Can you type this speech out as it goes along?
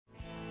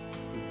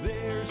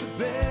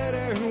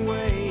better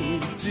way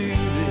to do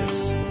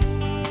this.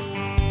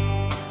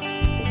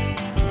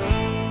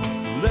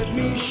 Let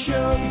me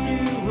show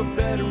you a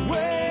better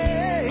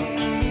way.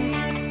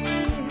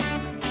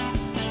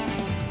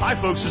 Hi,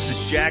 folks. This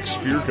is Jack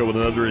Spirko with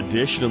another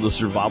edition of the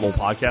Survival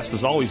Podcast.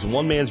 As always,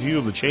 one man's view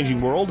of the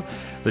changing world,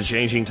 the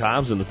changing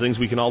times, and the things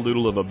we can all do to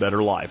live a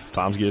better life.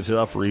 Times get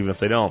tough, or even if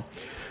they don't.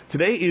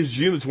 Today is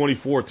June the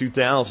 24th,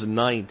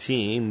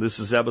 2019. This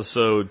is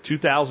episode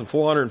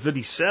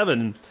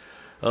 2457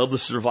 of the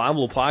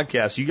Survival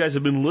Podcast. You guys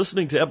have been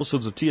listening to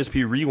episodes of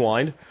TSP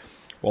Rewind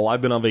while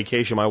I've been on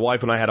vacation. My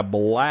wife and I had a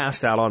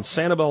blast out on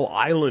Sanibel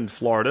Island,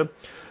 Florida.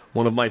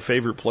 One of my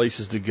favorite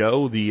places to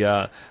go.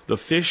 The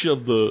fish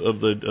of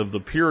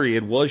the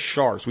period was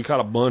sharks. We caught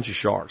a bunch of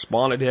sharks,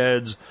 bonnet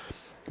heads,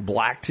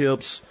 black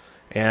tips,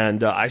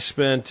 and I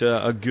spent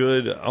a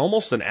good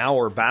almost an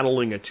hour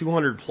battling a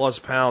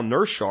 200+ pound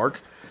nurse shark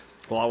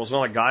while I was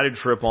on a guided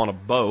trip on a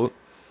boat.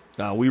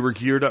 We were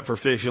geared up for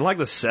fishing, like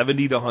the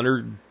 70 to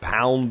 100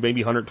 pound,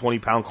 maybe 120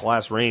 pound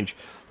class range.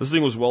 This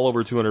thing was well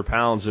over 200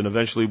 pounds, and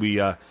eventually we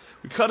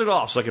cut it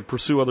off so I could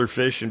pursue other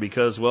fish. And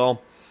because,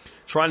 well,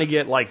 trying to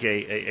get like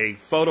a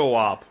photo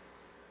op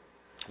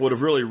would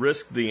have really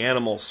risked the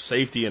animal's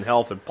safety and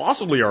health and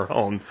possibly our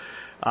own.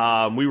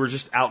 We were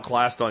just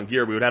outclassed on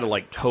gear. We would have to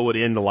like tow it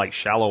into like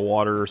shallow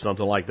water or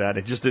something like that.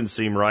 It just didn't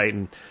seem right.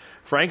 And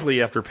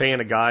frankly, after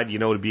paying a guide,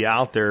 to be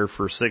out there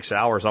for 6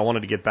 hours, I wanted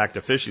to get back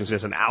to fishing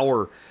since an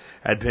hour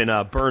had been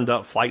burned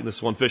up fighting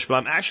this one fish. But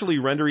I'm actually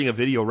rendering a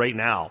video right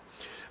now,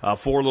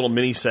 4 little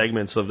mini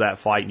segments of that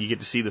fight, and you get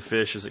to see the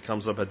fish as it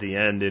comes up at the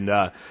end.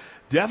 And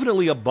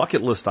definitely a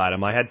bucket list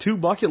item. I had 2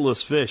 bucket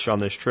list fish on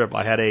this trip.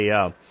 I had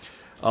a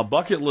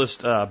bucket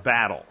list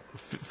battle,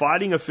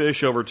 fighting a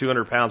fish over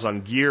 200 pounds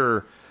on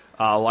gear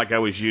like I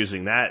was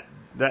using.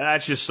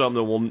 That's just something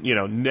that will,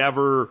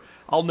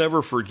 I'll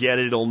never forget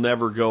it. It'll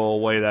never go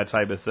away, that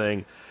type of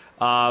thing.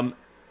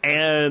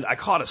 And I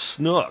caught a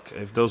snook.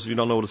 If those of you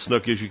don't know what a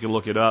snook is, you can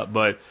look it up.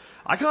 But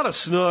I caught a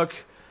snook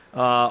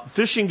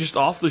fishing just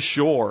off the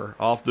shore,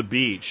 off the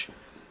beach.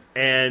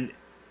 And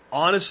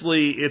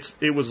honestly,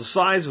 it was the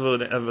size of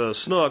a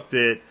snook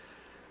that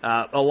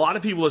a lot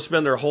of people that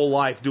spend their whole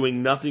life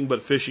doing nothing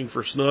but fishing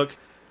for snook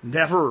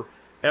never,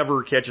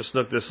 ever catch a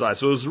snook this size.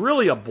 So it was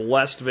really a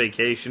blessed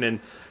vacation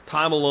and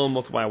time alone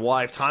with my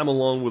wife, time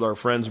alone with our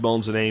friends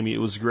Bones and Amy. It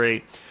was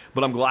great.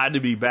 But I'm glad to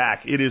be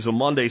back. It is a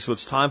Monday, so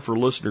it's time for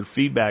listener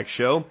feedback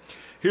show.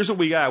 Here's what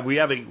we got. We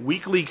have a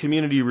weekly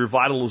community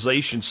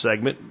revitalization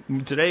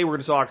segment. Today we're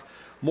going to talk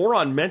more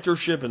on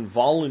mentorship and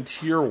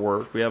volunteer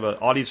work. We have an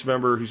audience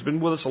member who's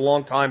been with us a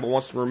long time but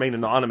wants to remain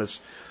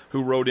anonymous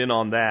who wrote in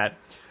on that.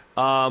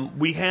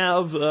 We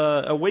have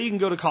a way you can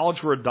go to college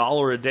for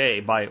 $1 a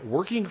day by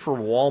working for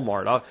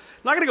Walmart. I'm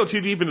not going to go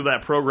too deep into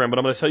that program, but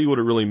I'm going to tell you what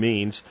it really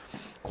means.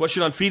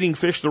 Question on feeding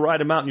fish the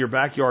right amount in your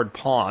backyard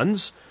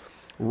ponds.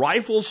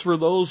 Rifles for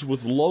those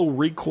with low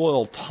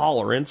recoil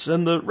tolerance,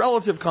 and the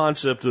relative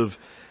concept of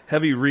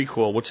heavy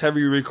recoil. What's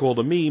heavy recoil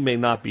to me may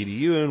not be to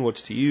you, and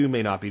what's to you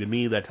may not be to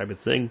me, that type of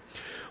thing.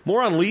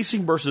 More on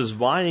leasing versus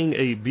buying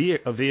a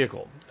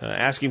vehicle.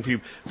 Asking for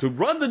you to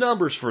run the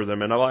numbers for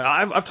them. And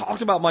I've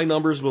talked about my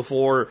numbers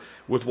before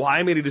with why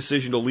I made a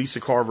decision to lease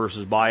a car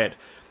versus buy it.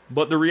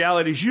 But the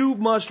reality is you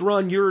must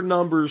run your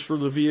numbers for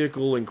the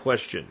vehicle in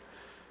question.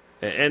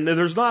 And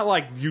there's not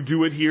like you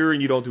do it here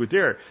and you don't do it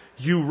there.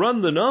 You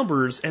run the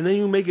numbers and then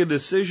you make a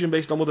decision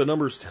based on what the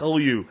numbers tell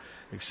you.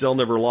 Excel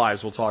never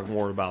lies. We'll talk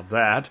more about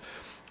that.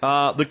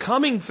 The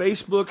coming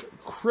Facebook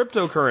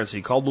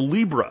cryptocurrency called the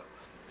Libra.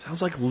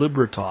 Sounds like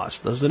Libertas,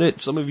 doesn't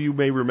it? Some of you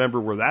may remember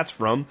where that's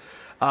from.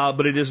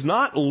 But it is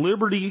not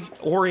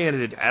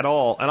liberty-oriented at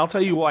all. And I'll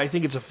tell you why I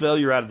think it's a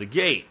failure out of the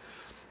gate.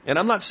 And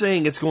I'm not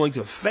saying it's going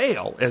to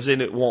fail, as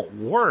in it won't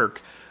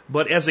work.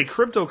 But as a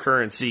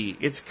cryptocurrency,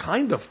 it's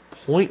kind of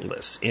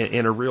pointless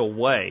in a real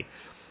way.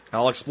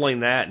 I'll explain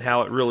that and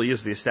how it really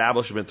is the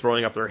establishment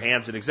throwing up their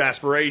hands in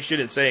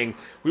exasperation and saying,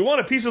 we want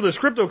a piece of this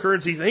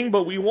cryptocurrency thing,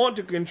 but we want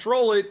to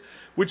control it,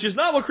 which is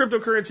not what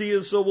cryptocurrency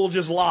is, so we'll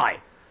just lie.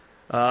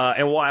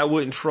 And why I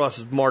wouldn't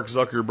trust Mark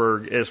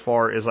Zuckerberg as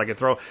far as I could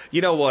throw.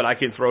 You know what? I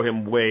can throw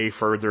him way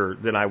further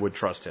than I would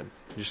trust him,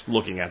 just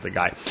looking at the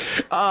guy.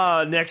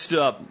 Next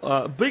up,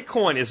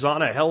 Bitcoin is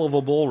on a hell of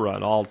a bull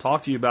run. I'll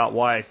talk to you about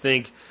why I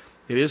think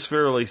it is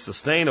fairly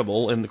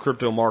sustainable in the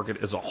crypto market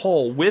as a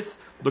whole with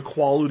the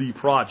quality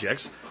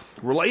projects.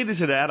 Related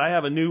to that, I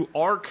have a new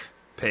ARK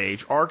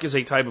page. ARK is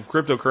a type of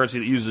cryptocurrency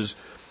that uses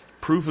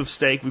proof of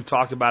stake. We've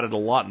talked about it a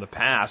lot in the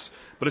past,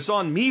 but it's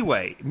on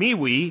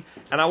MeWe,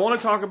 and I want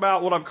to talk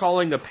about what I'm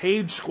calling the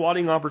page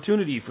squatting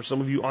opportunity for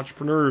some of you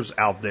entrepreneurs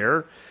out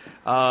there.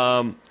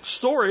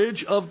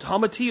 Storage of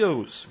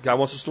tomatillos. Guy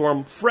wants to store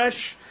them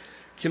fresh.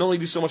 Can only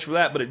do so much for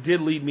that, but it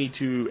did lead me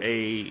to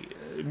a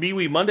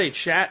MeWe Monday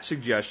chat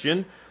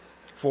suggestion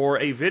for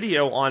a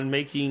video on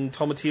making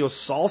tomatillo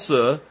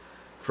salsa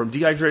from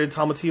dehydrated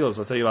tomatillos.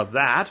 I'll tell you about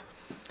that.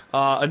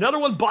 Another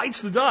one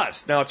bites the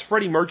dust. Now, it's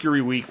Freddie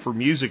Mercury week for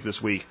music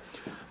this week,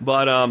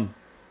 but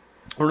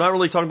we're not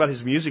really talking about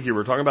his music here.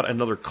 We're talking about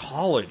another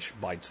college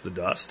bites the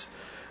dust.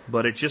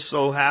 But it just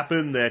so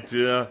happened that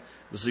the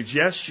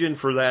suggestion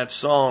for that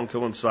song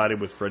coincided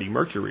with Freddie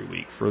Mercury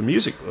Week for the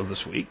music of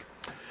this week.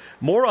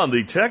 More on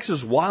the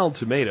Texas Wild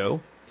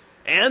Tomato.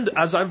 And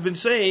as I've been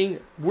saying,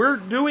 we're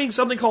doing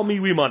something called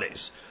MeWe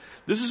Mondays.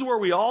 This is where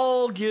we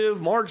all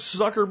give Mark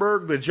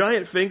Zuckerberg the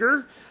giant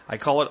finger. I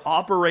call it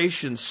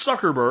Operation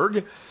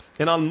Zuckerberg.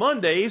 And on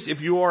Mondays,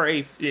 if you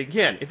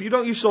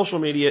don't use social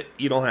media,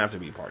 you don't have to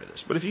be part of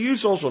this. But if you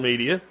use social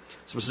media,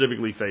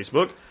 specifically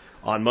Facebook,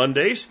 on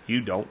Mondays,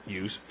 you don't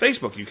use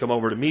Facebook. You come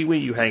over to MeWe,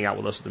 you hang out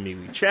with us in the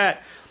MeWe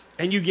chat,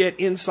 and you get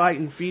insight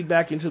and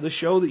feedback into the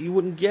show that you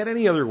wouldn't get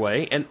any other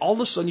way. And all of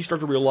a sudden you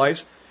start to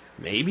realize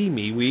maybe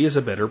MeWe is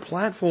a better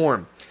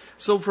platform.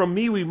 So from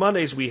MeWe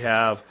Mondays, we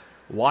have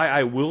why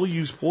I will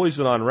use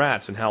poison on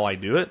rats and how I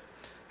do it,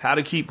 how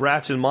to keep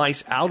rats and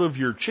mice out of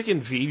your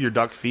chicken feed, your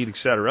duck feed,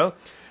 etc.,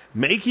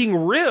 making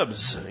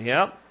ribs,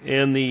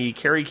 in the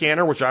Carry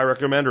Canner, which I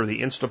recommend, or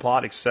the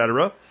Instapot,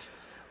 etc.,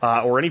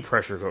 or any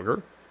pressure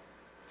cooker.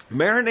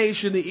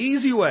 Marination the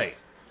easy way.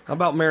 How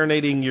about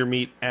marinating your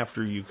meat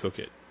after you cook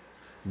it?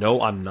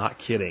 No, I'm not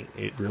kidding.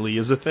 It really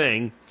is a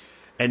thing.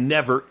 And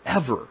never,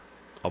 ever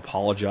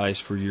apologize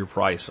for your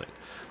pricing.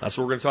 That's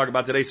what we're going to talk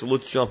about today, so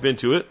let's jump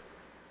into it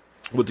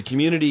with the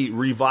community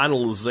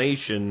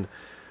revitalization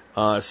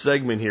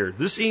segment here.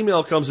 This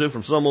email comes in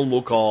from someone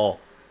we'll call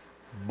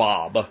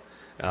Bob,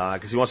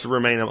 because he wants to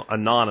remain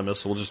anonymous,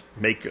 so we'll just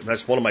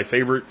that's one of my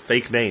favorite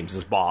fake names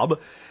is Bob.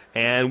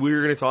 And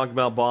we're going to talk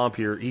about Bob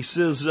here. He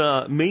says,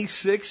 May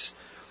 6th,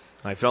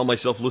 I found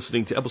myself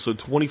listening to episode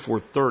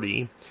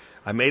 2430.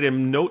 I made a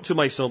note to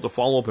myself to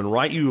follow up and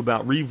write you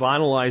about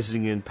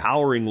revitalizing and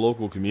empowering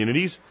local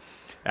communities.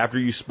 After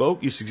you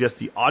spoke, you suggest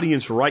the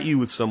audience write you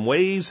with some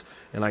ways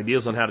and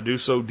ideas on how to do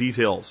so,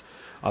 details.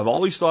 I've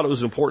always thought it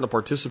was important to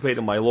participate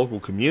in my local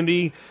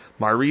community.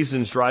 My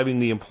reasons driving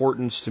the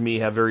importance to me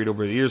have varied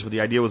over the years, but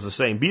the idea was the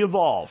same. Be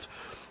involved.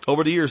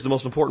 Over the years, the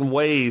most important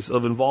ways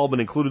of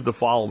involvement included the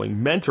following: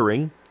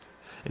 mentoring,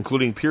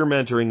 including peer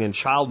mentoring and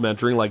child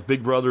mentoring, like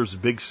big brothers,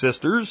 big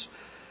sisters.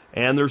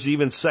 And there's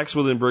even sex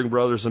within big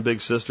brothers and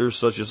big sisters,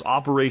 such as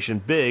Operation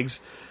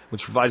Bigs,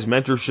 which provides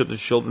mentorship to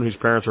children whose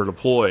parents are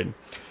deployed.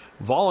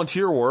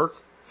 Volunteer work,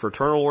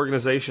 fraternal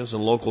organizations,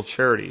 and local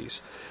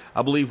charities.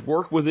 I believe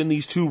work within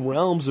these two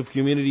realms of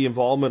community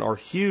involvement are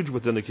huge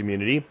within the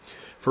community.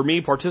 For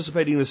me,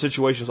 participating in the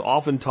situations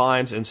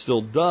oftentimes and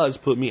still does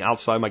put me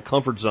outside my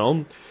comfort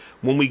zone.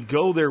 When we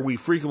go there, we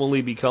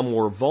frequently become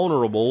more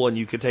vulnerable, and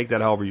you can take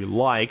that however you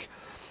like.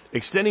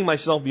 Extending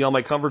myself beyond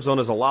my comfort zone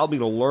has allowed me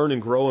to learn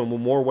and grow in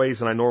more ways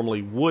than I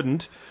normally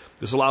wouldn't.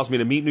 This allows me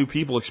to meet new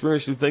people,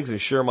 experience new things,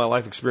 and share my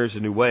life experience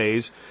in new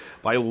ways.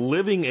 By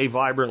living a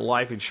vibrant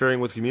life and sharing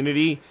with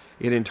community,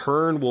 it in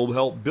turn will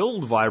help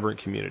build vibrant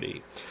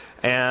community.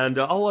 And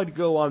I'll let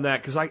go on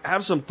that because I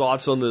have some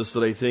thoughts on this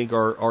that I think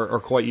are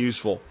quite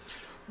useful.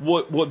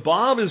 What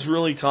Bob is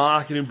really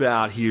talking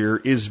about here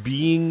is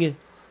being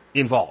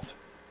involved.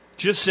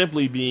 Just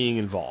simply being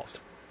involved.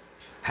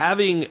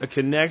 Having a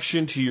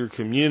connection to your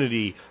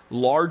community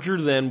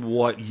larger than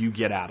what you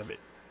get out of it.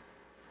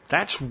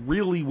 That's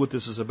really what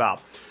this is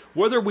about.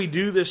 Whether we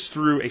do this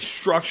through a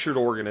structured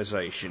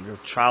organization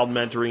of child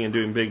mentoring and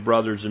doing big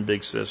brothers and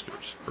big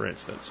sisters, for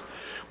instance.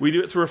 We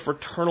do it through a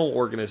fraternal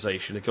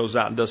organization that goes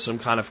out and does some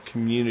kind of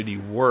community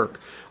work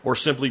or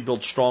simply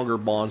builds stronger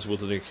bonds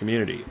within the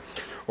community.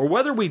 Or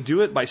whether we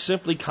do it by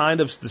simply kind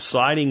of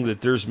deciding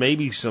that there's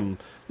maybe some,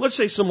 let's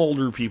say some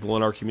older people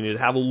in our community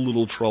that have a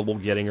little trouble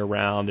getting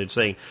around and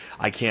saying,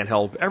 I can't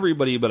help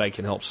everybody, but I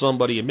can help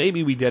somebody. And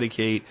maybe we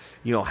dedicate,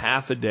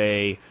 half a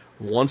day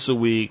once a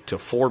week to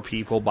 4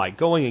 people by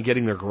going and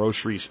getting their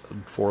groceries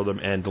for them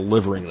and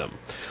delivering them.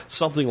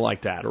 Something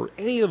like that. Or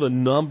any of a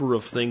number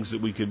of things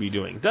that we could be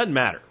doing. Doesn't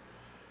matter.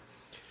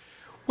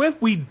 When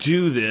we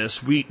do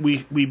this, we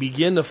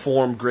begin to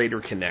form greater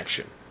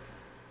connection.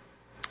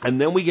 And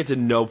then we get to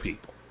know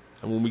people.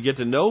 And when we get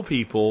to know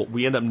people,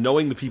 we end up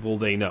knowing the people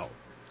they know.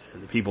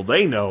 And the people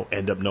they know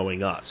end up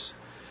knowing us.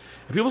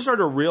 And people start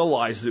to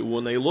realize that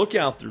when they look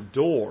out their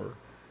door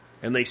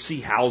and they see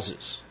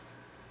houses,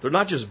 they're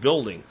not just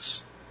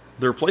buildings.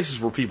 They're places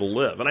where people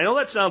live. And I know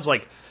that sounds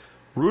like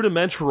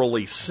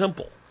rudimentarily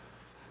simple.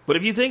 But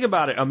if you think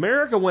about it,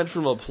 America went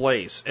from a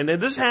place, and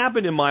this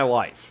happened in my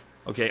life.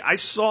 Okay, I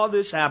saw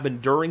this happen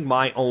during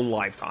my own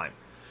lifetime,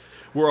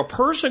 where a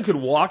person could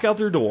walk out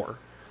their door,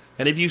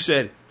 and if you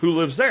said, who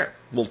lives there?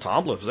 Well,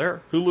 Tom lives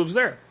there. Who lives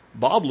there?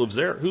 Bob lives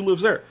there. Who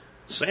lives there?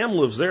 Sam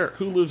lives there.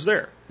 Who lives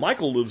there?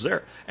 Michael lives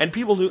there. And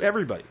people knew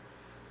everybody.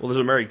 Well,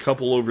 there's a married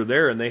couple over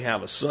there, and they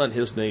have a son.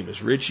 His name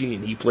is Richie,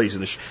 and he plays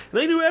in the and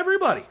they knew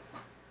everybody.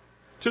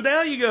 So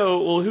now you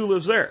go, well, who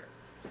lives there?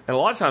 And a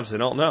lot of times they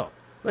don't know.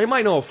 They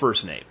might know a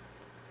first name.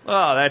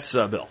 Oh, that's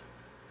Bill.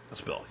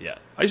 That's Bill, yeah.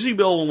 I see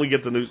Bill when we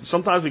get the news.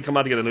 Sometimes we come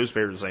out to get a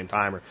newspaper at the same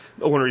time, or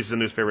no one reads the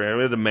newspaper. I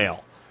read the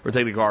mail, or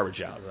take the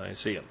garbage out. I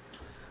see him.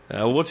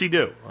 What's he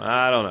do?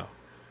 I don't know.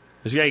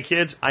 Has he got any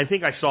kids? I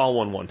think I saw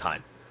one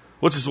time.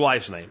 What's his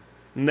wife's name?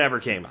 Never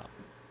came out.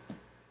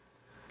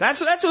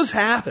 That's what's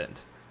happened.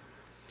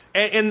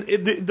 And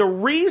the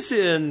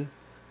reason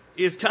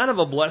is kind of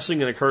a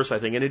blessing and a curse, I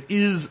think, and it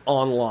is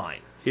online.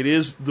 It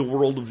is the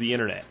world of the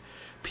internet.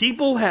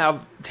 People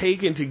have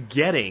taken to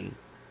getting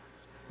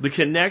the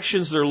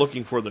connections they're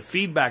looking for, the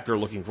feedback they're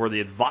looking for,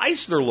 the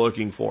advice they're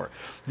looking for,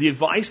 the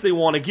advice they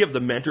want to give, the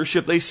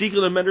mentorship they seek,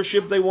 or the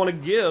mentorship they want to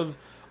give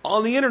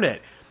on the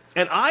internet.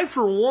 And I,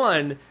 for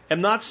one,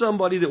 am not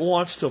somebody that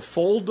wants to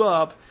fold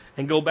up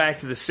and go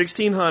back to the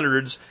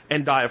 1600s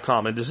and die of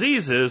common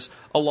diseases,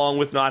 along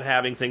with not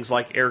having things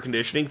like air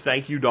conditioning,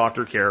 thank you,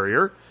 Dr.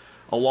 Carrier,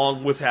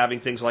 along with having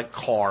things like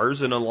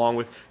cars, and along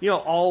with,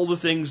 all the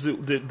things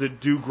that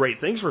do great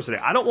things for us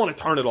today. I don't want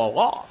to turn it all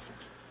off.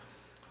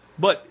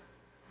 But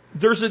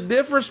there's a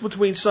difference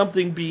between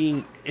something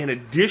being an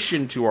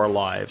addition to our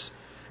lives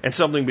and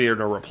something being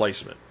a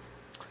replacement.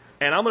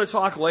 And I'm going to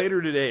talk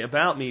later today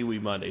about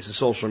MeWe Mondays and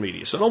social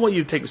media. So I don't want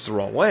you to take this the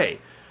wrong way.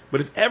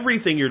 But if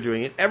everything you're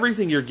doing and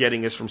everything you're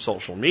getting is from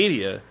social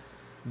media,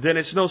 then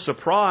it's no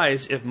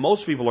surprise if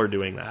most people are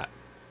doing that.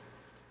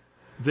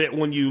 That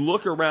when you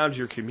look around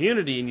your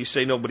community and you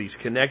say nobody's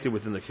connected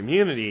within the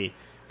community,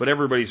 but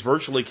everybody's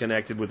virtually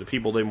connected with the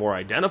people they more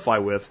identify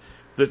with,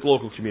 that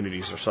local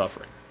communities are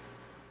suffering.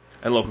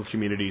 And local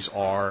communities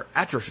are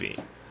atrophying.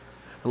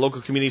 And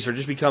local communities are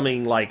just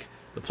becoming like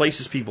the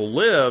places people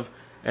live,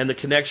 and the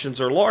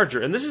connections are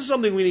larger. And this is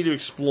something we need to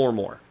explore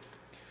more.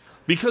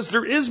 Because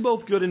there is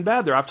both good and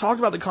bad there. I've talked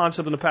about the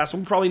concept in the past,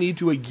 and we probably need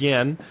to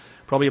again,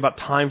 probably about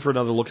time for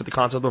another look at the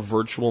concept of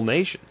virtual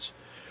nations.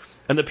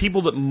 And the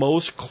people that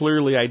most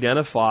clearly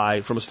identify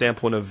from a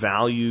standpoint of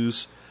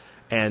values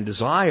and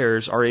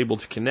desires are able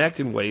to connect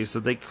in ways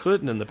that they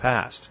couldn't in the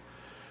past.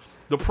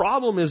 The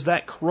problem is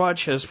that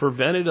crutch has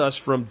prevented us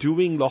from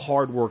doing the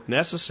hard work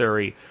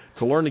necessary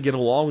to learn to get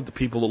along with the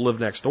people that live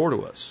next door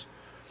to us.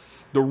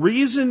 The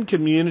reason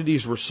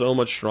communities were so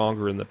much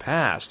stronger in the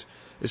past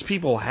is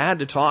people had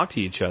to talk to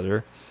each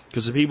other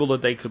because the people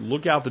that they could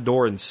look out the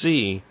door and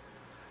see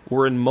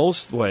were in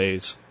most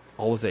ways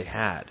all that they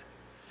had.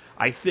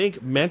 I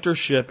think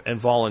mentorship and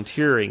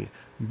volunteering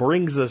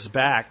brings us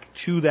back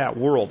to that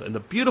world. And the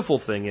beautiful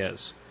thing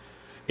is,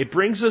 it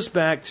brings us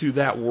back to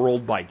that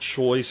world by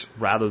choice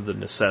rather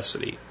than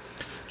necessity.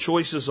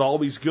 Choice is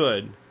always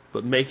good,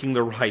 but making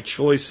the right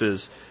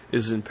choices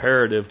is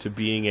imperative to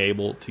being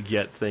able to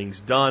get things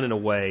done in a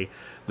way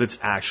that's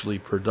actually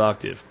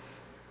productive.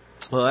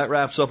 Well, that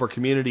wraps up our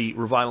community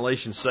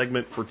revitalization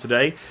segment for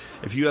today.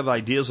 If you have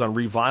ideas on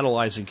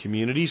revitalizing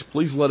communities,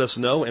 please let us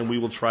know, and we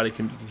will try to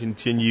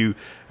continue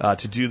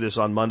to do this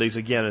on Mondays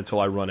again until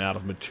I run out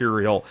of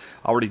material.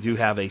 I already do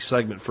have a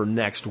segment for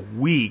next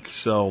week,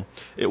 so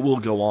it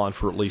will go on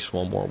for at least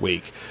one more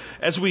week.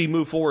 As we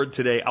move forward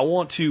today, I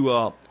want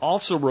to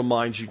also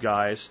remind you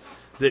guys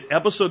that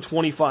episode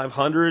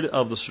 2500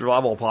 of the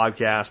Survival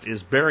Podcast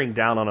is bearing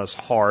down on us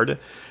hard.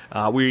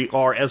 We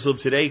are, as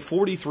of today,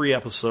 43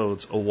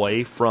 episodes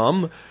away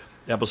from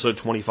episode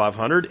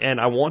 2500,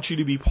 and I want you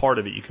to be part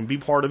of it. You can be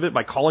part of it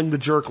by calling the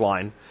Jerk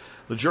Line.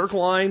 The Jerk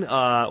Line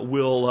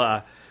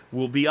will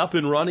be up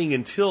and running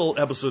until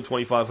episode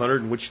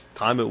 2500, in which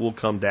time it will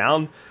come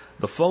down.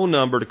 The phone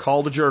number to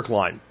call the Jerk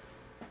Line,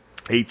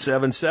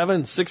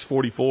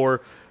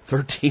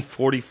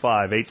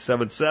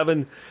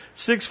 877-644-1345,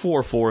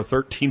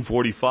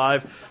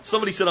 877-644-1345.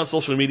 Somebody said on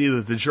social media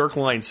that the Jerk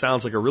Line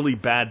sounds like a really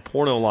bad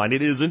porno line.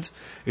 It isn't.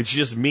 It's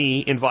just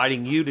me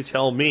inviting you to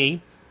tell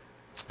me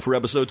for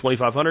episode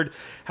 2500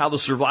 how the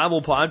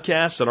Survival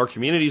Podcast and our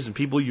communities and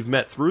people you've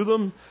met through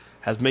them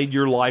has made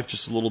your life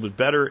just a little bit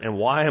better, and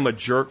why I'm a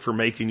jerk for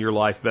making your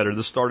life better.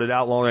 This started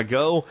out long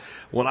ago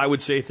when I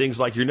would say things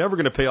like, you're never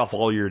going to pay off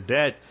all your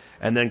debt,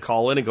 and then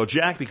call in and go,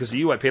 Jack, because of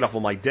you, I paid off all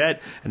my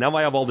debt, and now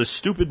I have all this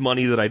stupid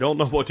money that I don't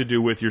know what to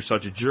do with. You're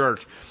such a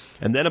jerk.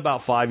 And then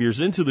about 5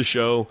 years into the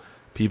show,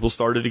 people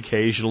started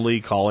occasionally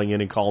calling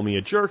in and calling me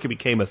a jerk. It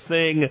became a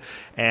thing,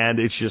 and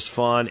it's just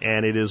fun,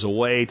 and it is a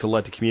way to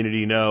let the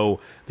community know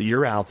that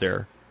you're out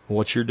there,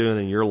 what you're doing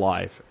in your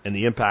life, and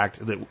the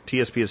impact that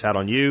TSP has had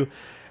on you.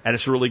 And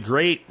it's really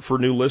great for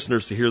new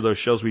listeners to hear those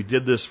shows. We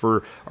did this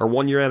for our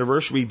 1 year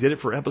anniversary. We did it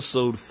for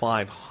episode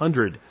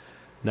 500.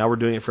 Now we're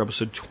doing it for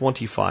episode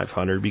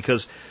 2500,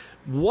 because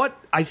what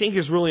I think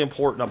is really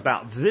important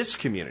about this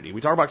community,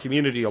 we talk about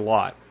community a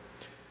lot.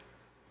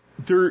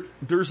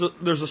 There's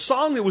a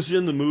song that was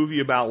in the movie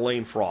about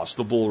Lane Frost,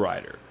 the bull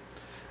rider.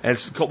 And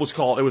it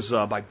was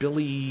by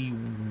Billy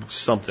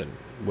something,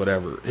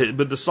 whatever.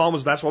 But the song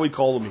was, that's why we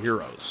call them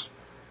heroes.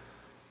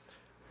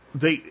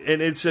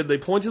 It said, they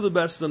point to the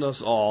best in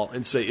us all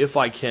and say, if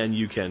I can,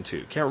 you can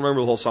too. Can't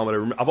remember the whole song,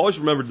 but I've always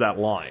remembered that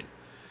line.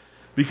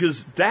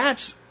 Because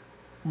that's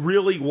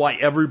really why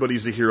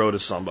everybody's a hero to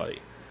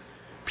somebody.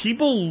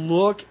 People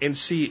look and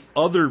see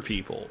other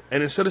people,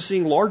 and instead of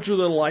seeing larger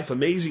than life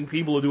amazing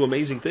people who do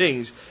amazing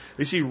things,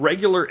 they see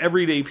regular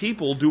everyday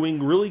people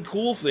doing really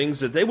cool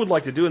things that they would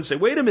like to do and say,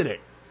 wait a minute,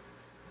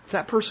 if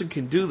that person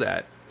can do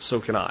that,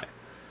 so can I.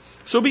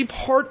 So be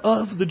part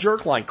of the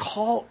Jerk Line.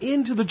 Call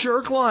into the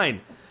Jerk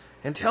Line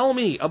and tell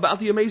me about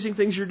the amazing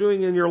things you're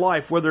doing in your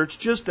life, whether it's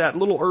just that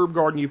little herb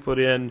garden you put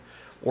in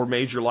or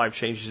major life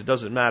changes. It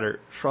doesn't matter.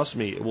 Trust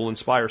me, it will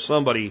inspire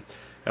somebody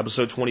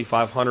Episode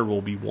 2500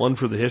 will be one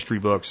for the history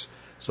books,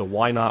 so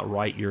why not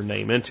write your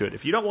name into it?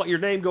 If you don't want your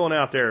name going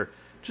out there,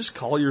 just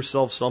call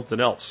yourself something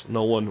else.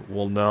 No one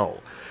will know.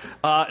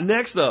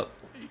 Next up,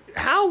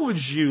 how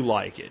would you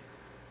like it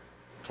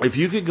if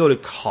you could go to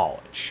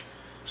college,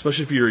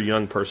 especially if you're a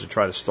young person,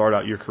 try to start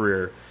out your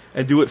career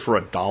and do it for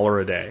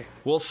 $1 a day?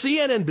 Well,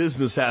 CNN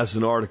Business has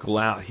an article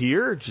out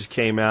here. It just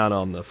came out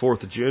on the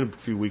 4th of June, a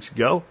few weeks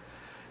ago.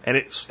 And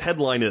its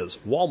headline is,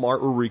 Walmart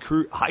will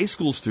recruit high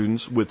school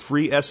students with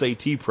free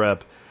SAT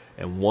prep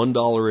and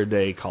 $1 a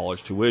day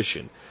college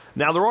tuition.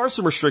 Now, there are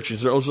some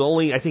restrictions. There's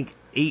only, I think,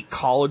 8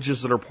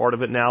 colleges that are part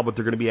of it now, but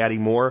they're going to be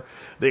adding more.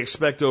 They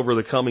expect over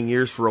the coming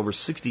years for over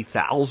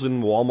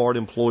 60,000 Walmart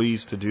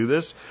employees to do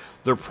this.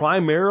 They're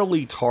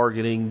primarily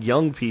targeting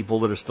young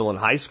people that are still in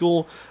high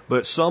school,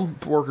 but some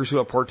workers who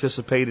have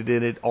participated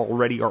in it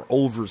already are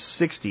over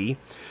 60.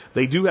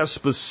 They do have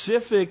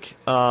specific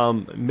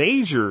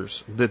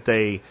majors that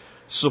they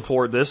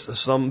support this,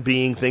 some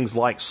being things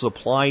like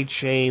supply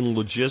chain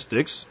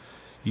logistics.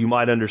 You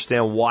might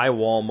understand why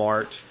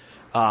Walmart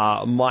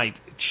might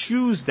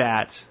choose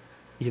that,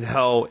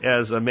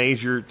 as a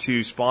major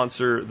to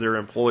sponsor their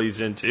employees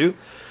into.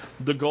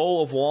 The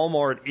goal of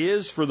Walmart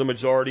is for the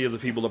majority of the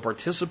people that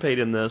participate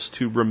in this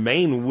to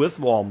remain with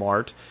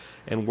Walmart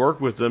and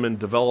work with them and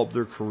develop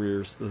their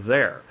careers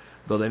there,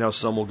 though they know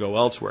some will go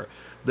elsewhere.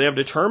 They have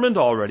determined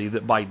already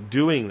that by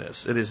doing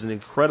this, it is an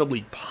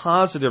incredibly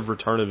positive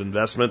return of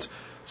investment,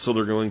 so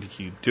they're going to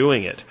keep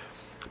doing it.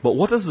 But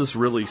what does this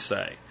really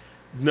say?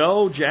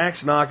 No,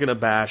 Jack's not going to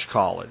bash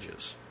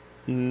colleges.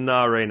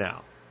 Not right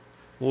now.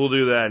 We'll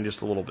do that in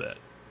just a little bit.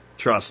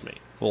 Trust me,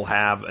 we'll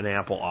have an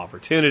ample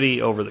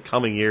opportunity over the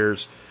coming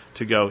years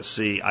to go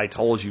see. I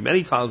told you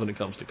many times when it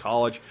comes to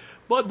college,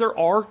 but there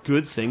are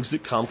good things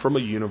that come from a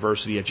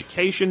university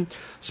education,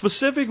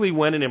 specifically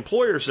when an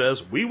employer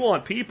says, we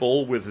want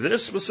people with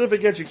this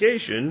specific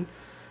education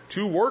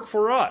to work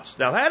for us.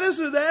 Now, that is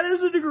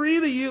a degree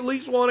that you at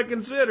least want to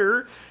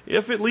consider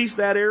if at least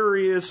that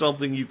area is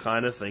something you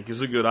kind of think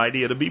is a good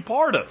idea to be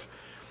part of.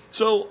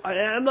 So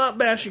I'm not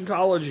bashing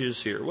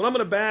colleges here. What I'm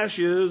going to bash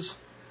is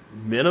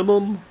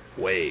minimum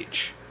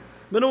wage.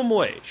 Minimum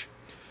wage.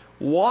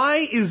 Why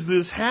is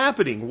this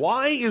happening?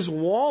 Why is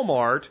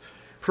Walmart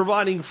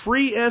providing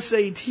free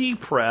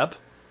SAT prep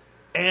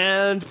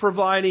and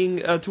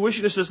providing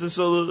tuition assistance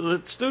so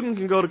that the student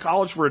can go to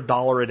college for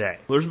 $1 a day?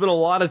 There's been a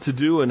lot of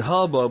to-do and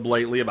hubbub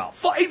lately about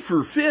fight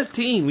for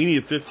 15. We need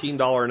a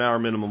 $15 an hour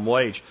minimum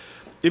wage.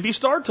 If you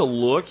start to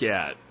look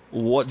at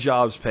what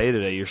jobs pay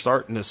today, you're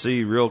starting to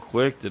see real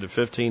quick that a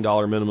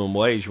 $15 minimum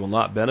wage will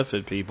not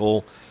benefit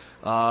people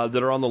that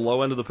are on the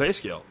low end of the pay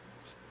scale.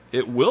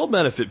 It will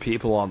benefit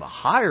people on the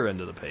higher end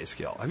of the pay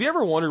scale. Have you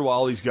ever wondered why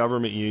all these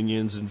government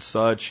unions and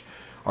such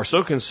are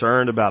so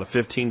concerned about a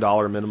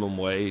 $15 minimum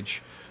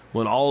wage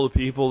when all the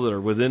people that are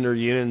within their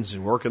unions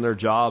and working their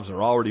jobs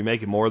are already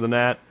making more than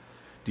that?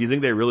 Do you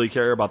think they really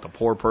care about the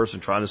poor person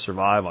trying to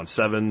survive on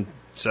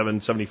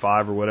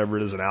 $7.75 or whatever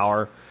it is an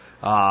hour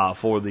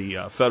for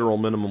the federal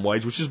minimum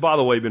wage, which has, by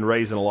the way, been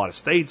raised in a lot of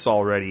states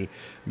already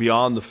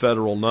beyond the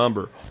federal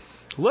number?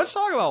 Let's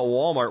talk about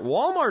Walmart.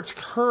 Walmart's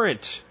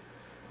current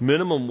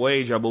minimum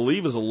wage, I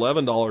believe, is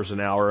 $11 an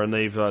hour, and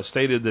they've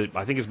stated that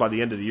I think it's by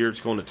the end of the year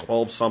it's going to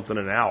 12 something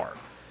an hour.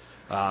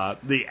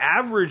 The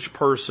average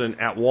person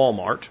at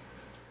Walmart,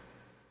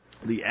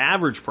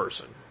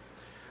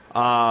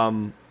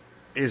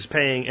 is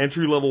paying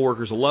entry-level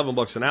workers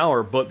 $11 an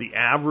hour, but the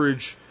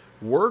average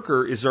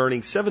worker is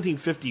earning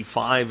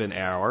 $17.55 an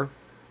hour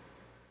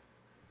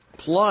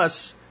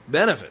plus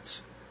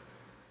benefits.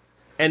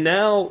 And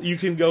now you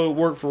can go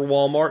work for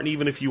Walmart, and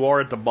even if you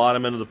are at the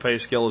bottom end of the pay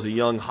scale as a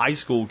young high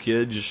school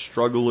kid just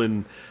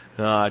struggling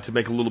to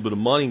make a little bit of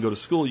money and go to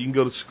school, you can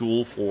go to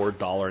school for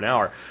 $1 an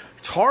hour.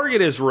 Target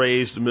has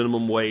raised the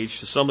minimum wage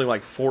to something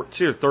like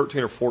 $13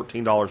 or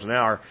 $14 an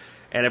hour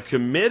and have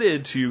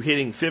committed to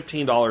hitting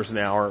 $15 an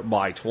hour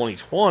by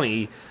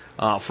 2020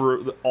 for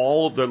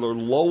all of their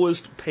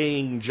lowest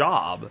paying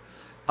job,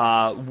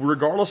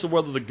 regardless of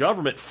whether the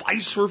government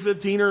fights for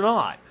 15 or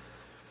not.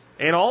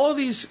 And all of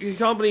these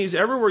companies,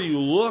 everywhere you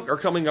look, are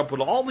coming up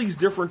with all these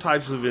different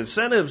types of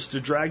incentives to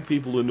drag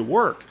people into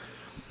work.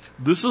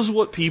 This is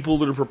what people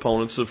that are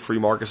proponents of free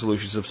market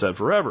solutions have said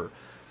forever.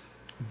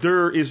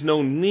 There is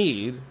no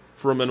need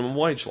for a minimum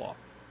wage law.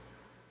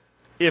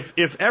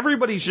 If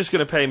everybody's just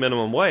going to pay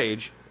minimum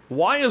wage,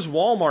 why is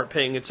Walmart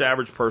paying its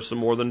average person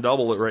more than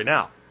double it right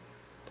now?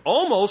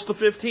 Almost the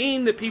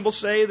 15 that people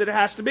say that it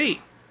has to be.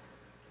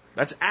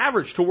 That's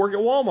average to work at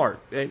Walmart.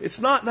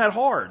 It's not that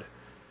hard.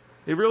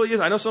 It really is.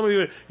 I know some of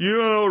you don't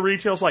know what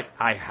retail's like.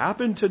 I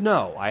happen to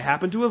know. I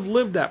happen to have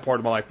lived that part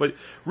of my life. But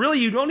really,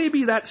 you don't need to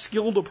be that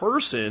skilled a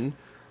person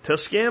to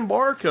scan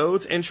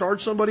barcodes and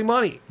charge somebody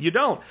money. You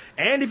don't.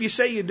 And if you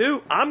say you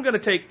do, I'm going to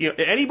take,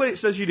 anybody that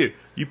says you do,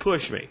 you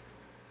push me.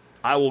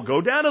 I will go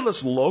down to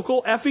this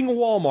local effing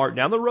Walmart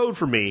down the road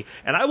from me,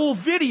 and I will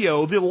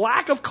video the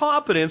lack of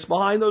competence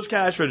behind those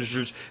cash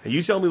registers, and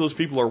you tell me those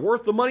people are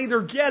worth the money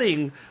they're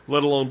getting,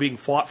 let alone being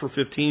fought for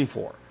 15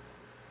 for.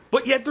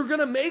 But yet they're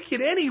going to make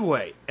it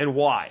anyway. And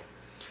why?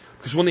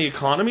 Because when the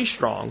economy's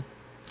strong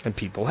and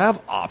people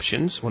have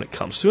options when it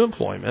comes to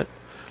employment,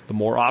 the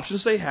more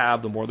options they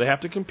have, the more they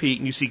have to compete.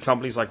 And you see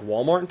companies like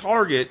Walmart and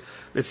Target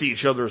that see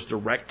each other as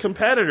direct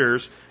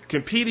competitors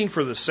competing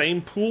for the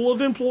same pool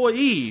of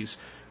employees,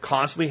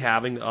 constantly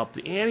having to up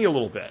the ante a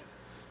little bit.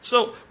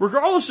 So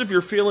regardless of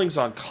your feelings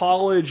on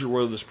college or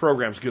whether this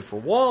program's good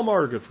for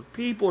Walmart or good for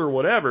people or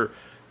whatever,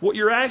 what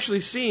you're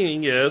actually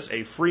seeing is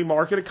a free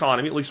market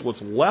economy, at least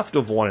what's left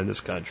of one in this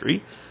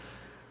country,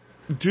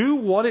 do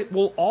what it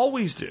will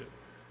always do.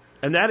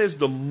 And that is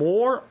the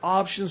more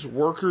options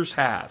workers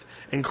have,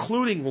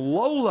 including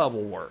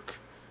low-level work,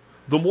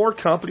 the more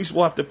companies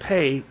will have to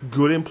pay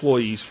good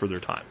employees for their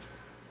time.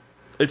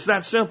 It's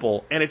that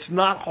simple, and it's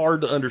not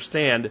hard to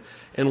understand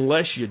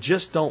unless you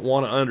just don't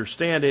want to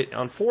understand it.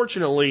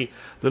 Unfortunately,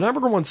 the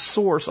number one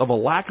source of a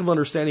lack of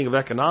understanding of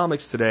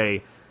economics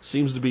today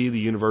seems to be the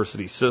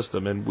university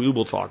system, and we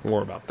will talk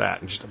more about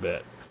that in just a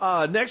bit.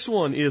 Next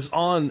one is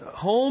on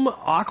home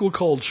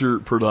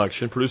aquaculture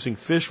production, producing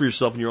fish for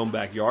yourself in your own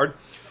backyard.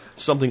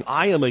 Something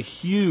I am a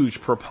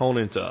huge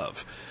proponent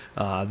of.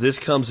 This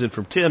comes in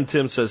from Tim.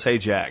 Tim says, "Hey,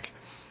 Jack,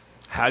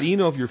 how do you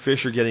know if your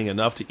fish are getting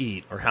enough to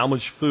eat or how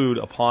much food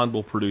a pond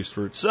will produce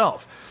for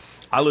itself?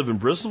 I live in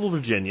Bristol,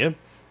 Virginia,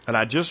 and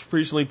I just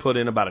recently put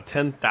in about a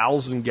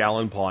 10,000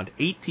 gallon pond,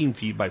 18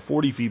 feet by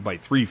 40 feet by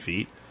 3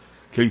 feet.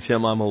 Okay,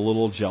 Tim, I'm a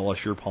little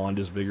jealous. Your pond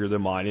is bigger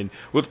than mine. And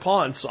with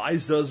ponds,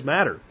 size does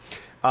matter.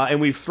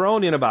 And we've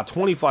thrown in about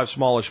 25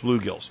 smallish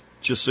bluegills.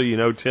 Just so you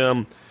know,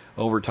 Tim,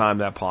 over time,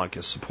 that pond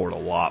can support a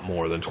lot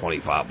more than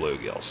 25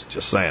 bluegills.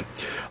 Just saying.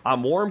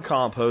 I'm warm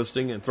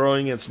composting and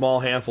throwing in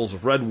small handfuls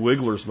of red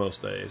wigglers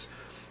most days.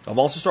 I've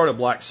also started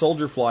black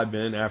soldier fly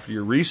bin after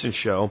your recent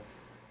show,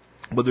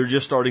 but they're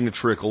just starting to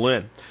trickle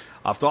in.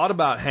 I've thought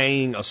about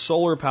hanging a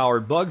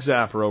solar-powered bug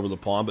zapper over the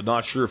pond, but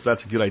not sure if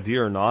that's a good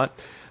idea or not.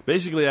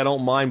 Basically, I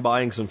don't mind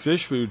buying some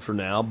fish food for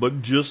now,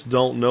 but just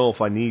don't know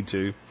if I need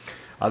to.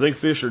 I think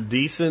fish are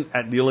decent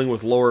at dealing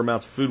with lower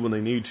amounts of food when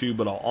they need to,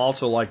 but I'll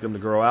also like them to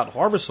grow out and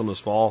harvest them this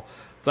fall.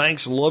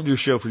 Thanks. Loved your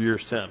show for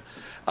years, Tim."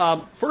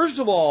 First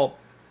of all,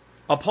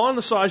 upon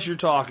the size you're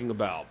talking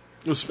about,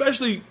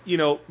 especially,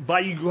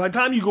 by the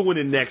time you go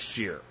into next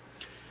year,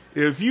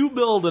 if you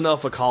build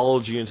enough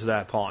ecology into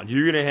that pond,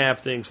 you're going to have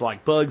things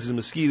like bugs and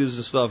mosquitoes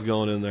and stuff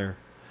going in there,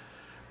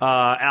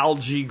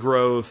 algae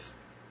growth,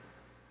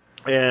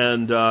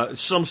 and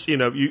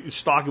you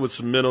stock it with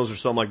some minnows or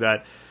something like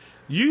that.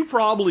 You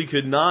probably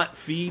could not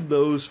feed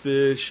those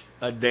fish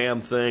a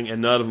damn thing,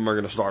 and none of them are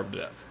going to starve to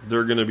death.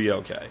 They're going to be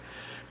okay.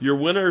 Your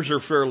winters are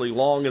fairly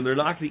long, and they're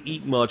not going to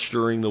eat much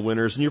during the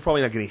winters, and you're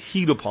probably not going to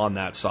heat upon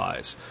that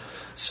size.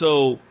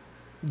 So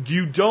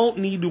you don't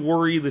need to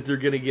worry that they're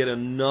going to get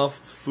enough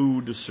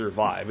food to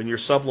survive. And your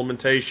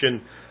supplementation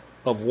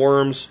of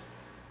worms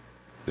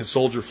and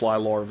soldier fly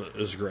larvae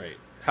is great.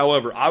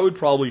 However, I would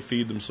probably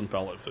feed them some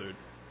pellet food.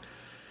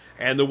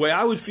 And the way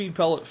I would feed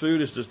pellet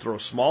food is to throw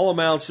small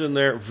amounts in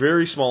there,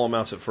 very small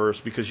amounts at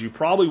first, because you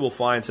probably will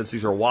find, since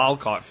these are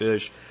wild-caught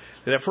fish,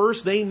 that at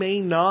first they may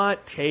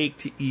not take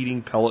to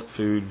eating pellet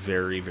food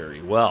very,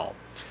 very well.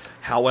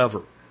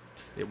 However,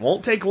 it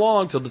won't take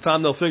long till the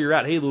time they'll figure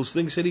out, hey, those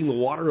things hitting the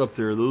water up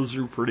there, those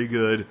are pretty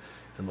good,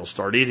 and they'll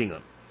start eating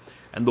them.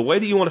 And the way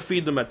that you want to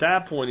feed them at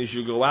that point is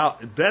you go out.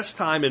 The best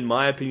time, in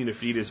my opinion, to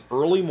feed is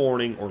early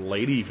morning or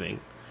late evening.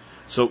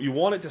 So you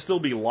want it to still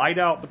be light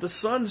out, but the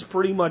sun's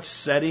pretty much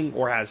setting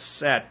or has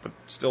set, but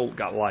still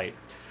got light.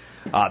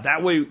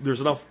 That way there's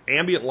enough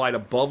ambient light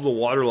above the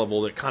water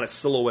level that kind of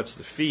silhouettes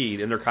the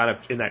feed, and they're kind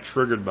of in that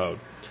triggered mode.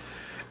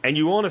 And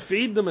you want to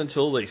feed them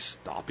until they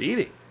stop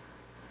eating.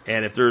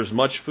 And if there's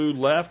much food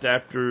left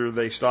after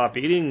they stop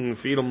eating,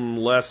 feed them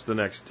less the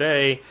next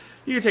day.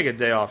 You can take a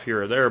day off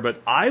here or there,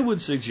 but I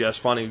would suggest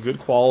finding a good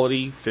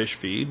quality fish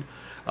feed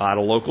at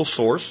a local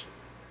source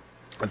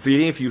and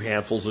feeding a few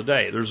handfuls a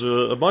day. There's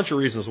a bunch of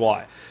reasons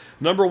why.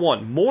 Number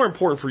one, more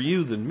important for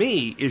you than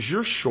me, is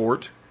your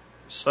short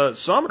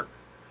summer.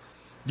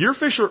 Your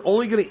fish are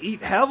only going to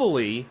eat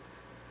heavily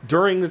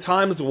during the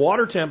time that the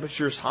water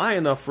temperature is high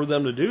enough for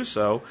them to do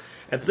so,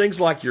 and things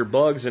like your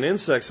bugs and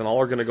insects and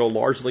all are going to go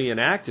largely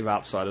inactive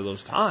outside of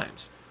those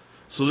times.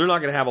 So they're not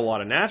going to have a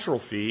lot of natural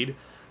feed,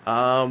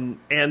 and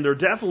they're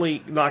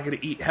definitely not going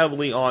to eat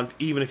heavily on,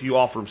 even if you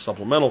offer them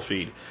supplemental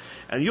feed.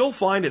 And you'll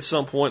find at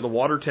some point the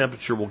water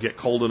temperature will get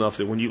cold enough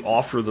that when you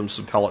offer them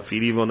some pellet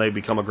feed, even when they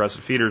become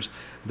aggressive feeders,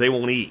 they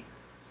won't eat.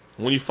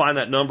 When you find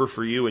that number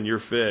for you and your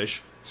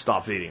fish,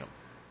 stop feeding them.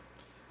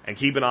 And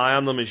keep an eye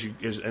on them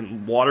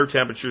and water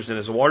temperatures. And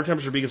as the water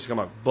temperature begins to come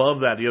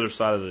above that, the other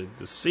side of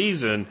the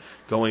season,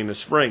 going into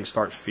spring,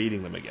 start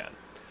feeding them again.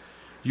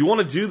 You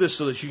want to do this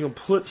so that you can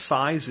put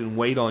size and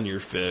weight on your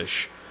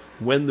fish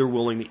when they're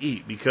willing to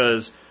eat.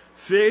 Because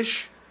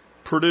fish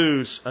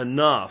produce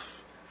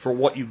enough for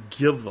what you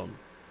give them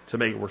to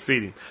make it worth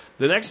feeding.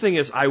 The next thing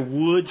is I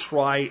would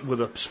try,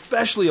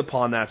 especially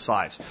upon that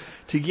size,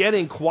 to get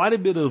in quite a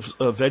bit of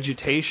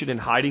vegetation and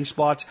hiding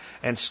spots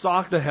and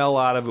stock the hell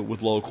out of it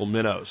with local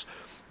minnows.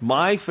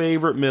 My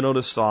favorite minnow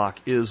to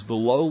stock is the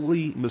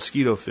lowly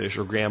mosquito fish,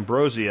 or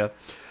Gambrosia.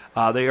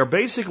 They are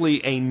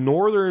basically a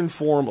northern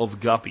form of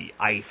guppy.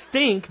 I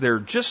think they're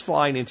just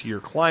fine into your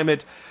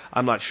climate.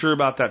 I'm not sure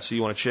about that, so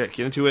you want to check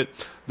into it.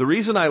 The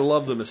reason I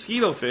love the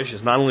mosquito fish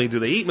is not only do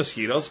they eat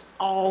mosquitoes,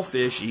 all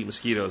fish eat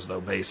mosquitoes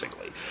though,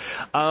 basically.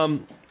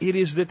 It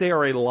is that they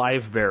are a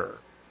live bearer,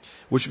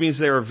 which means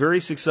they are very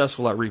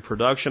successful at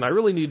reproduction. I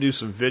really need to do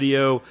some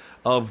video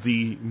of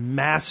the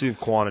massive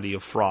quantity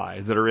of fry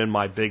that are in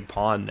my big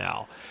pond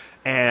now.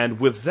 And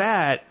with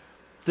that,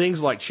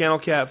 things like channel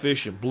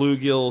catfish and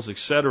bluegills,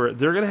 etc.,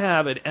 they're going to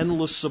have an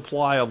endless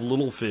supply of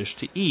little fish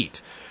to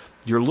eat.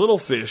 Your little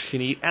fish can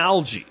eat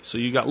algae. So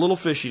you got little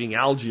fish eating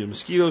algae and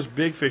mosquitoes,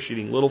 big fish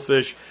eating little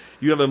fish.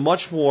 You have a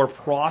much more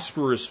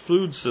prosperous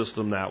food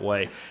system that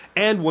way.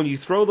 And when you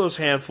throw those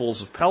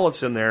handfuls of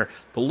pellets in there,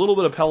 the little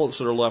bit of pellets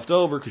that are left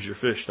over, because your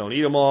fish don't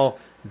eat them all,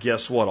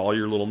 guess what? All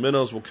your little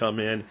minnows will come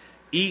in,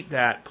 eat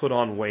that, put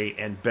on weight,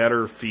 and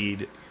better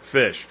feed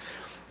fish.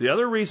 The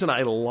other reason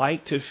I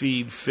like to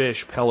feed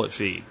fish pellet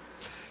feed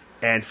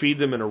and feed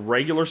them in a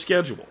regular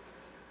schedule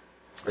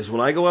is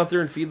when I go out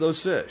there and feed those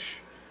fish,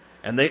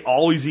 and they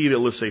always eat at,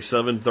 let's say,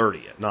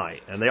 7:30 at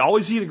night, and they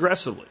always eat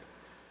aggressively.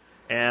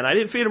 And I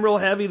didn't feed them real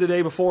heavy the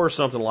day before or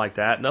something like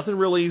that. Nothing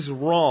really is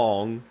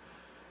wrong.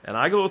 And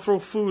I go to throw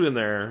food in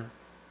there,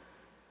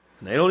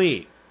 and they don't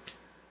eat.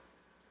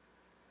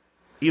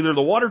 Either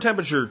the water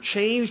temperature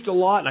changed a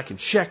lot, and I can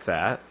check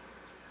that,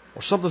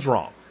 or something's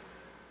wrong.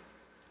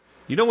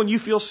 You know when you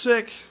feel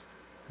sick,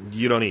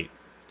 you don't eat.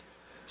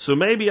 So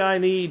maybe I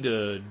need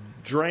to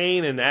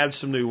drain and add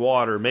some new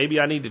water. Maybe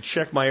I need to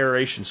check my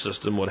aeration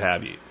system, what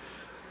have you.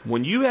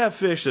 When you have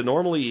fish that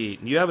normally eat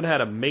and you haven't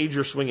had a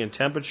major swing in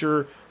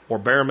temperature or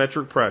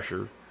barometric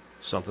pressure,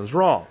 something's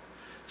wrong.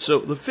 So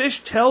the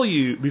fish tell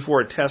you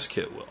before a test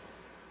kit will.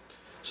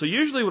 So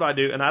usually what I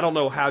do, and I don't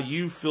know how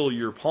you fill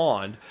your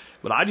pond,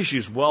 but I just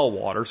use well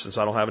water since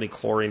I don't have any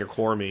chlorine or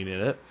chloramine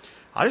in it.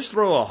 I just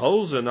throw a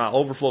hose and I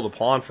overflow the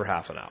pond for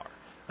half an hour.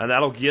 And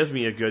that'll give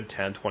me a good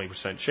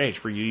 10-20% change.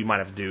 For you, you might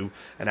have to do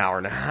an hour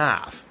and a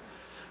half.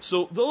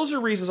 So those are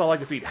reasons I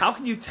like to feed. How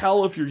can you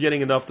tell if you're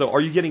getting enough, though?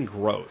 Are you getting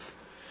growth?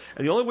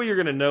 And the only way you're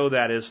going to know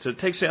that is to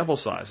take sample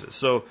sizes.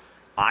 So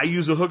I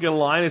use a hook and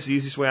line. It's the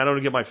easiest way I know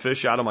to get my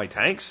fish out of my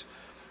tanks.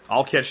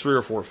 I'll catch 3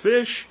 or 4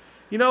 fish,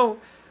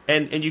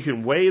 and you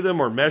can weigh them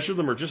or measure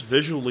them or just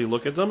visually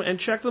look at them and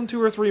check them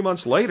 2 or 3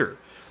 months later.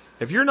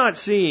 If you're not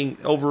seeing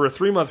over a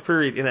 3-month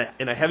period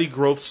in a heavy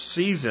growth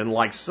season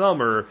like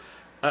summer,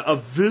 a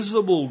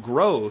visible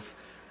growth,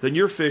 then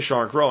your fish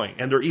aren't growing.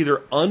 And they're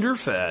either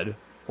underfed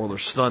or they're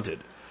stunted.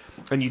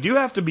 And you do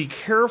have to be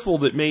careful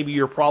that maybe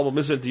your problem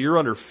isn't that you're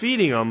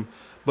underfeeding them,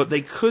 but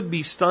they could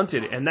be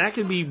stunted. And that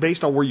could be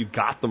based on where you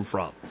got them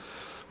from.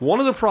 One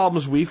of the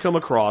problems we've come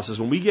across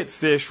is when we get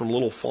fish from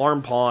little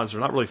farm ponds, or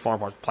not really farm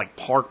ponds, like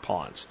park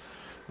ponds,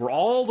 where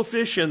all the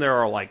fish in there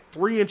are like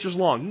 3 inches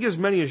long. You can get as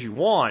many as you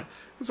want.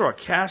 You throw a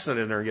cast net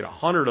in there and get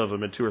 100 of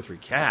them in 2 or 3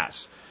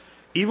 casts.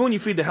 Even when you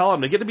feed the hell out of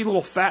them, they get to be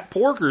little fat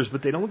porkers,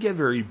 but they don't get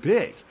very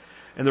big.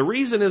 And the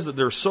reason is that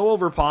they're so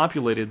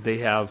overpopulated, they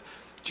have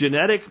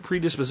genetic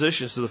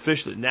predispositions to the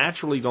fish that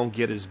naturally don't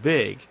get as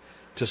big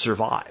to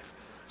survive.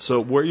 So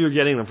where you're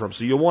getting them from.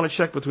 So you'll want to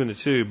check between the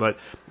two, but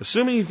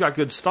assuming you've got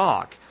good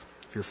stock,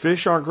 if your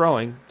fish aren't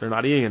growing, they're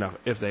not eating enough.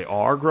 If they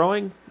are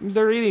growing,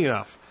 they're eating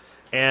enough.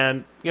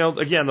 And,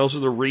 again, those are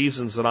the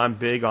reasons that I'm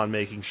big on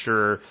making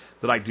sure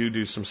that I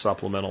do some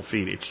supplemental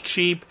feed. It's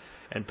cheap,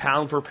 and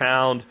pound for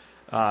pound,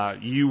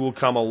 you will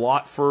come a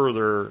lot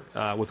further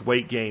with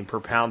weight gain per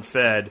pound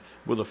fed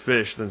with a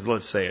fish than,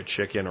 let's say, a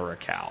chicken or a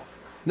cow.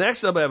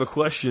 Next up, I have a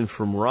question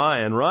from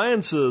Ryan.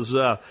 Ryan says,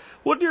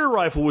 what deer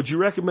rifle would you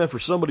recommend for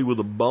somebody with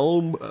a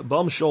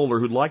bum shoulder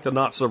who'd like to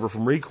not suffer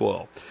from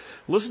recoil?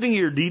 Listening to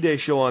your D-Day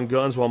show on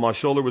guns while my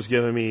shoulder was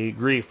giving me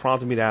grief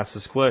prompted me to ask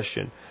this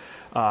question.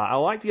 I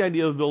like the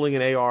idea of building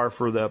an AR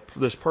for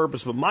this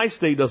purpose, but my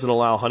state doesn't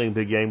allow hunting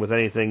big game with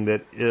anything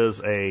that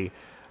is a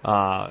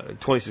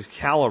 26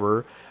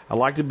 caliber. I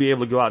like to be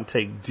able to go out and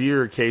take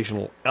deer,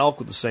 occasional elk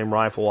with the same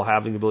rifle while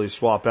having the ability to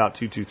swap out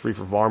 223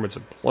 for varmints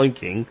and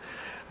plinking.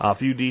 A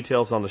few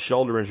details on the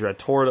shoulder injury. I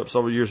tore it up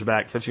several years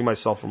back, catching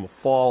myself from a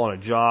fall on a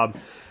job.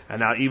 And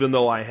now, even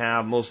though I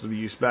have most of the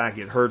use back,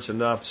 it hurts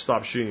enough to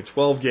stop shooting a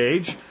 12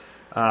 gauge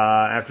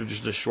after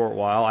just a short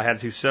while. I had a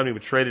 270,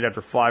 but traded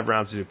after 5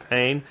 rounds due to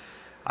pain.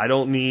 I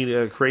don't need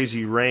a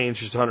crazy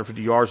range. Just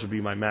 150 yards would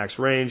be my max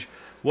range.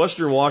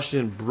 Western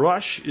Washington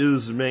brush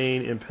is the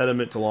main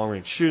impediment to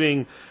long-range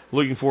shooting.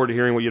 Looking forward to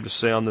hearing what you have to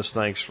say on this.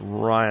 Thanks,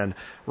 Ryan.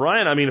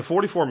 Ryan, a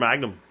 44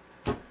 Magnum.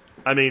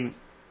 And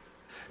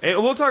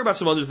we'll talk about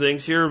some other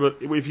things here, but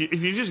if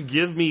you just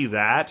give me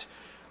that,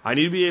 I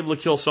need to be able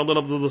to kill something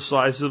up to the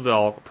size of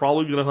elk,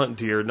 probably going to hunt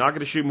deer, not going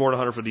to shoot more than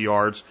 150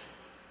 yards.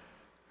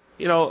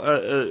 One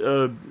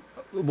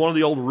of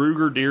the old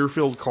Ruger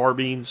Deerfield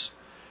carbines,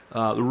 the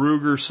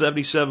Ruger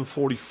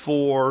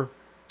 7744,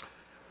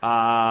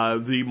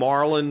 the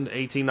Marlin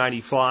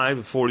 1895,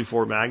 the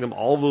 44 Magnum,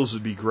 all of those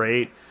would be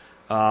great.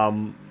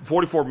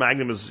 44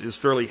 Magnum is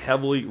fairly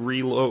heavily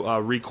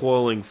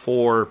recoiling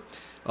for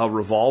a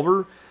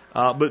revolver.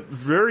 but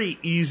very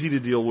easy to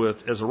deal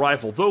with as a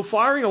rifle. Though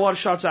firing a lot of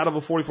shots out of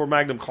a 44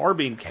 Magnum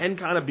carbine can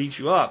kind of beat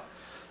you up.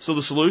 So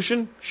the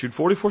solution, shoot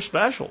 44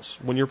 specials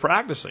when you're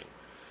practicing.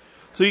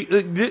 So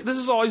this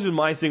has always been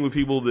my thing with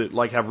people that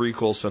like have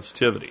recoil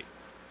sensitivity.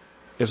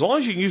 As long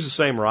as you can use the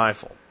same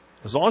rifle,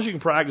 as long as you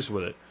can practice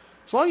with it,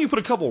 as long as you put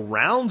a couple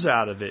rounds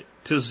out of it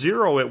to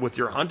zero it with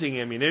your hunting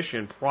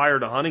ammunition prior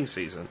to hunting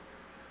season,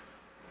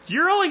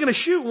 you're only going to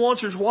shoot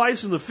once or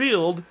twice in the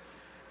field.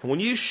 And when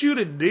you shoot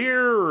a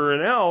deer or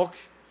an elk,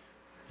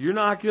 you're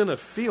not going to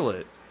feel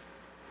it.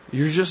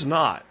 You're just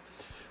not.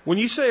 When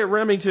you say a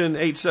Remington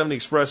 870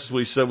 Express is what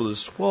he said with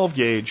his 12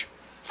 gauge,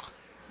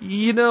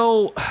 you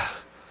know,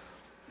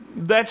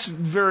 that's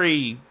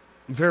very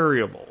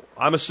variable.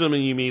 I'm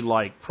assuming you mean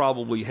like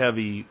probably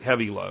heavy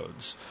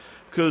loads,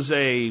 because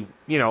a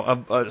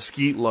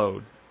skeet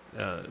load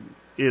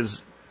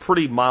is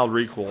pretty mild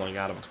recoiling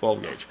out of a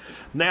 12 gauge.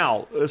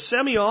 Now, a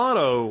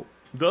semi-auto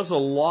does a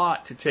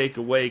lot to take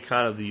away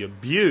kind of the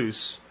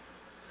abuse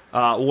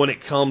when it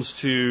comes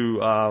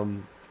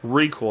to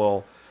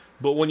recoil.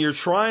 But when you're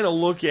trying to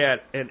look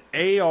at an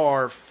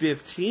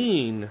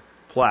AR-15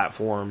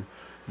 platform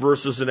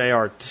versus an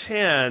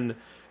AR-10,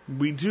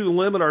 we do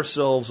limit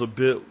ourselves a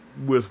bit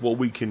with what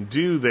we can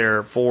do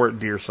there for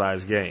deer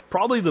size game.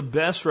 Probably the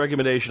best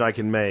recommendation I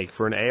can make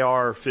for an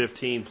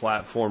AR-15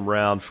 platform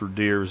round for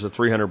deer is a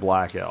 300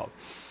 Blackout.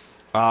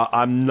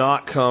 I'm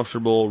not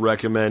comfortable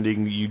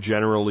recommending you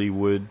generally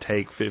would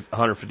take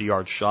 150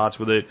 yard shots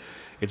with it.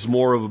 It's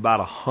more of about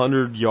a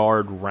 100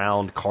 yard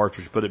round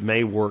cartridge, but it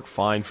may work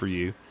fine for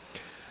you.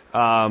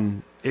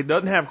 It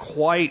doesn't have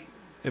quite,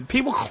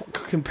 people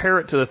compare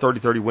it to the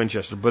 30-30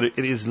 Winchester, but it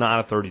is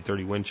not a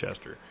 30-30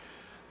 Winchester.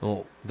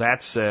 Well,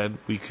 that said,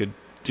 we could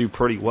do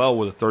pretty well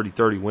with a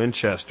 30-30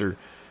 Winchester.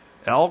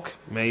 Elk,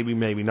 maybe,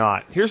 maybe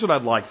not. Here's what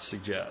I'd like to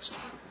suggest.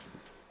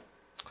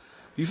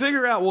 You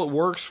figure out what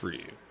works for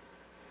you,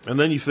 and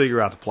then you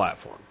figure out the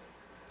platform.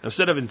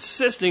 Instead of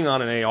insisting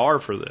on an AR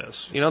for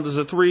this,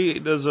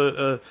 does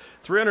a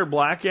 300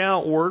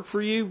 Blackout work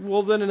for you?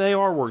 Well, then an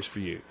AR works for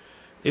you.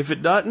 If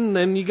it doesn't,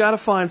 then you got to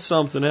find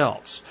something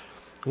else.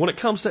 When it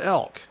comes to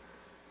elk,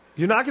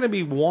 you're not going to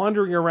be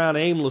wandering around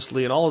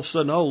aimlessly and all of a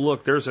sudden, oh,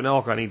 look, there's an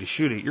elk, I need to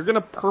shoot it. You're going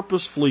to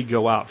purposefully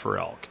go out for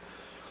elk.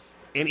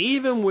 And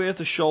even with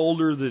a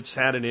shoulder that's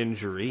had an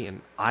injury,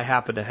 and I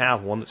happen to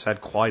have one that's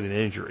had quite an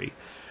injury,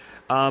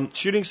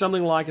 shooting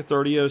something like a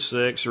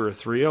 30-06 or a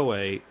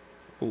 308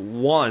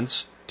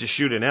 once to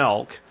shoot an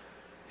elk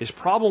is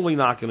probably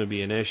not going to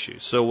be an issue.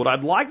 So what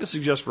I'd like to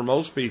suggest for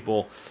most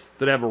people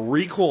that have a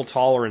recoil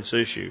tolerance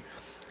issue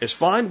is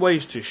find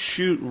ways to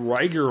shoot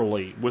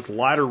regularly with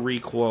lighter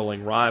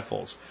recoiling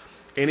rifles.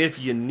 And if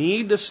you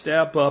need to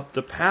step up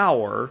the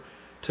power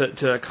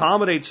to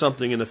accommodate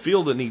something in the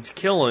field that needs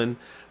killing,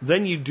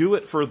 then you do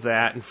it for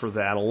that and for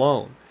that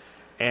alone.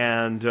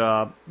 And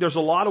there's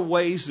a lot of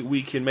ways that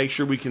we can make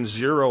sure we can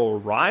zero a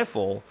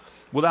rifle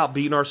without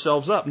beating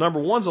ourselves up.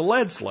 Number one's a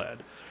lead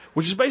sled,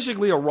 which is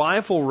basically a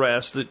rifle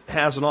rest that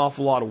has an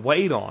awful lot of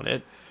weight on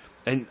it.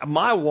 And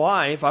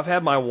I've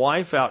had my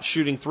wife out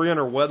shooting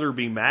 300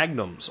 Weatherby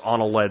Magnums on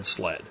a lead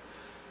sled.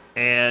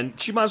 And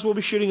she might as well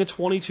be shooting a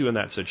 22 in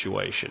that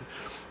situation.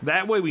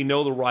 That way we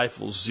know the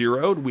rifle's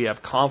zeroed, we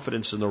have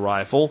confidence in the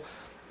rifle,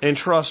 and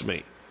trust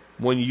me,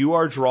 when you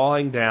are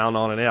drawing down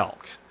on an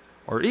elk,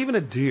 or even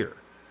a deer,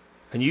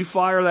 and you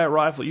fire that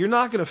rifle, you're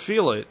not going to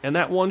feel it, and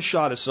that one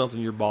shot is something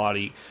your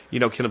body,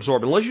 can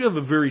absorb, unless you have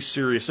a very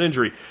serious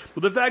injury.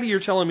 But the fact that you're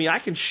telling me I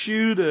can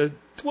shoot a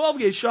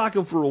 12-gauge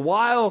shotgun for a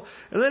while,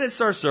 and then it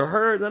starts to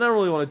hurt, and I don't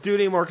really want to do it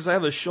anymore because I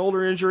have a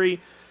shoulder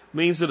injury,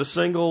 means that a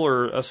single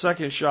or a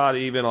second shot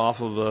even off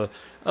of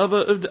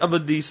a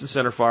decent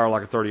center fire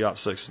like a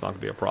 30-06 is not going to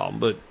be a problem.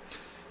 But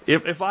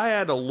if I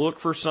had to look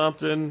for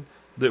something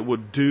that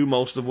would do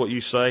most of what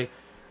you say,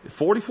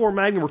 44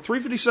 Magnum or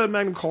 357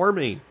 Magnum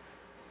carbine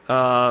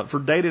for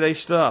day-to-day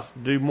stuff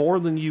do more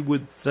than you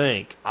would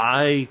think.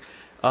 I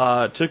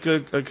took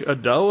a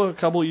doe a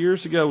couple of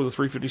years ago with a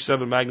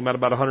 357 Magnum at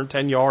about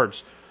 110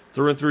 yards.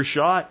 Threw in through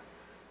shot.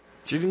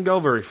 She didn't go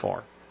very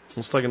far.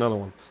 Let's take another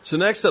one. So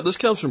next up, this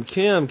comes from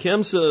Kim.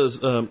 Kim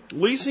says,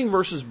 leasing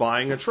versus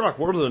buying a truck.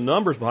 What are the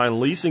numbers behind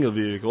leasing a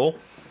vehicle?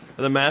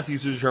 And then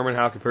Matthews to determine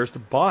how it compares to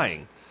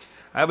buying.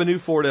 I have a new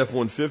Ford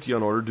F-150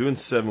 on order due in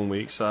 7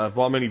 weeks. I've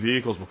bought many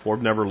vehicles before,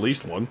 I've never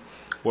leased one.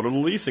 What are the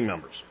leasing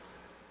numbers?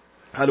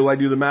 How do I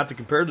do the math to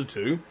compare the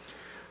two?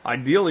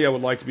 Ideally, I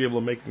would like to be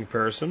able to make the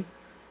comparison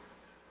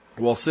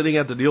while sitting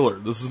at the dealer.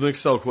 This is an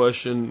Excel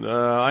question.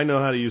 I know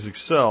how to use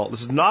Excel.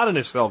 This is not an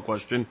Excel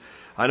question.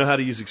 I know how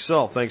to use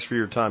Excel. Thanks for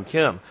your time,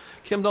 Kim.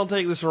 Kim, don't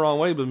take this the wrong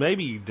way, but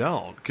maybe you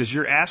don't, because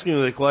you're asking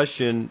the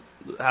question,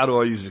 how do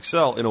I use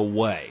Excel, in a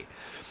way.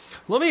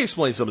 Let me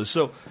explain something.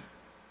 So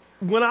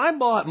when I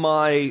bought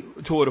my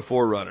Toyota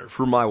 4Runner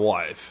for my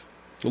wife,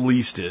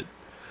 leased it,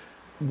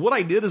 what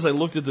I did is I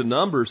looked at the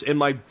numbers, and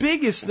my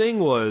biggest thing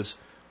was,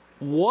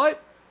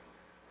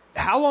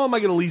 how long am I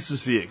going to lease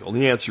this vehicle? And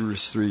the answer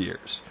is 3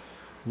 years.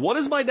 What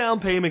is my down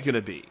payment going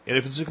to be? And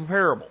if it's a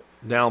comparable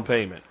down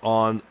payment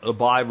on a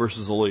buy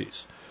versus a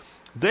lease,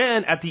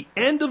 Then at the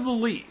end of the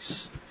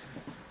lease,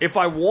 if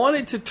I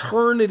wanted to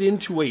turn it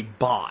into a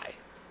buy,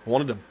 I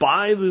wanted to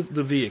buy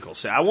the vehicle,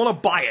 say I want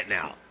to buy it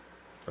now,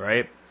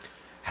 right?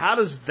 How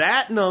does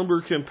that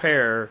number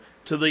compare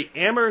to the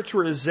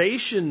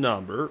amortization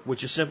number,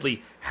 which is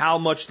simply how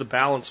much the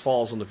balance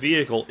falls on the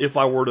vehicle if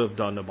I were to have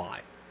done the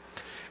buy?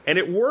 And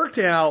it worked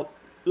out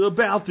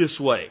about this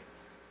way.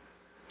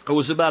 It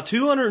was about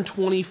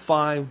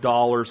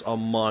 $225 a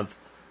month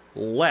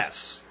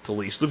less to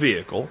lease the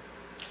vehicle.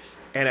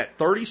 And at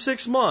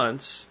 36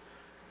 months,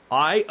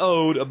 I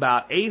owed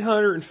about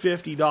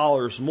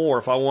 $850 more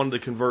if I wanted to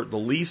convert the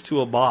lease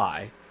to a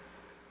buy,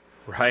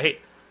 right,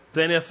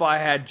 than if I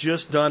had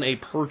just done a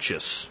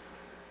purchase.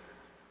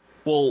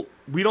 Well,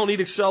 we don't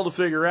need Excel to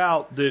figure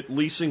out that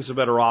leasing's a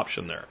better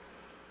option there.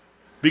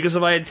 Because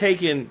if I had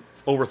taken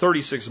over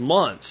 36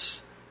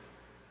 months,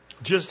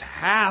 just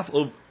half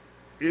of,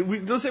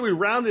 let's say we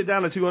rounded it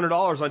down to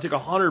 $200 and I took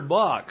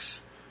 $100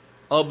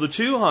 of the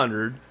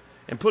 $200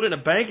 and put it in a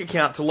bank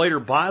account to later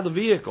buy the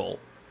vehicle,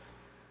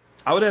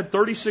 I would have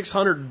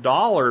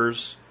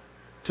 $3,600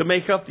 to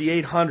make up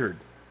the $800.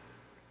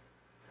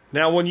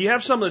 Now, when you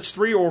have something that's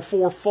 3 or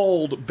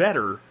 4-fold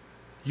better,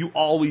 you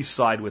always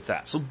side with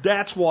that. So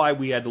that's why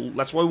we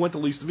went to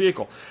lease the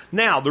vehicle.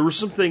 Now, there were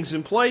some things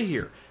in play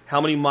here.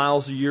 How many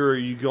miles a year are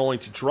you going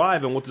to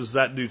drive, and what does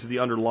that do to the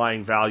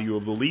underlying value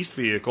of the leased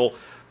vehicle?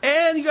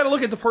 And you got to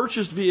look at the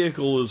purchased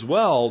vehicle as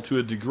well to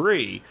a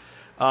degree.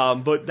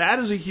 But that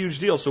is a huge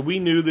deal. So we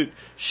knew that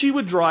she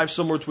would drive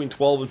somewhere between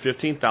 12 and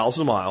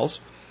 15,000 miles.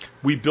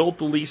 We built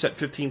the lease at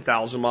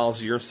 15,000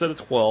 miles a year instead of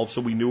 12,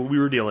 so we knew what we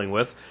were dealing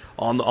with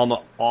on the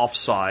off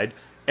side,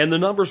 and the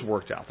numbers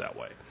worked out that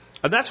way.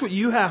 And that's what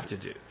you have to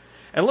do.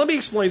 And let me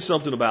explain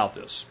something about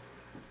this.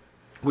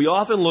 We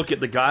often look at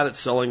the guy that's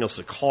selling us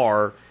a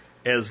car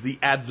as the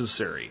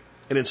adversary,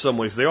 and in some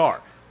ways they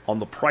are, on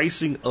the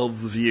pricing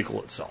of the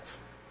vehicle itself.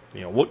 You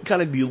know, what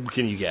kind of deal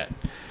can you get?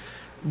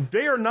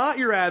 They are not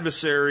your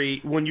adversary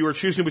when you are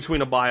choosing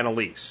between a buy and a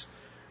lease.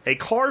 A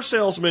car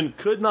salesman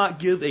could not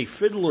give a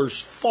fiddler's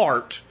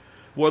fart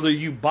whether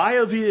you buy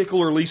a vehicle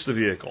or lease the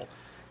vehicle.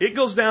 It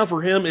goes down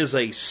for him as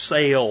a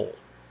sale.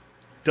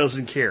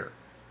 Doesn't care,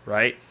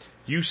 right?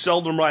 You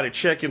seldom write a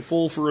check in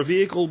full for a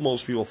vehicle.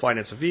 Most people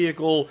finance a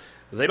vehicle.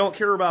 They don't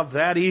care about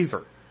that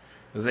either.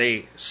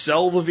 They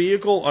sell the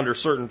vehicle under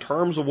certain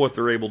terms of what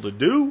they're able to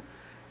do,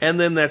 and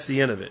then that's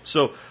the end of it.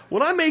 So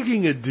when I'm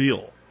making a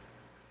deal,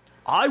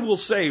 I will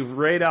say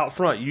right out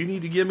front, you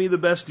need to give me the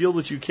best deal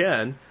that you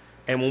can.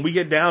 And when we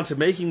get down to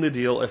making the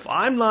deal, if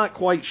I'm not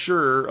quite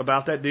sure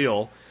about that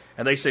deal,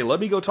 and they say, let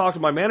me go talk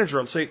to my manager,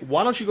 I'm saying,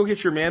 why don't you go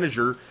get your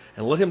manager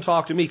and let him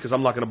talk to me, because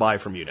I'm not going to buy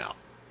from you now.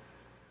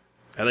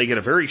 And they get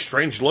a very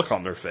strange look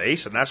on their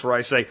face, and that's where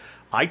I say,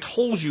 I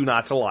told you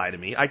not to lie to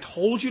me. I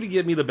told you to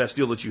give me the best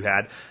deal that you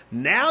had.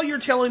 Now you're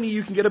telling me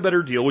you can get a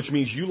better deal, which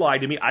means you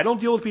lied to me. I don't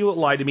deal with people that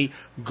lie to me.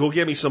 Go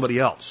get me somebody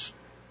else.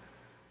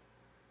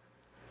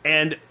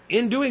 And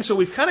in doing so,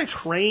 we've kind of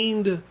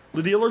trained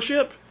the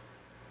dealership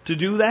to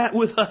do that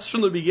with us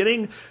from the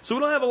beginning, so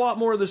we don't have a lot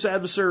more of this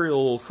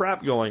adversarial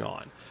crap going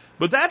on.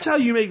 But that's how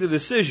you make the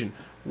decision.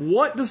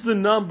 What does the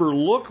number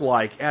look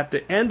like at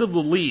the end of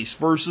the lease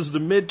versus the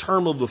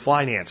midterm of the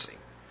financing?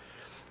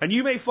 And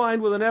you may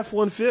find with an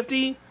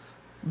F-150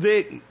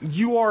 that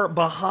you are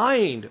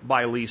behind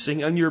by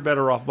leasing and you're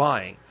better off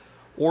buying.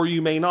 Or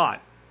you may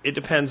not. It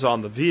depends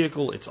on the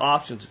vehicle, its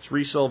options, its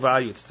resale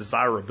value, its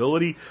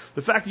desirability.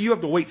 The fact that you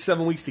have to wait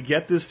 7 weeks to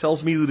get this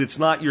tells me that it's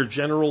not your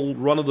general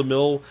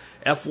run-of-the-mill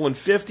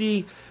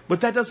F-150,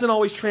 but that doesn't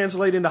always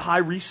translate into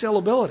high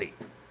resaleability.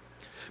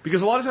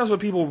 Because a lot of times when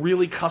people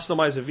really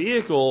customize a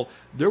vehicle,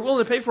 they're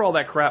willing to pay for all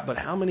that crap, but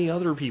how many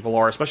other people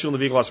are, especially when the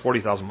vehicle has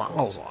 40,000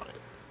 miles on it?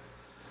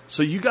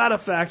 So you got to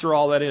factor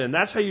all that in, and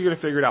that's how you're going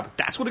to figure it out. But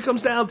that's what it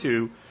comes down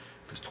to.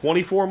 If it's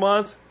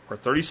 24-month or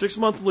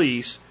 36-month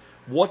lease,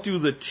 what do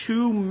the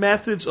two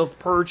methods of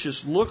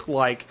purchase look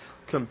like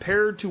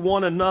compared to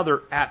one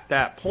another at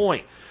that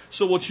point?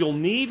 So what you'll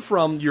need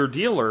from your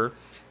dealer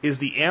is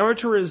the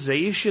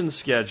amortization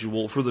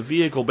schedule for the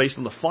vehicle based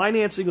on the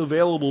financing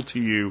available to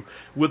you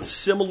with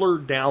similar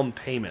down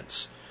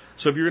payments.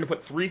 So if you're going to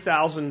put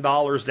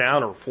 $3,000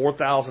 down or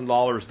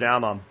 $4,000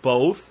 down on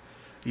both,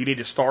 you need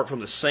to start from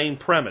the same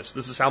premise.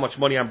 This is how much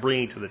money I'm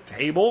bringing to the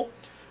table.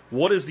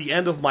 What does the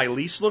end of my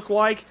lease look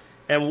like?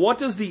 And what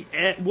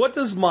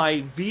does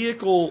my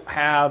vehicle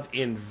have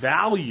in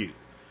value?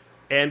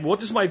 And what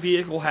does my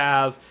vehicle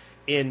have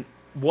in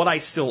what I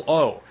still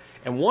owe?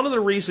 And one of the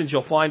reasons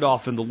you'll find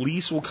often the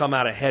lease will come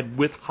out ahead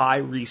with high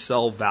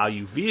resale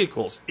value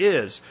vehicles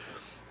is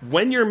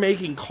when you're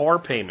making car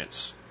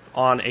payments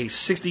on a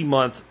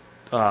 60-month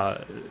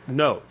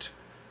note,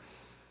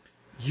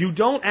 you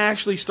don't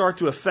actually start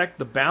to affect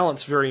the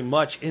balance very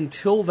much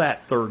until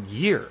that third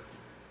year.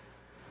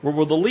 Where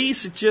with the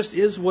lease, it just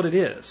is what it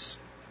is.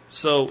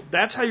 So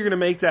that's how you're going to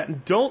make that.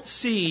 And don't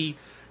see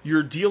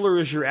your dealer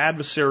as your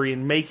adversary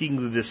in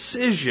making the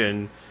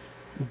decision.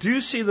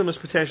 Do see them as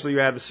potentially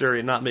your adversary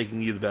and not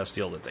making you the best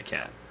deal that they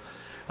can.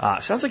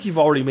 Sounds like you've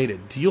already made a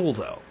deal,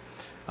 though.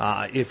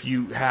 if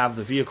you have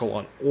the vehicle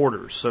on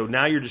order. So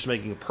now you're just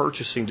making a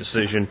purchasing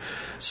decision.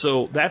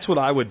 So that's what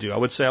I would do. I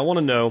would say I want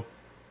to know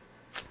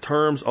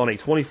terms on a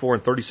 24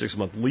 and 36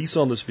 month lease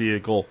on this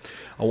vehicle.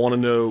 I want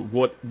to know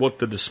what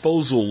the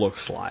disposal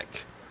looks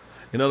like.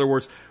 In other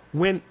words,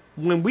 when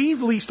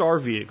we've leased our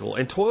vehicle,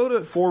 and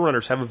Toyota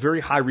 4Runners have a very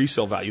high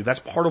resale value, that's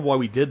part of why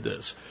we did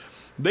this.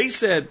 They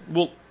said,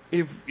 well,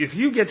 if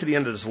you get to the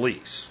end of this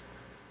lease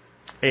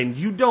and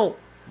you don't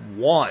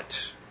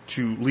want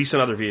to lease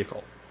another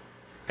vehicle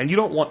and you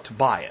don't want to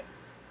buy it,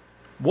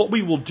 what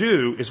we will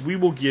do is we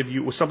will give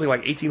you something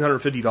like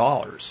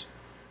 $1,850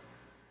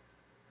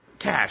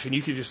 cash, and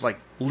you can just like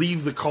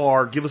leave the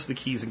car, give us the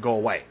keys, and go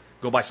away.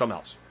 Go buy something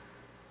else.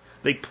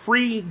 They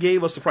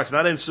gave us the price.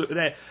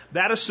 And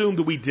that assumed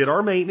that we did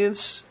our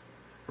maintenance,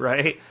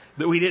 right?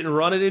 That we didn't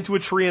run it into a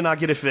tree and not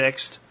get it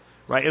fixed,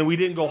 right? And we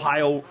didn't go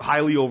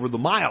highly over the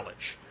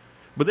mileage.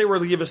 But they were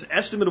to give us an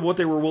estimate of what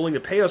they were willing to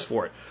pay us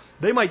for it.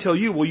 They might tell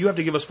you, well, you have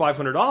to give us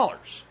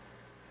 $500.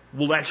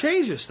 Well, that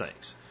changes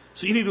things.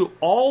 So you need to do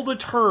all the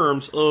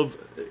terms of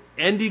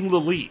ending the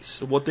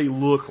lease, what they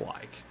look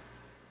like.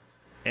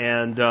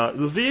 And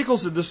the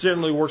vehicles that this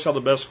generally works out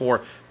the best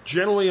for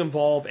generally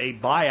involve a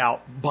buyout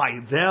by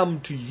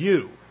them to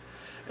you.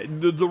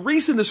 The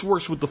reason this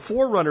works with the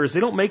 4Runner is they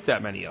don't make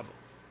that many of them.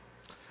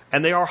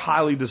 And they are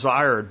highly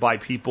desired by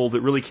people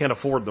that really can't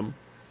afford them.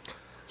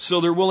 So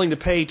they're willing to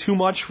pay too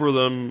much for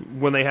them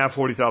when they have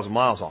 40,000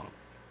 miles on them.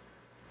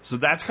 So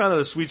that's kind of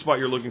the sweet spot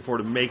you're looking for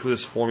to make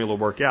this formula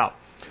work out.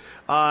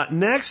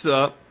 Next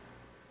up,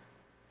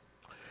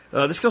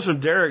 this comes from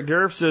Derek.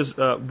 Derek says,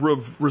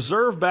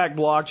 reserve-backed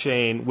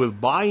blockchain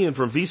with buy-in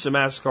from Visa,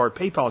 MasterCard,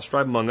 PayPal, and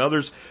Stripe, among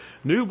others.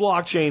 New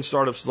blockchain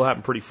startups still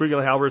happen pretty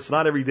frequently. However, it's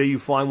not every day you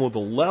find one with the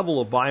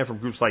level of buy-in from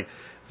groups like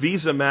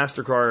Visa,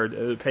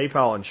 MasterCard,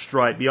 PayPal, and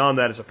Stripe. Beyond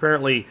that, it's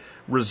apparently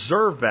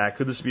reserve-backed.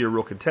 Could this be a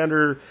real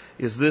contender?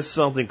 Is this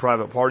something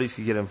private parties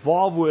could get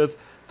involved with?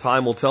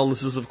 Time will tell. And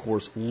this is, of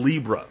course,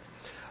 Libra,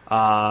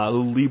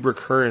 Libra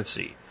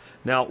currency.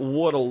 Now,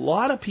 what a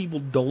lot of people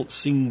don't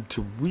seem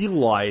to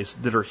realize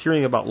that are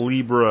hearing about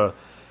Libra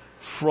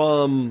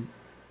from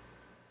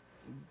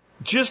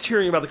just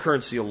hearing about the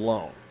currency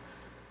alone,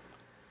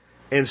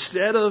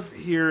 instead of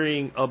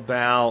hearing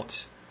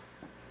about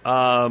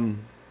the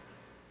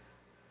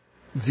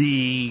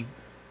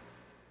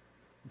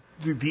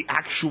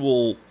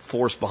actual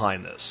force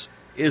behind this,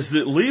 is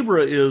that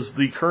Libra is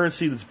the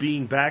currency that's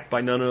being backed by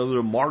none other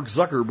than Mark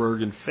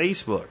Zuckerberg and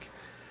Facebook.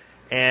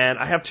 And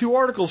I have two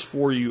articles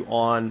for you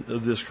on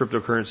this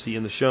cryptocurrency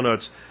in the show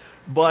notes.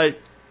 But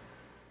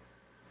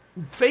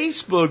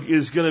Facebook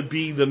is going to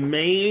be the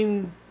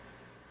main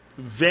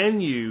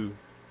venue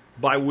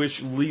by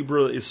which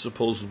Libra is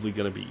supposedly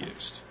going to be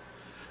used.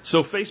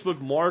 So Facebook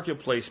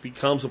Marketplace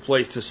becomes a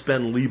place to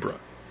spend Libra.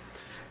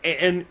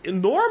 And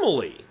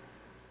normally,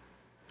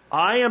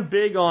 I am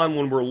big on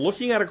when we're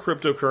looking at a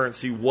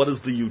cryptocurrency, what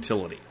is the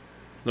utility?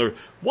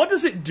 What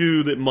does it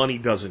do that money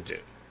doesn't do?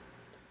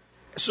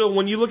 So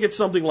when you look at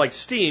something like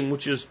Steam,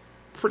 which is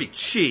pretty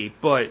cheap,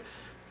 but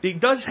it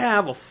does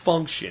have a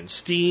function.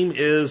 Steam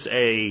is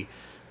a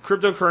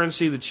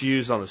cryptocurrency that's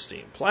used on the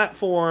Steam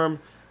platform,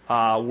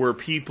 where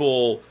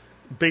people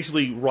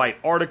basically write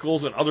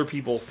articles and other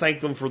people thank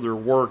them for their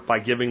work by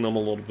giving them a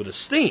little bit of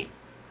steam,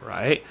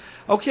 right?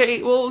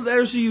 Okay, well,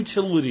 there's a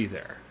utility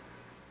there.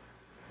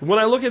 When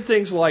I look at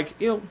things like,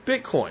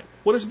 Bitcoin,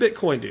 what does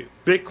Bitcoin do?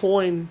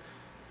 Bitcoin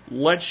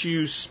lets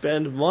you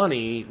spend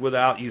money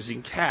without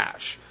using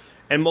cash.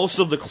 And most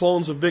of the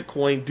clones of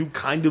Bitcoin do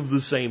kind of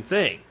the same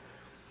thing.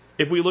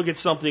 If we look at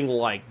something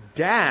like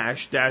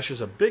Dash, Dash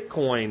is a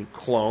Bitcoin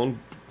clone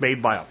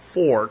made by a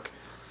fork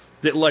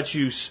that lets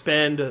you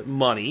spend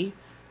money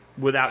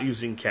without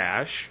using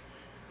cash,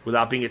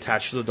 without being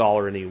attached to the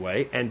dollar in any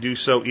way, and do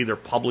so either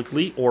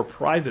publicly or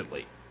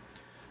privately.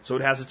 So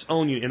it has its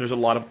own unit, and there's a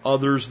lot of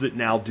others that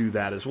now do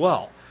that as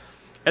well.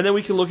 And then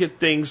we can look at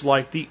things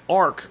like the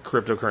ARC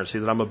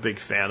cryptocurrency that I'm a big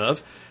fan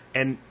of.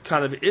 And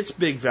kind of its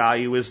big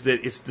value is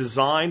that it's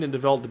designed and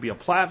developed to be a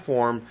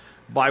platform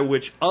by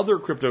which other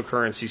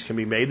cryptocurrencies can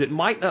be made that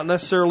might not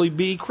necessarily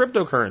be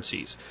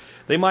cryptocurrencies.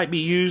 They might be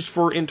used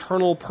for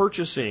internal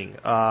purchasing,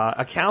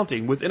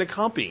 accounting within a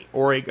company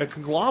or a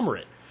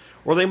conglomerate.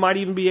 Or they might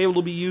even be able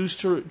to be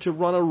used to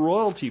run a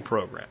royalty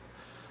program.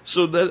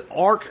 So the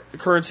ARC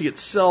currency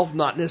itself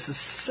not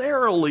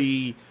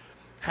necessarily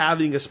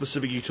having a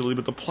specific utility,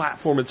 but the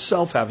platform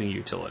itself having a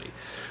utility.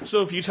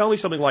 So if you tell me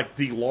something like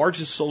the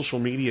largest social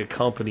media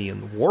company in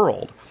the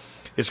world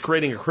is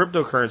creating a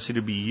cryptocurrency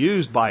to be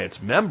used by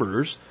its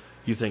members,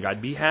 you think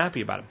I'd be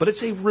happy about it. But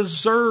it's a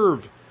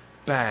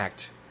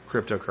reserve-backed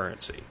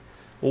cryptocurrency.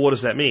 Well, what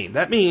does that mean?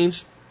 That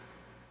means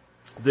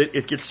that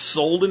it gets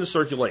sold into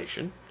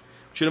circulation,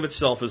 which in of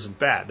itself isn't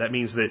bad. That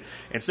means that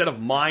instead of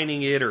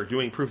mining it or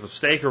doing proof of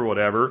stake or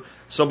whatever,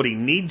 somebody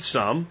needs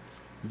some.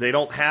 They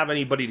don't have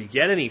anybody to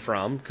get any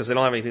from because they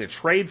don't have anything to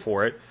trade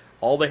for it.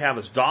 All they have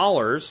is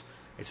dollars.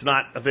 It's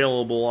not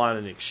available on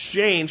an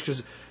exchange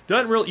because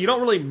you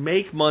don't really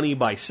make money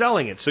by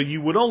selling it. So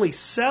you would only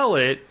sell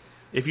it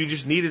if you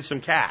just needed some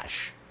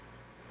cash.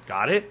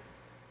 Got it?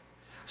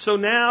 So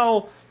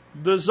now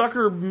the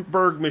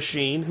Zuckerberg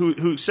machine,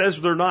 who says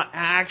they're not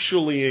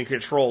actually in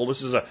control,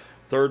 this is a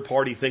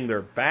third-party thing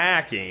they're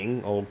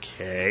backing,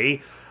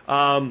 okay.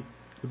 The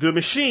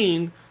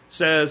machine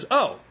says,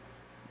 oh,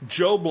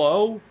 Joe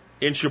Blow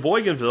in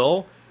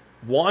Sheboyganville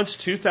wants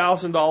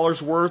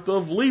 $2,000 worth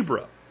of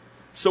Libra.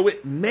 So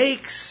it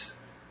makes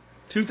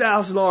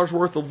 $2,000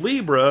 worth of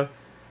Libra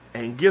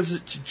and gives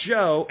it to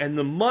Joe, and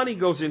the money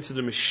goes into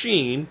the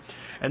machine,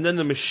 and then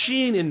the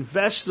machine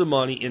invests the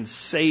money in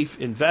safe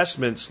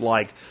investments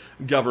like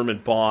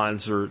government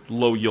bonds or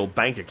low-yield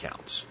bank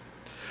accounts.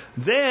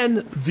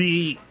 Then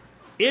the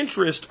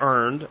interest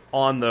earned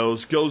on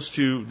those goes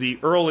to the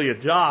early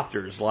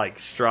adopters like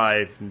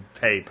Stripe and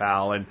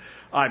PayPal, and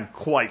I'm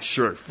quite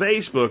sure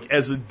Facebook,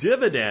 as a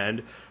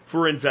dividend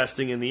for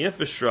investing in the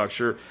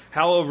infrastructure.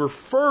 However,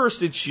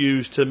 first it's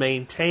used to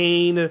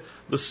maintain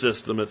the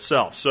system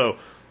itself. So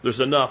there's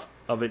enough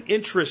of an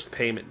interest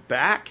payment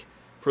back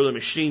for the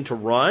machine to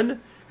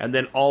run, and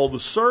then all the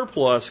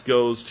surplus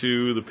goes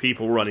to the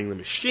people running the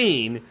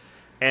machine,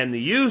 and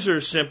the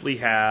users simply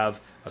have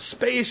a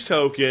space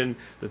token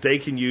that they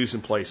can use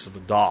in place of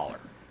 $1. It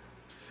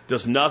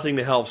does nothing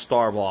to help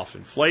starve off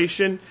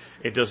inflation.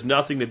 It does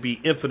nothing to be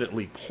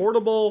infinitely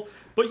portable.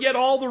 But yet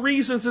all the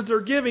reasons that they're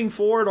giving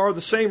for it are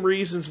the same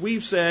reasons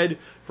we've said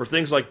for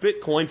things like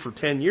Bitcoin for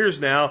 10 years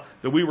now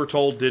that we were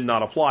told did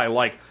not apply,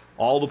 like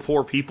all the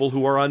poor people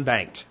who are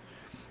unbanked.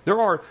 There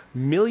are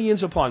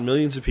millions upon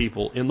millions of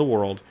people in the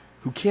world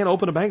who can't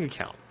open a bank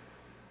account,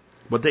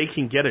 but they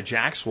can get a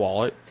Jaxx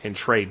wallet and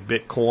trade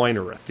Bitcoin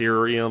or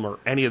Ethereum or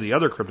any of the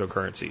other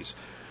cryptocurrencies.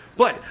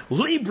 But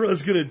Libra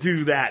is going to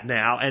do that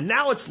now, and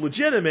now it's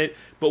legitimate,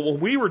 but when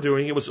we were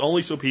doing it, it was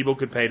only so people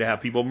could pay to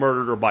have people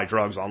murdered or buy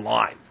drugs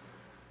online.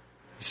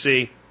 You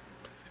see,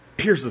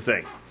 here's the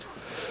thing.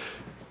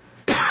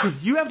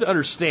 You have to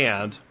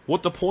understand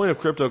what the point of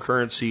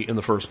cryptocurrency in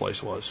the first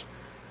place was.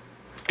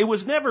 It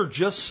was never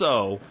just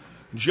so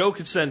Joe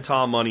could send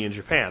Tom money in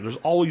Japan. There's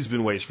always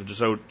been ways for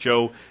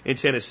Joe in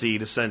Tennessee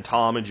to send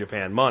Tom in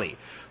Japan money.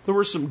 There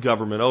were some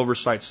government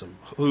oversight, some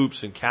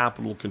hoops and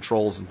capital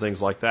controls and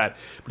things like that.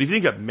 But if you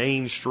think of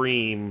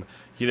mainstream,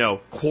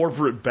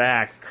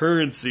 corporate-backed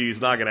currency is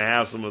not going to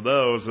have some of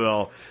those,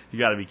 well, you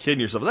got to be kidding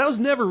yourself. That was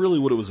never really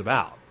what it was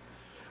about.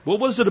 What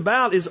was it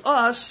about is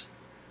us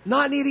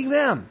not needing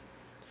them.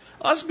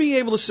 Us being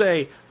able to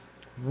say,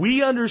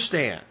 we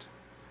understand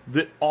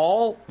that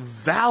all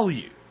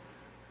value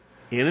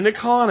in an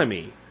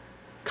economy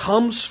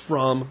comes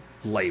from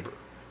labor.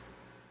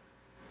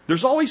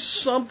 There's always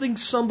something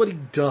somebody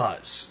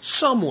does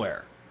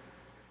somewhere.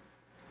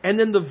 And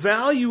then the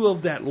value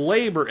of that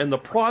labor and the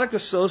product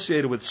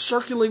associated with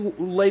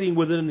circulating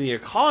within the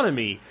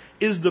economy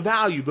is the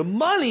value. The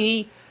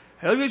money,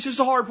 it's just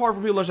a hard part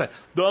for people to understand.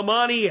 The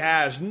money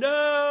has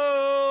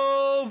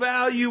no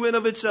value in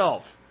of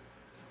itself.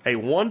 A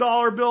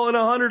 $1 bill and a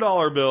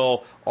 $100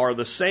 bill are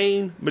the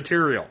same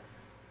material.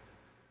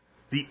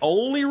 The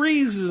only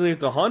reason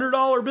that the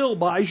 $100 bill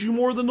buys you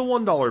more than the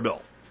 $1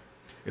 bill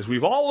is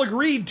we've all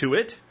agreed to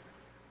it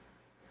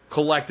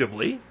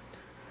collectively,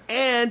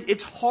 and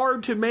it's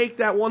hard to make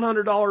that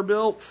 $100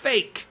 bill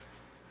fake.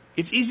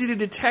 It's easy to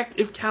detect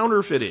if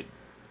counterfeited.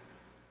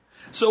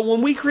 So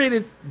when we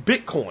created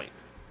Bitcoin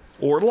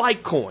or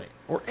Litecoin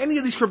or any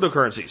of these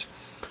cryptocurrencies,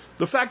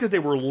 the fact that they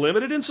were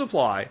limited in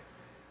supply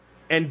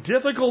and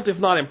difficult, if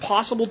not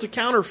impossible, to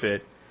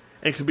counterfeit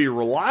and could be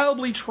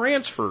reliably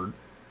transferred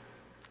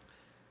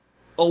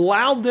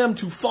allowed them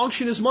to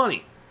function as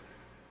money.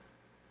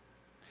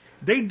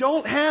 They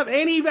don't have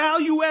any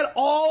value at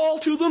all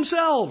to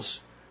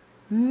themselves.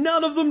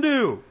 None of them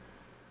do.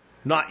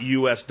 Not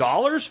US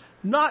dollars,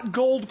 not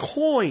gold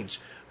coins.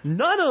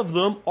 None of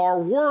them are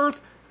worth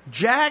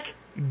jack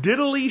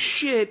diddly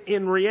shit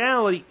in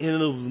reality in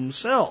and of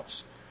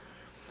themselves.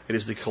 It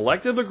is the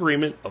collective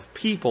agreement of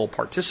people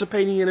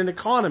participating in an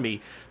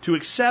economy to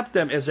accept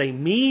them as a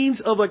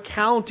means of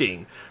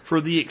accounting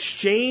for the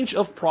exchange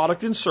of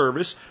product and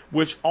service,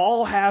 which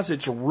all has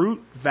its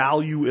root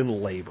value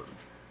in labor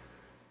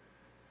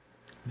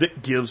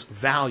that gives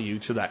value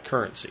to that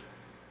currency.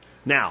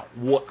 Now,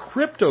 what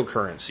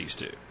cryptocurrencies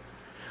do,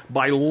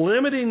 by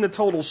limiting the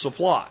total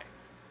supply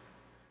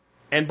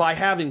and by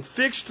having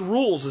fixed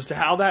rules as to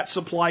how that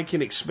supply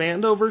can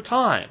expand over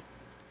time,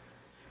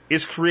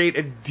 is create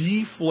a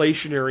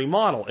deflationary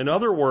model. In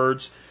other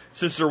words,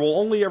 since there will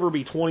only ever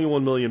be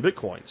 21 million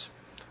Bitcoins,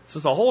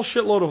 since a whole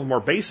shitload of them are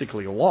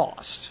basically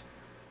lost,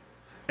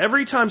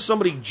 every time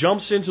somebody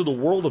jumps into the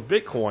world of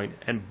Bitcoin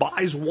and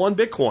buys one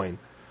Bitcoin,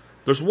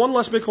 there's one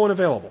less Bitcoin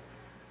available.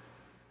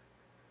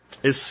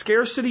 It's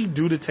scarcity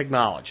due to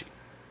technology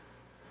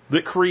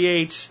that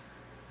creates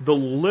the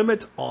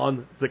limit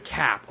on the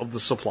cap of the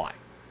supply.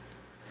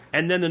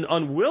 And then an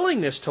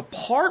unwillingness to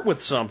part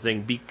with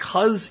something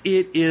because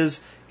it is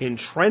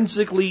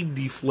intrinsically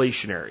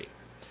deflationary.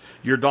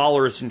 Your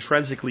dollar is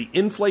intrinsically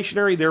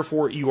inflationary,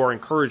 therefore you are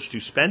encouraged to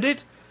spend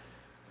it.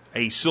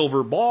 A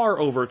silver bar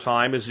over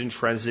time is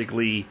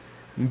intrinsically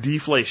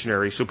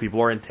deflationary, so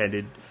people are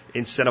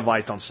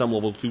incentivized on some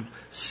level to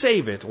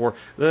save it, or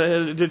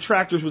the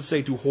detractors would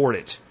say to hoard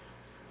it.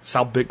 That's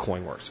how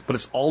Bitcoin works. But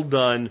it's all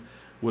done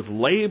with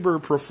labor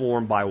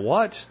performed by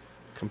what?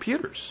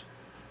 Computers.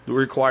 That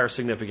require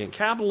significant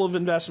capital of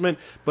investment,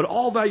 but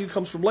all value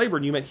comes from labor,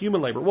 and you meant human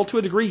labor. Well, to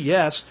a degree,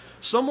 yes.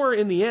 Somewhere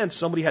in the end,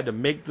 somebody had to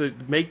make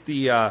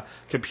the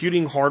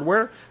computing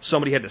hardware.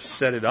 Somebody had to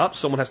set it up.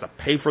 Someone has to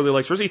pay for the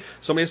electricity.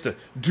 Somebody has to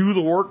do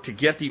the work to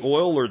get the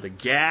oil or the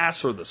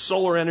gas or the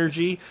solar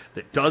energy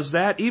that does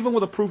that. Even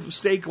with a proof of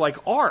stake like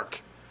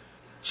Arc,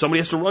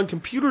 somebody has to run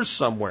computers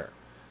somewhere.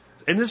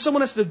 And then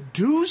someone has to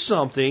do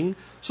something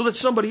so that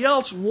somebody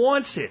else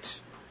wants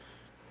it.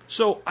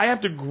 So I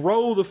have to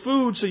grow the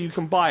food so you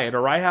can buy it,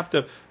 or I have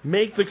to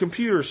make the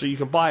computer so you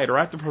can buy it, or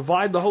I have to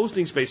provide the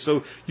hosting space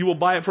so you will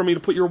buy it from me to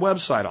put your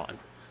website on.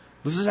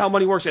 This is how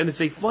money works, and it's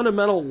a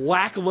fundamental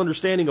lack of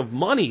understanding of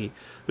money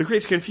that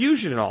creates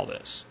confusion in all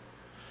this.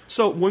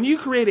 So when you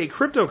create a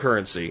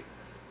cryptocurrency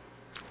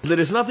that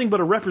is nothing but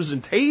a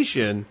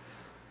representation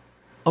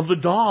of the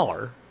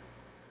dollar,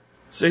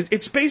 so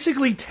it's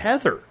basically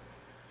Tether,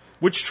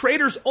 which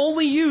traders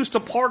only use to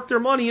park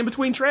their money in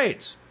between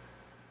trades.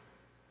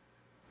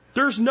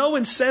 There's no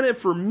incentive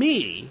for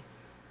me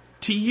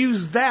to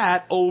use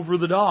that over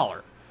the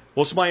dollar.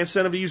 What's my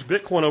incentive to use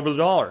Bitcoin over the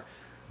dollar?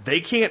 They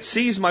can't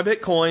seize my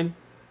Bitcoin.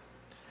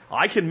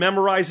 I can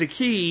memorize a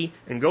key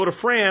and go to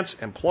France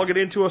and plug it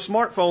into a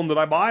smartphone that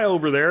I buy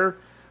over there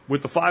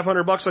with the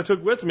 $500 I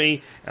took with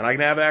me, and I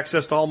can have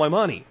access to all my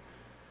money.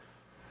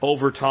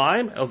 Over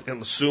time,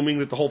 and assuming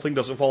that the whole thing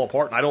doesn't fall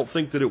apart, and I don't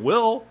think that it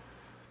will,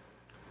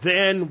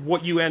 then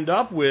what you end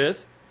up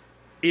with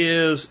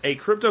is a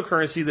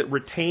cryptocurrency that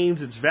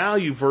retains its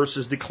value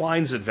versus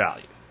declines its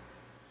value.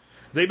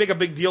 They make a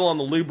big deal on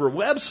the Libra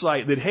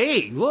website that,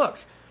 hey, look,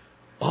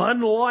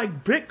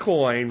 unlike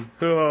Bitcoin,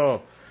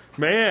 oh,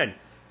 man,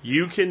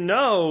 you can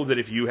know that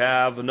if you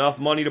have enough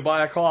money to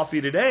buy a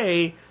coffee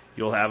today,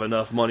 you'll have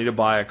enough money to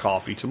buy a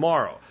coffee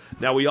tomorrow.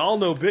 Now, we all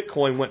know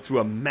Bitcoin went through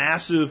a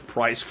massive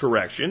price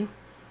correction.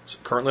 It's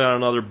currently on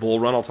another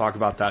bull run. I'll talk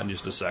about that in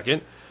just a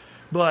second.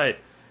 But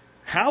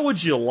how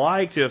would you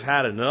like to have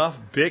had enough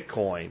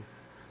Bitcoin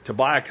to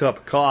buy a cup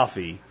of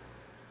coffee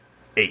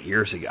 8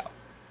 years ago?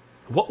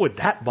 What would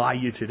that buy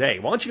you today?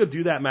 Why don't you go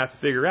do that math to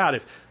figure out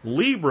if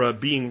Libra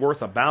being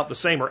worth about the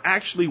same or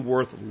actually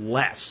worth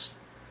less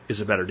is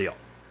a better deal.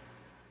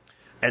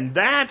 And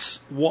that's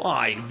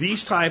why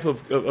these type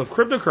of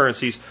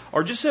cryptocurrencies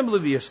are just simply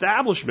the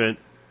establishment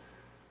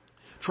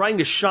trying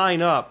to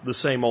shine up the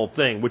same old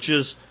thing, which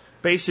is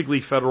basically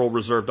Federal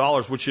Reserve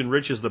dollars, which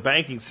enriches the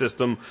banking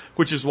system,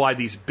 which is why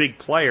these big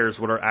players,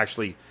 what are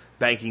actually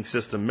banking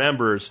system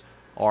members,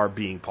 are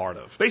being part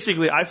of.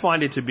 Basically, I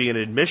find it to be an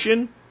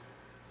admission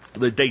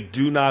that they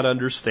do not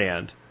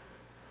understand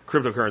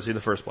cryptocurrency in the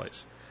first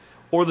place,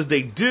 or that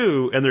they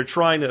do, and they're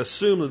trying to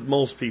assume that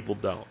most people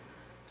don't.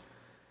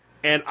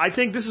 And I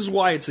think this is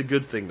why it's a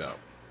good thing, though.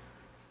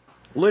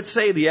 Let's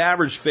say the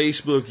average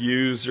Facebook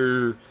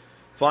user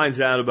finds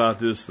out about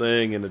this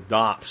thing and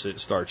adopts it,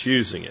 starts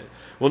using it.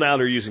 Well, now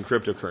they're using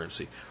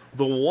cryptocurrency.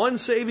 The one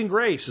saving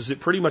grace is it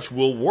pretty much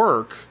will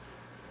work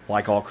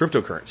like all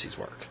cryptocurrencies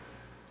work.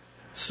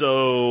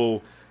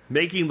 So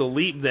making the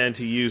leap then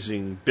to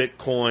using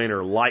Bitcoin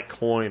or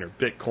Litecoin or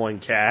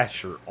Bitcoin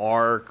Cash or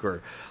Arc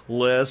or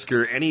Lisk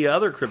or any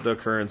other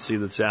cryptocurrency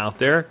that's out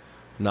there,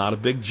 not a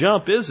big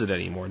jump, is it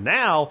anymore?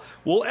 Now,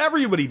 well,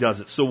 everybody does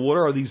it. So what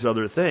are these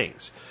other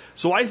things?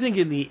 So I think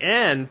in the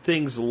end,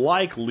 things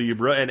like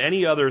Libra and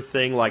any other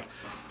thing like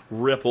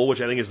Ripple,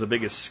 which I think is the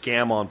biggest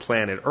scam on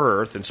planet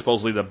Earth and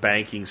supposedly the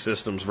banking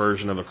system's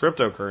version of a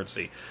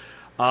cryptocurrency,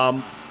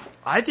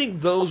 I think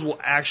those will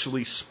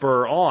actually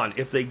spur on,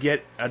 if they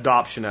get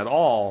adoption at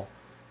all,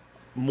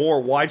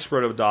 more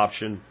widespread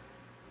adoption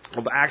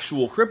of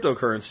actual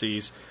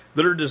cryptocurrencies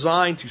that are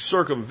designed to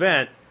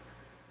circumvent,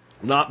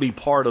 not be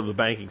part of the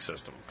banking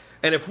system.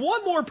 And if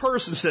one more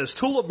person says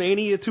Tulip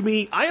Mania to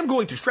me, I am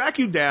going to track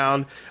you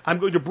down, I'm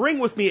going to bring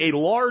with me a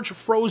large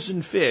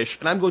frozen fish,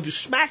 and I'm going to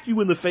smack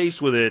you in the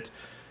face with it.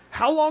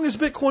 How long has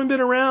Bitcoin been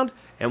around?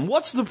 And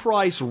what's the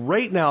price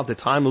right now at the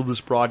time of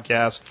this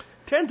broadcast?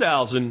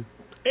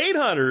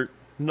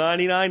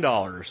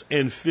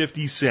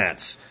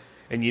 $10,899.50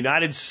 in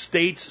United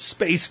States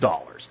space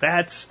dollars.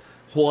 That's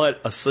what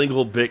a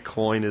single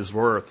Bitcoin is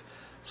worth.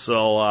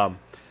 So,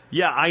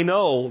 yeah, I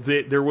know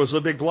that there was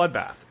a big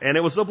bloodbath, and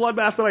it was the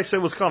bloodbath that I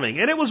said was coming,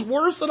 and it was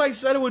worse than I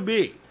said it would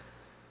be.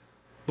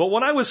 But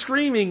when I was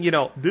screaming,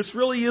 this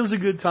really is a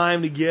good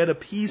time to get a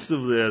piece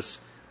of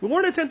this, we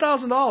weren't at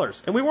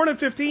 $10,000, and we weren't at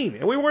 15,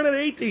 and we weren't at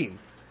 18.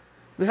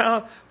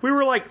 Now, we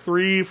were like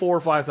 $3,000,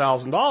 $4,000,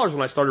 $5,000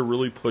 when I started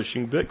really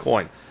pushing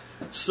Bitcoin.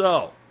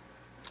 So,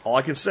 all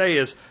I can say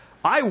is,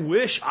 I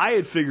wish I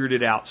had figured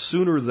it out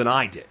sooner than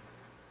I did.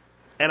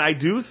 And I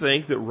do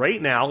think that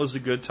right now is a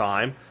good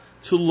time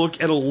to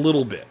look at a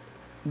little bit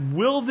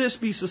Will this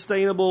be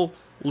sustainable?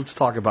 Let's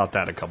talk about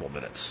that in a couple of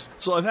minutes.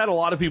 So I've had a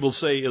lot of people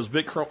say as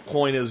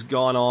Bitcoin has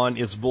gone on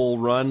its bull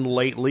run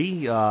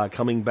lately,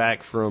 coming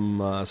back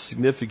from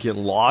significant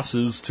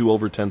losses to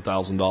over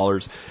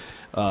 $10,000.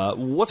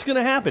 What's going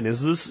to happen?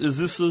 Is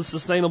this a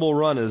sustainable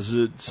run? Is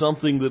it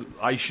something that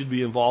I should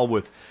be involved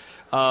with?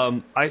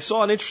 I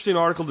saw an interesting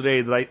article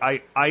today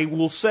that I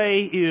will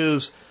say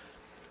is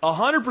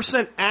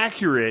 100%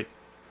 accurate,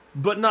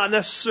 but not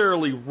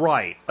necessarily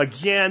right.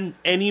 Again,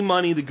 any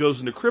money that goes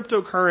into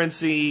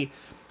cryptocurrency,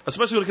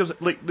 especially when it comes,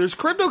 like, there's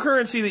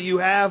cryptocurrency that you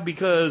have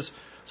because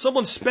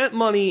someone spent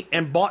money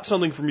and bought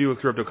something from you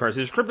with cryptocurrency.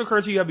 There's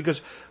cryptocurrency you have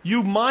because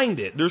you mined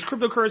it. There's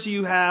cryptocurrency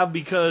you have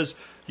because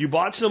you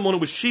bought some when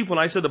it was cheap when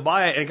I said to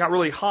buy it and it got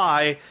really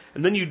high,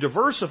 and then you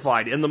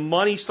diversified and the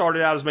money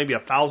started out as maybe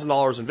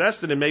 $1,000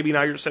 invested and maybe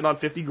now you're sitting on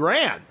 50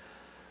 grand.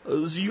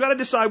 So you got to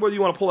decide whether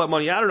you want to pull that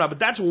money out or not, but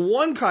that's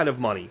one kind of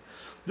money.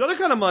 The other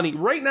kind of money,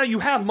 right now you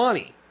have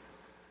money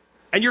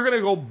and you're going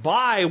to go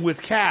buy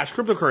with cash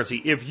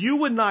cryptocurrency. If you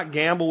would not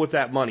gamble with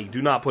that money,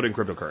 do not put in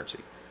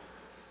cryptocurrency.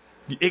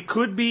 It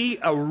could be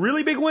a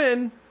really big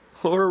win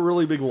or a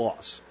really big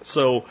loss.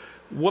 So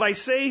what I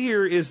say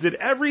here is that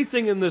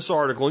everything in this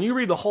article, and you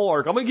read the whole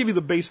article, I'm going to give you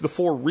the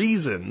 4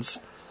 reasons.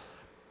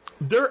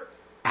 They're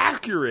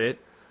accurate,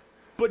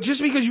 but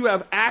just because you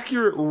have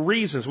accurate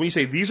reasons, when you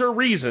say these are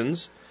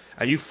reasons,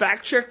 and you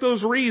fact check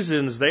those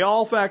reasons, they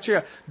all fact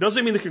check,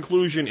 doesn't mean the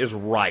conclusion is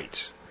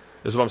right,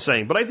 is what I'm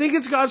saying. But I think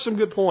it's got some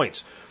good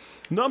points.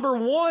 Number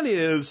 1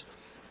 is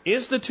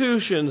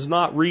institutions,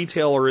 not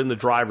retail, are in the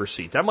driver's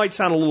seat. That might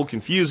sound a little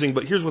confusing,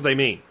 but here's what they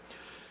mean.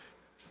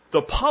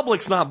 The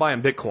public's not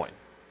buying Bitcoin.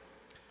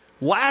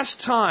 Last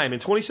time, in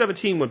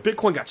 2017, when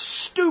Bitcoin got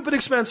stupid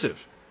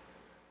expensive,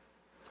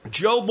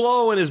 Joe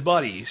Blow and his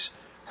buddies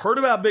heard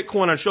about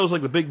Bitcoin on shows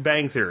like The Big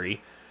Bang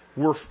Theory,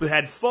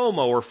 had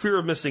FOMO, or fear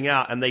of missing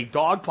out, and they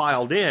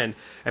dogpiled in,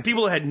 and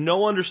people that had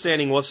no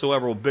understanding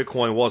whatsoever what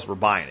Bitcoin was were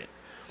buying it.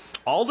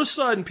 All of a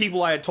sudden,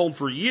 people I had told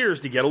for years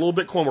to get a little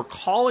Bitcoin were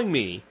calling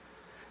me,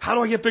 how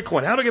do I get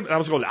Bitcoin? How do I get? And I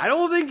was going, I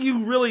don't think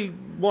you really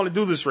want to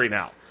do this right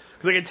now,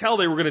 because I could tell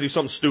they were going to do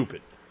something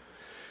stupid.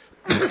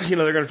 They're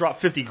going to drop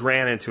 50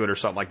 grand into it or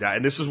something like that.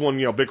 And this is when,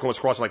 Bitcoin was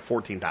crossing like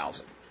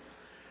 14,000.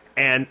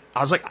 And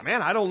I was like,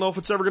 man, I don't know if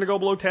it's ever going to go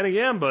below 10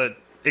 again, but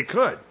it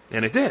could.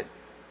 And it did.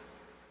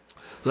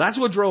 So that's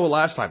what drove it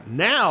last time.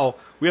 Now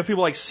we have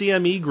people like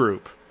CME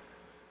Group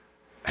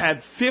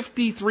had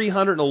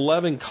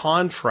 5,311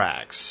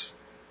 contracts,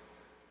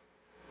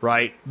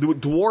 right?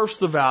 Dwarfs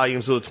the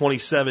volumes of the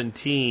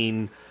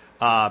 2017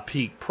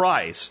 peak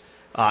price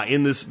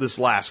in this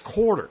last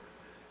quarter.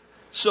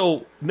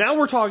 So now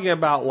we're talking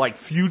about like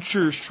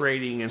futures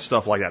trading and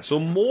stuff like that. So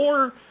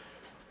more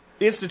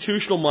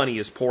institutional money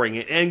is pouring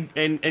in,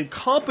 and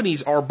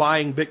companies are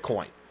buying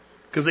Bitcoin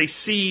because they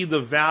see the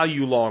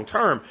value long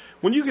term.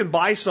 When you can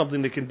buy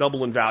something that can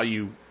double in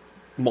value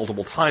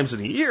multiple times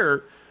in a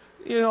year,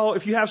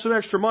 if you have some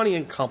extra money,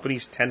 and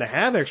companies tend to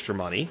have extra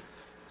money,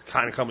 the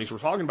kind of companies we're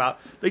talking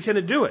about, they tend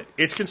to do it.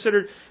 It's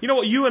considered,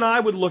 what you and I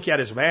would look at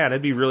as, man,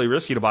 it'd be really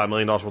risky to buy $1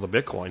 million worth of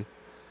Bitcoin.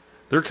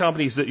 There are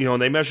companies that,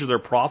 and they measure their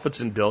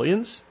profits in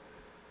billions.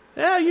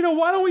 Yeah,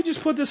 why don't we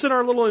just put this in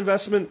our little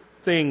investment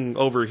thing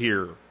over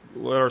here,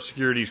 our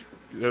securities,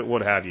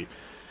 what have you.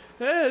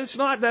 It's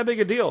not that big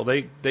a deal.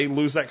 They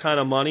lose that kind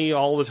of money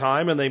all the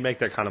time, and they make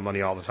that kind of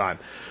money all the time.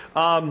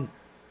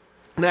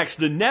 Next,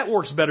 the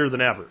network's better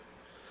than ever.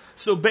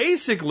 So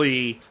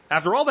basically,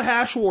 after all the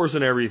hash wars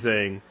and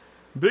everything,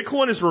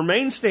 Bitcoin has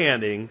remained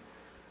standing,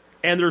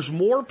 and there's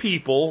more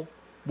people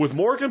with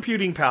more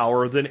computing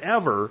power than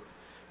ever,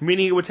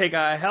 meaning it would take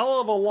a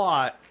hell of a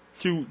lot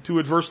to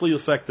adversely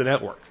affect the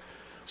network.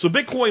 So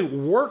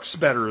Bitcoin works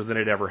better than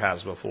it ever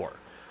has before.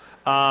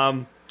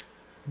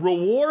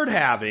 Reward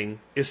halving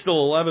is still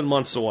 11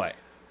 months away.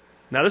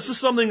 Now, this is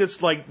something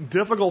that's like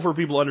difficult for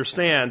people to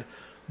understand,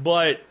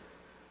 but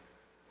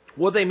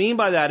what they mean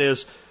by that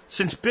is,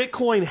 since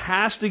Bitcoin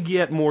has to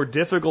get more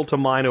difficult to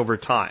mine over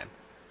time,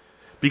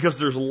 because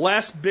there's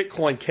less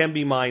Bitcoin can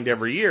be mined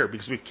every year,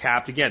 because we've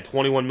capped, again,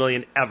 21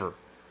 million ever.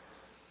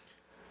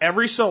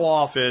 Every so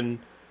often,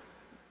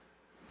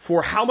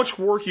 for how much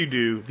work you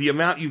do, the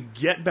amount you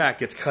get back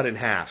gets cut in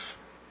half.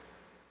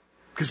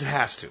 Because it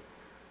has to.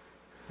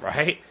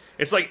 Right?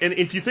 It's like, and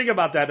if you think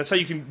about that, that's how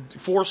you can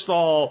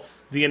forestall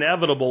the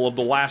inevitable of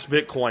the last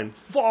Bitcoin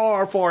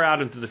far, far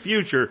out into the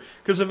future,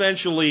 because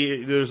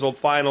eventually there's a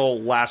final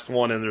last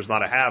one and there's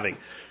not a halving.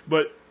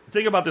 But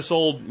think about this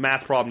old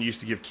math problem you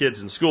used to give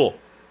kids in school.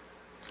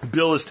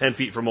 Bill is 10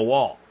 feet from a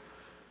wall.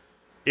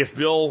 If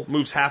Bill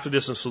moves half the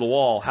distance to the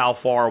wall, how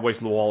far away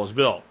from the wall is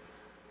Bill?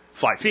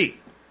 5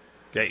 feet.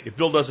 Okay. If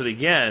Bill does it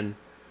again,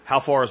 how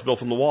far is Bill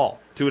from the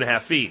wall?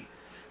 2.5 feet.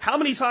 How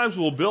many times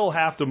will Bill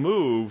have to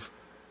move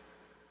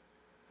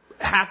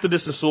half the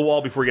distance to the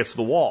wall before he gets to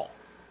the wall?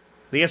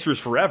 The answer is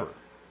forever.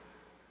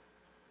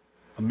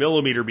 A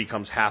millimeter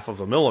becomes half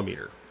of a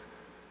millimeter.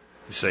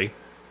 You see?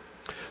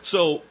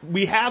 So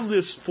we have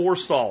this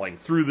forestalling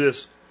through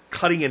this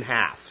cutting in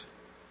half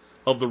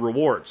of the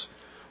rewards.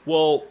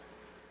 Well,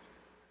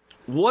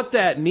 what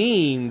that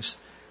means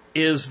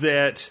is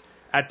that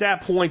at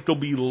that point there'll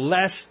be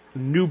less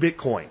new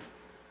Bitcoin.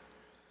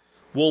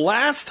 Well,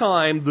 last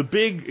time the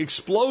big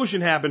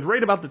explosion happened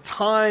right about the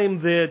time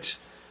that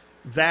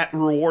that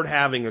reward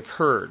halving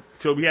occurred.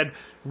 So we had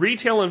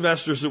retail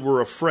investors that were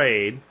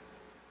afraid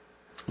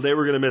they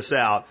were going to miss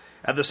out.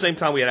 At the same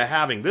time, we had a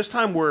halving. This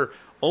time we're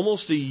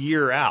almost a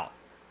year out.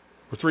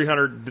 We're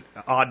 300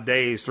 odd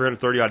days,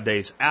 330 odd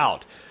days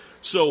out.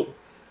 So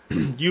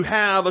you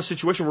have a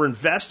situation where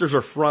investors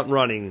are front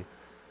running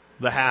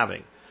the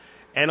halving.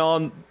 And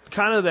on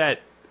kind of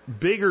that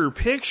bigger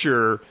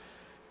picture,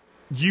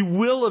 you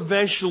will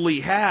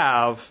eventually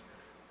have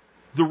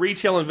the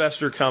retail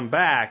investor come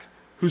back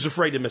who's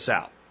afraid to miss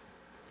out.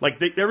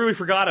 Like everybody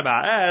forgot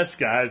about, this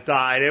guy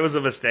died, it was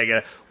a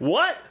mistake.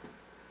 What?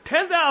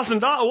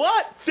 $10,000?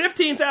 What?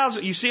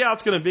 $15,000? You see how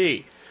it's going to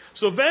be.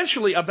 So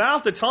eventually,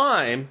 about the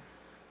time,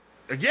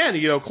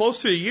 again,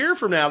 close to a year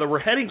from now, that we're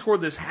heading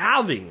toward this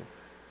halving,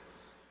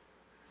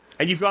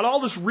 and you've got all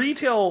this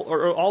retail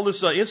or all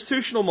this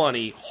institutional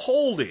money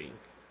holding,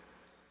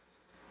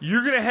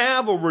 you're going to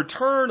have a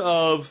return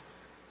of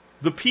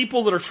the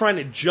people that are trying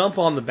to jump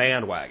on the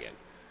bandwagon.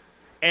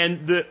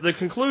 And the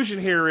conclusion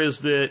here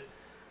is that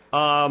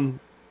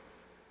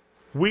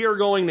we are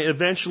going to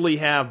eventually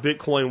have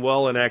Bitcoin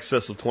well in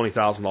excess of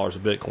 $20,000 a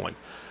Bitcoin.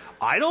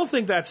 I don't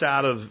think that's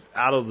out of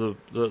the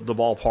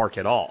ballpark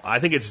at all. I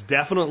think it's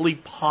definitely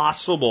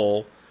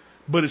possible,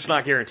 but it's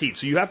not guaranteed.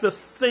 So you have to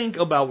think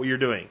about what you're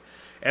doing.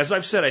 As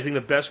I've said, I think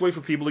the best way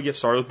for people to get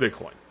started with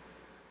Bitcoin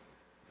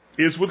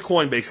is with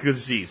Coinbase because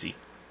it's easy.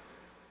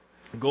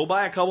 Go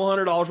buy a couple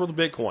 $100 worth of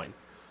Bitcoin.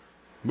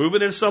 Move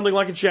it into something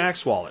like a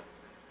Jack's wallet.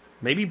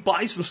 Maybe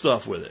buy some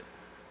stuff with it.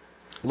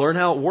 Learn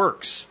how it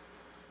works.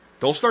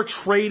 Don't start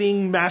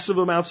trading massive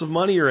amounts of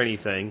money or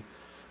anything,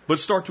 but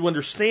start to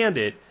understand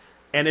it.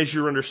 And as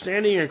your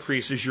understanding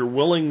increases, your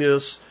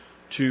willingness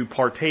to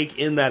partake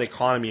in that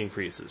economy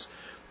increases.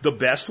 The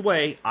best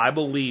way, I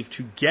believe,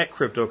 to get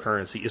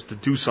cryptocurrency is to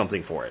do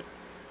something for it.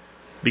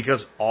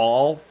 Because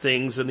all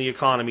things in the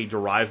economy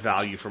derive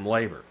value from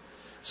labor.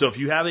 So if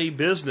you have a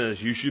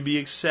business, you should be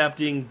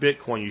accepting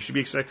Bitcoin. You should be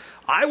accepting.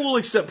 I will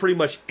accept pretty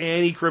much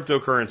any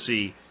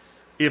cryptocurrency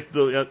if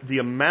the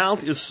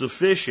amount is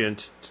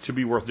sufficient to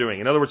be worth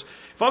doing. In other words,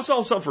 if I'm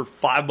selling something for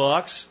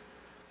 $5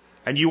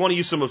 and you want to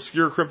use some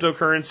obscure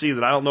cryptocurrency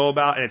that I don't know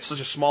about and it's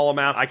such a small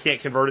amount I can't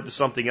convert it to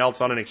something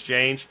else on an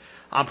exchange,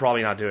 I'm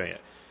probably not doing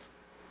it.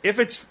 If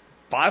it's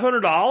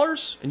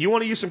 $500 and you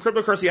want to use some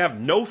cryptocurrency I have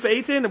no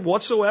faith in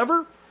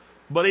whatsoever,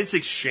 but it's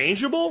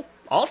exchangeable,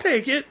 I'll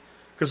take it.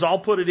 Because I'll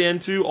put it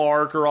into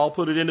ARK or I'll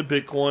put it into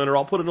Bitcoin or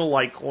I'll put it into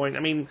Litecoin.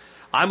 I mean,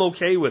 I'm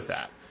okay with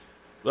that.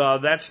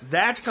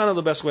 That's kind of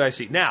the best way I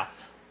see it. Now,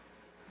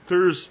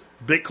 there's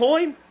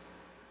Bitcoin,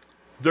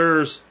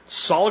 there's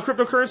solid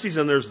cryptocurrencies,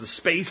 and there's the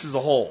space as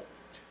a whole.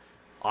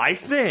 I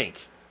think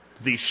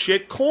these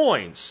shit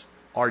coins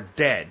are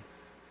dead.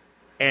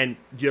 And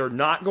they're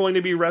not going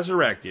to be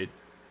resurrected.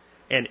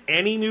 And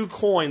any new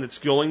coin that's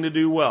going to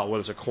do well, whether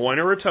it's a coin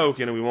or a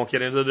token, and we won't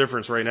get into the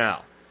difference right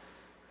now,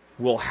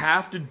 will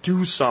have to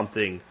do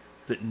something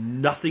that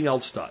nothing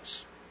else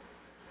does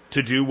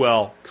to do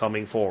well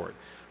coming forward.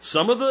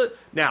 Some of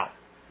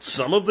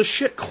the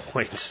shit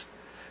coins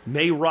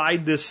may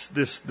ride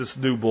this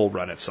new bull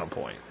run at some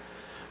point.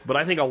 But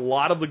I think a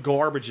lot of the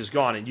garbage is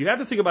gone. And you have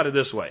to think about it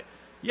this way.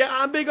 Yeah,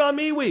 I'm big on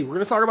MeWe. We're going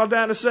to talk about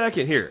that in a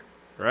second here,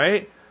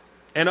 right?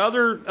 And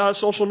other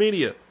social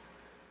media.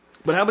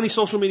 But how many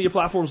social media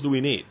platforms do we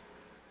need?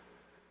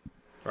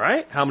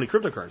 Right? How many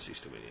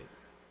cryptocurrencies do we need?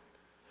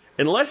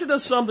 Unless it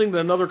does something that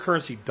another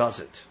currency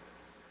doesn't.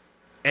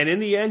 And in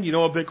the end, you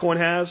know what Bitcoin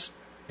has?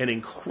 An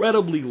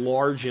incredibly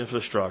large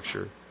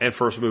infrastructure and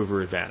first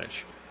mover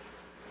advantage.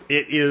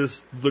 It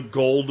is the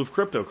gold of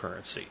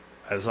cryptocurrency,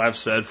 as I've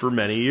said for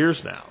many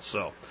years now.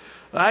 So,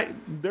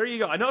 there you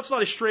go. I know it's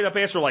not a straight up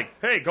answer like,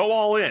 hey, go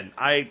all in.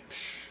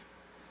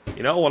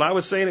 When I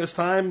was saying it was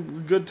a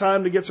good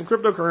time to get some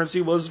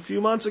cryptocurrency was a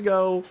few months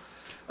ago.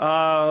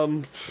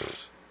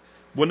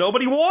 When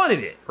nobody wanted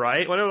it,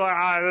 right? When it was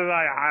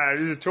like,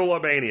 this is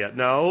Tulipmania.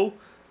 No.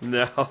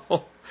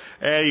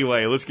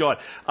 Anyway, let's go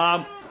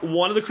on.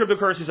 One of the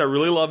cryptocurrencies I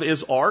really love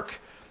is ARK.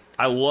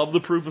 I love the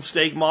proof of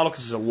stake model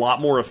because it's a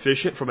lot more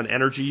efficient from an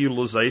energy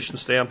utilization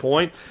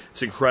standpoint.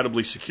 It's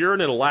incredibly secure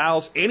and it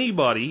allows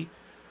anybody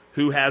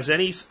who has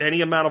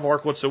any amount of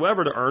ARK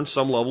whatsoever to earn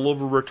some level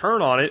of a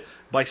return on it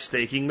by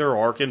staking their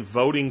ARK and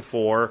voting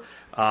for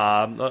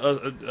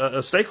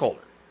a stakeholder.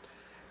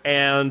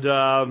 And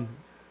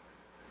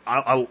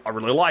I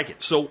really like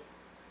it. So,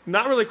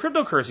 not really a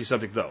cryptocurrency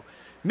subject though.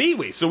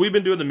 MeWe. So we've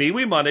been doing the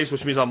MeWe Mondays,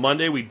 which means on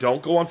Monday we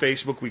don't go on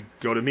Facebook, we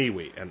go to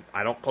MeWe. And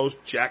I don't post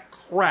jack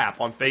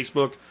crap on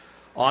Facebook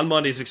on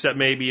Mondays except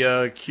maybe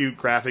a cute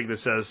graphic that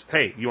says,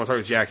 hey, you want to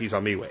talk to Jack? He's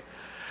on MeWe.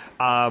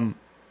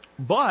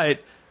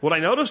 But what I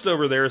noticed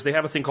over there is they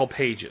have a thing called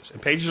pages.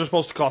 And pages are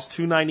supposed to cost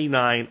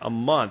 $2.99 a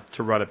month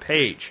to run a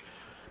page.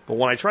 But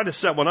when I tried to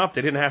set one up,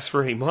 they didn't ask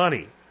for any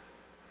money.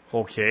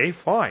 Okay,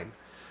 fine.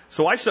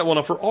 So I set one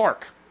up for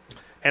ARK.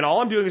 And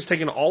all I'm doing is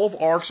taking all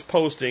of ARC's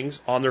postings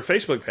on their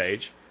Facebook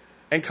page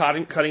and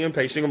cutting and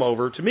pasting them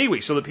over to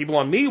MeWe so that people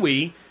on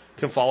MeWe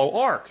can follow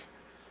ARC.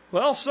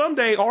 Well,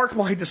 someday ARC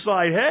might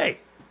decide, hey,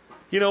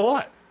 you know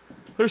what?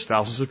 There's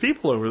thousands of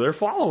people over there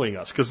following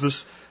us because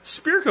this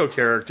Spirko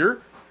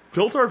character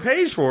built our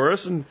page for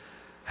us and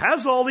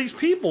has all these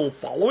people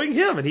following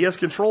him, and he has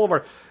control of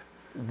our...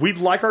 We'd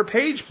like our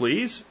page,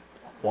 please.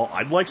 Well,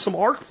 I'd like some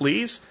ARC,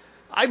 please.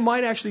 I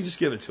might actually just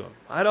give it to him.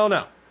 I don't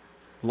know.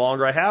 The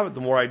longer I have it,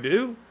 the more I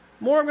do,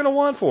 the more I'm going to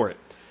want for it.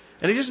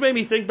 And it just made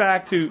me think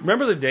back to,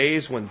 remember the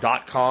days when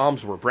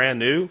 .coms were brand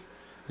new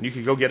and you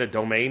could go get a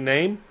domain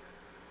name?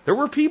 There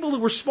were people who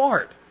were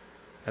smart,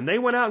 and they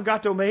went out and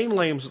got domain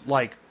names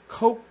like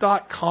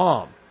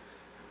Coke.com.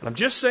 And I'm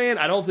just saying,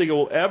 I don't think it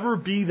will ever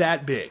be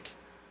that big.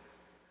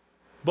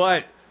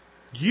 But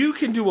you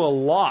can do a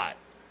lot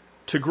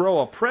to grow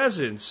a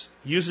presence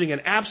using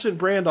an absent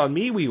brand on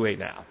MeWe right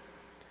now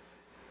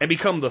and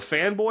become the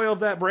fanboy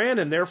of that brand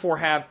and therefore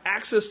have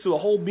access to the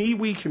whole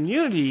MeWe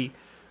community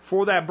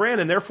for that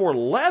brand and therefore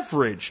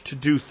leverage to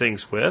do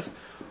things with,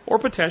 or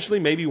potentially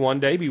maybe one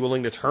day be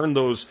willing to turn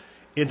those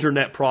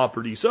internet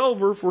properties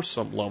over for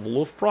some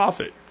level of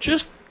profit.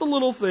 Just a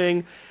little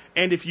thing.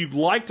 And if you'd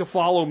like to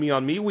follow me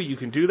on MeWe, you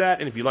can do that.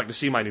 And if you'd like to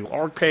see my new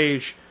ARC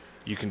page,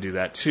 you can do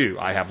that too.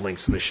 I have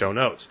links in the show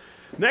notes.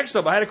 Next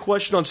up, I had a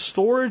question on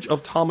storage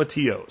of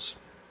tomatillos.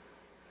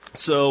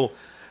 So,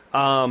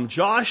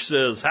 Josh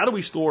says, how do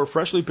we store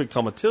freshly picked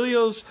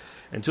tomatillos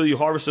until you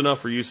harvest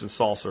enough for use in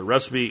salsa?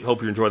 Recipe, hope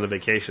you're enjoying the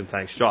vacation.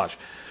 Thanks, Josh.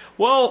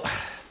 Well,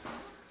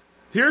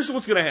 here's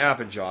what's going to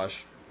happen,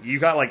 Josh. You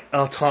got like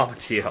a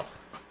tomatillo.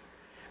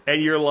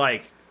 And you're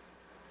like,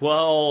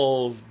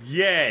 well,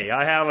 yay,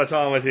 I have a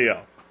tomatillo.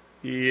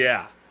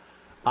 Yeah.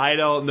 I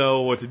don't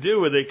know what to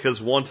do with it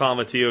because one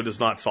tomatillo does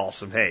not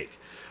salsa make.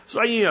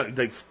 So, you know,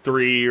 like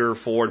 3 or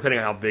 4, depending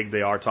on how big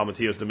they are,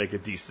 tomatillos to make a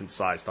decent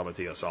sized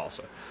tomatillo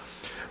salsa.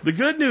 The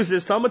good news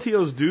is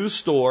tomatillos do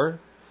store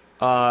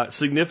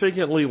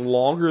significantly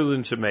longer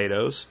than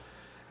tomatoes,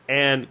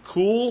 and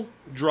cool,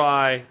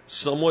 dry,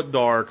 somewhat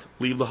dark,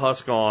 leave the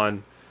husk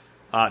on,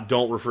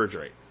 don't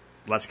refrigerate.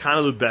 That's kind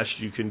of the best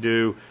you can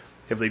do.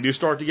 If they do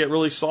start to get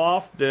really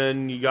soft,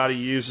 then you got to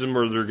use them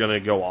or they're going to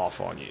go off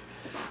on you.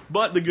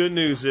 But the good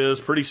news is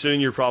pretty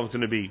soon your problem's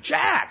going to be,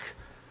 Jack,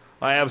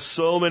 I have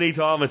so many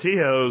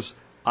tomatillos,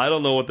 I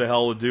don't know what the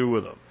hell to do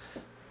with them.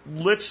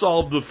 Let's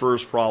solve the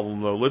first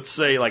problem, though. Let's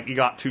say, like, you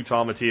got 2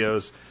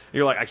 tomatillos, and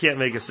you're like, I can't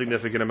make a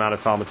significant amount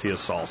of tomatillo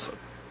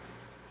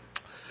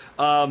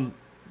salsa.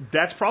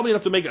 That's probably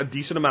enough to make a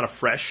decent amount of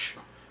fresh.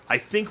 I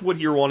think what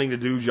you're wanting to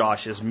do,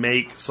 Josh, is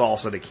make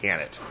salsa to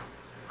can it,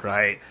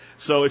 right?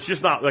 So it's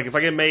just not, like, if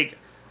I can make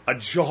a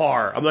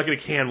jar, I'm not going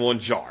to can one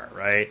jar,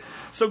 right?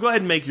 So go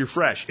ahead and make your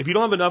fresh. If you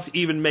don't have enough to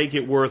even make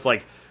it worth,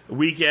 like,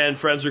 weekend,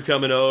 friends are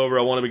coming over,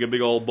 I want to make a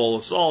big old bowl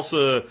of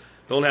salsa,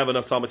 don't have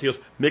enough tomatillos,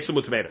 mix them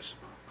with tomatoes.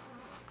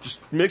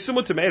 Just mix them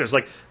with tomatoes.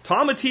 Like,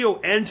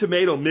 tomatillo and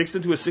tomato mixed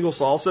into a single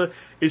salsa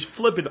is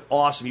flipping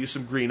awesome. Use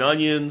some green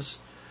onions,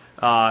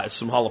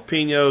 some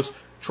jalapenos.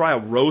 Try a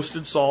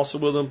roasted salsa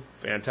with them.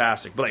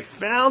 Fantastic. But I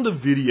found a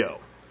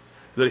video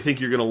that I think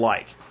you're going to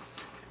like.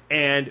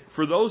 And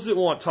for those that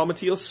want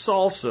tomatillo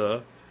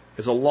salsa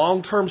as a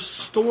long-term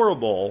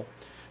storable,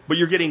 but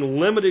you're getting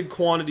limited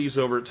quantities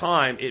over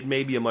time, it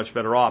may be a much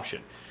better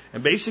option.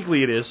 And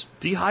basically it is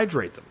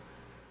dehydrate them.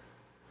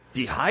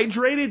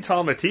 Dehydrated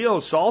tomatillo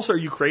salsa? Are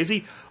you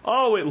crazy?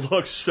 Oh, it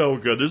looks so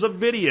good. There's a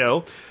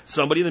video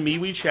somebody in the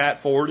MeWe chat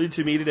forwarded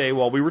to me today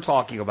while we were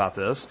talking about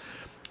this.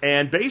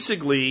 And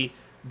basically,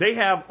 they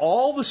have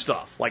all the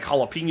stuff, like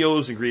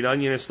jalapenos and green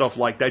onion and stuff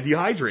like that,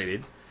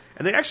 dehydrated.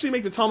 And they actually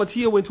make the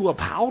tomatillo into a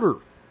powder.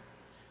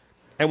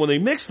 And when they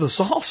mix the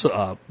salsa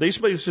up, they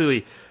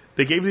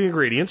gave the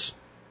ingredients,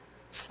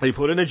 they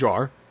put it in a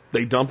jar,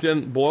 they dumped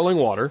in boiling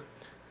water,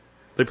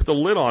 they put the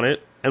lid on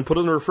it, and put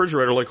it in the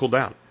refrigerator, let it cool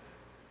down.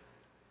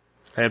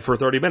 And for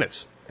 30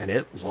 minutes. And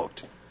it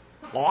looked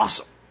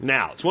awesome.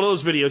 Now, it's one of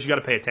those videos you got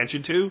to pay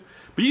attention to,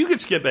 but you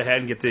could skip ahead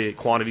and get the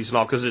quantities and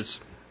all because it's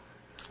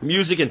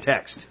music and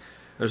text.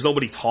 There's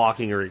nobody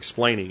talking or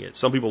explaining it.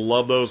 Some people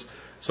love those,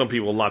 some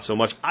people not so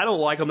much. I don't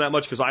like them that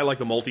much because I like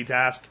to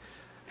multitask,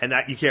 and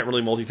that you can't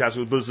really multitask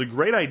with, but it's a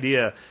great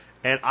idea.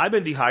 And I've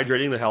been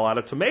dehydrating the hell out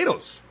of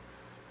tomatoes.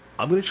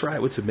 I'm going to try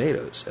it with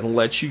tomatoes and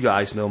let you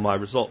guys know my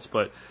results.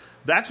 But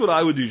that's what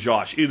I would do,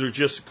 Josh. Either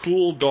just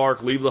cool,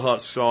 dark, leave the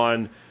husks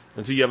on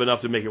until you have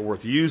enough to make it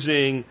worth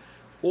using,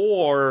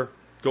 or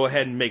go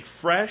ahead and make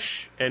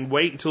fresh and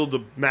wait until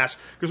the mass.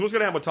 Because what's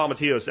going to happen with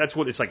tomatillos, that's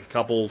what it's like, a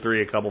couple,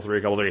 three. And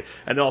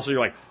then also you're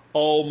like,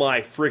 oh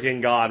my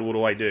freaking God, what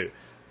do I do?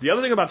 The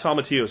other thing about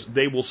tomatillos,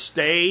 they will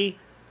stay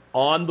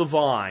on the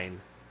vine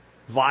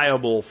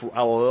viable for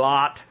a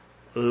lot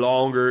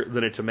longer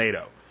than a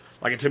tomato.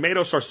 Like a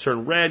tomato starts to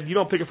turn red, you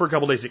don't pick it for a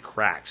couple days, it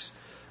cracks.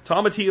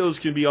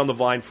 Tomatillos can be on the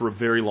vine for a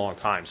very long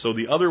time. So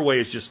the other way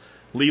is just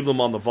leave them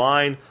on the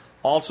vine.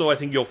 Also, I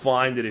think you'll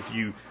find that if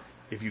you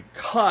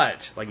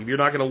cut, like if you're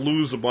not going to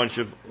lose a bunch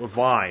of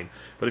vine,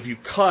 but if you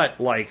cut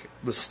like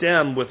the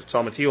stem with the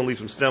tomatillo and leave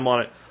some stem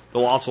on it,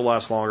 they'll also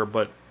last longer.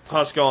 But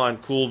Husk on,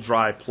 cool,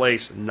 dry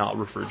place, not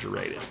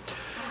refrigerated.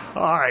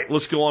 All right,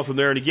 let's go on from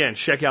there. And again,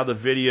 check out the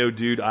video,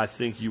 dude. I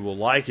think you will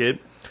like it.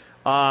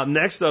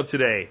 Next up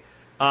today,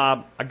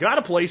 I got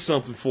to play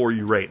something for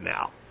you right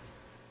now.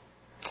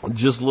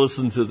 Just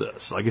listen to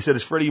this. Like I said,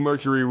 it's Freddie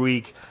Mercury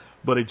week,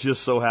 but it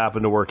just so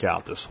happened to work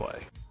out this way.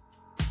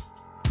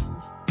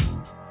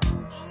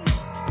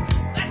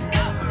 Let's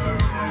go!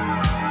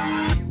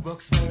 He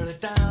walks further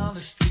down the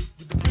street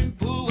with the brim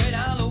pulled way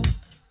down low.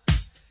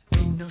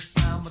 Ain't no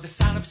sound but the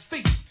sound of his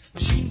feet.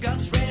 Machine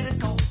guns ready to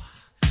go.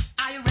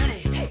 Are you ready?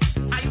 Hey,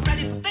 are you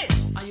ready for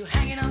this? Are you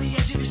hanging on the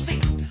edge of your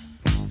seat?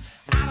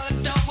 Out of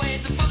the doorway,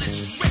 the bullets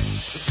rip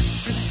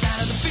to the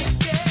sound of the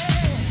beat. Yeah.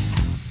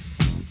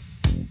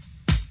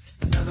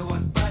 Another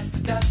one bites the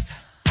dust.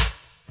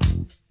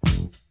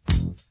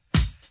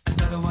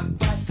 Another one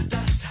bites the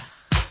dust.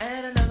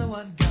 And another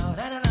one gone.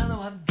 And another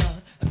one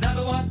gone.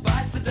 Another one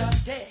bites the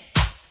dust. Hey,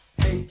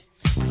 hey,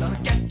 we're gonna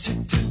get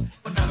you too.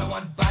 Another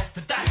one bites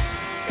the dust.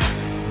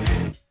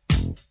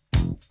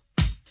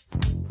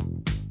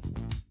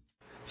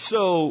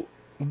 So,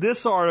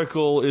 this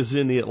article is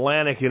in the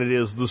Atlantic, and it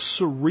is the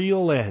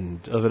surreal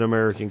end of an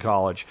American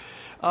college.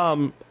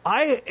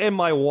 I and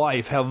my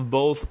wife have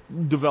both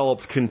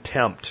developed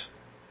contempt,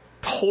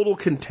 total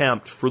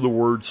contempt for the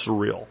word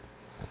surreal.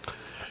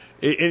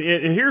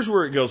 And here's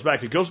where it goes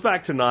back. It goes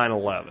back to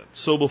 9/11.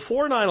 So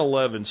before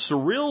 9/11,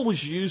 surreal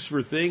was used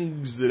for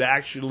things that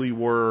actually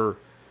were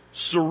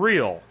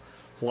surreal,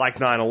 like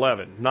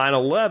 9/11.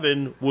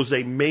 9/11 was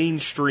a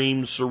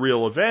mainstream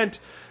surreal event,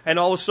 and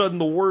all of a sudden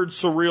the word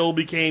surreal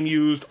became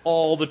used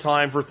all the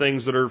time for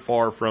things that are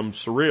far from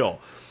surreal.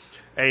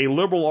 A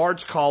liberal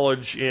arts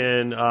college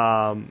in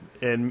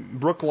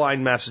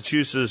Brookline,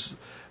 Massachusetts,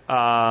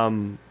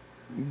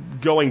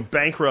 going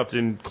bankrupt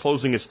and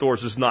closing its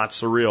doors is not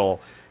surreal.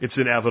 It's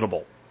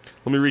inevitable.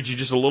 Let me read you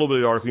just a little bit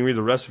of the article. You can read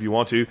the rest if you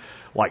want to.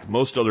 Like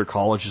most other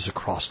colleges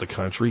across the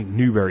country,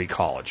 Newberry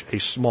College, a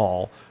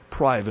small,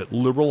 private,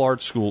 liberal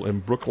arts school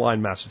in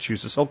Brookline,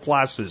 Massachusetts, held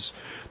classes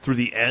through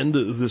the end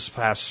of this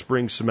past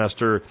spring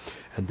semester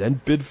and then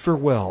bid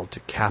farewell to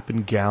cap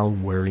and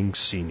gown wearing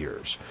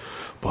seniors.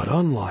 But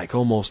unlike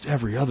almost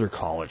every other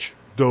college,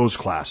 those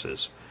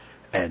classes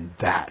and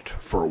that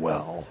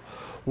farewell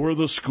were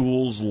the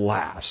school's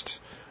last.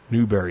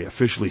 Newberry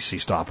officially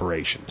ceased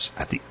operations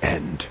at the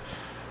end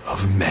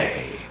of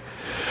May.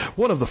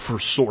 One of the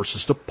first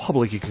sources to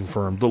publicly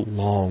confirm the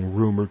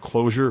long-rumored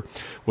closure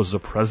was the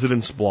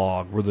president's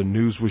blog, where the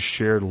news was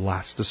shared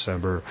last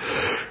December.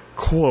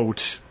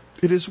 Quote,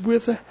 "It is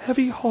with a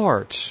heavy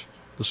heart,"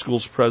 the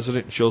school's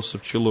president,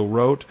 Joseph Chillo,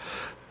 wrote,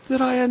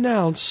 "that I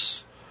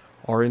announce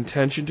our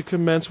intention to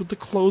commence with the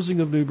closing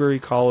of Newberry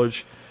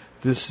College,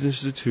 this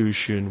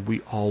institution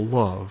we all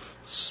love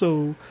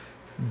so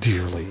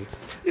dearly."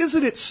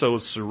 Isn't it so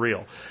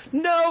surreal?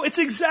 No, it's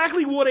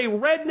exactly what a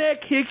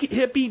redneck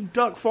hippie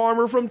duck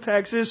farmer from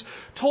Texas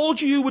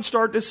told you would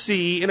start to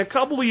see in a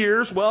couple of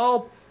years,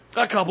 well,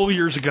 a couple of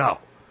years ago.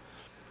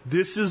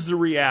 This is the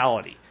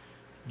reality.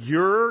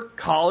 Your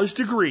college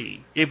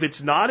degree, if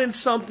it's not in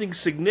something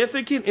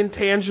significant and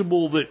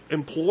tangible that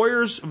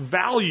employers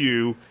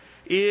value,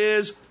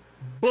 is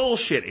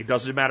bullshit. It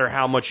doesn't matter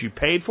how much you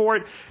paid for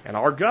it, and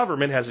our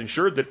government has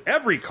ensured that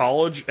every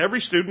college,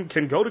 every student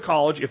can go to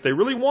college if they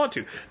really want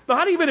to.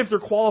 Not even if they're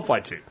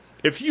qualified to.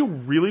 If you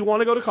really want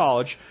to go to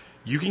college,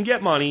 you can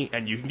get money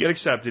and you can get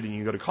accepted and you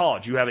can go to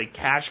college. You have a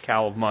cash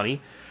cow of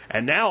money,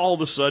 and now all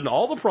of a sudden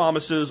all the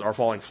promises are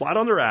falling flat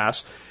on their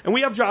ass, and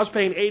we have jobs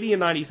paying $80,000 and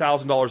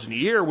 $90,000 in a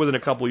year within a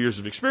couple of years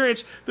of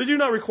experience that do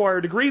not require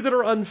a degree that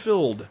are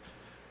unfilled.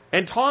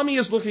 And Tommy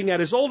is looking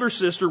at his older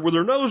sister with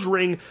her nose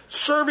ring,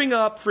 serving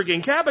up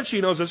freaking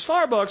cappuccinos at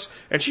Starbucks,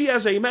 and she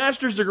has a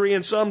master's degree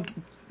in some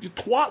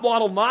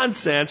twat-waddle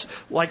nonsense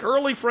like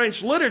early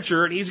French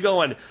literature, and he's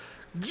going,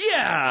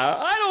 yeah,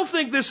 I don't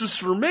think this is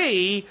for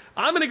me.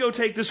 I'm going to go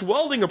take this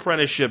welding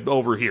apprenticeship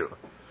over here,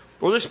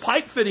 or this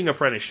pipe fitting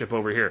apprenticeship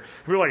over here.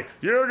 And we're like,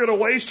 you're going to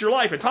waste your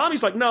life. And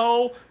Tommy's like,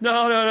 no.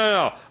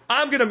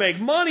 I'm going to make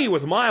money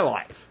with my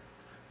life.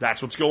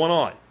 That's what's going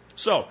on.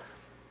 So,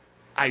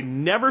 I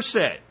never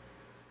said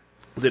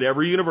that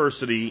every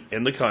university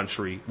in the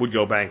country would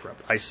go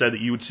bankrupt. I said that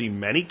you would see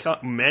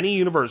many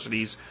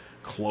universities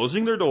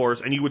closing their doors,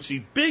 and you would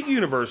see big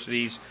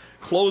universities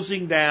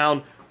closing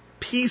down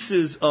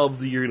pieces of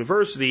the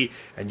university,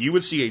 and you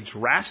would see a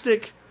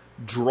drastic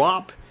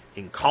drop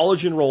in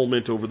college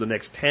enrollment over the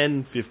next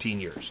 10, 15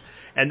 years.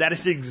 And that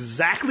is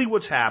exactly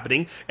what's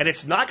happening. And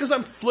it's not because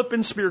I'm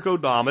flipping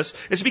Spirkodamus.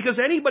 It's because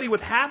anybody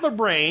with half a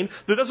brain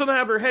that doesn't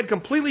have their head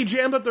completely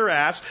jammed up their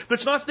ass,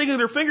 that's not sticking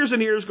their fingers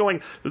in ears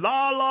going,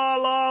 la, la,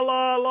 la,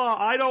 la, la,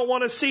 I don't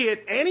want to see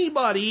it.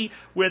 Anybody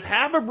with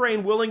half a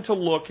brain willing to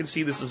look can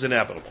see this is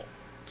inevitable.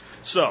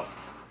 So,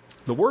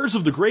 the words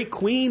of the great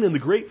Queen and the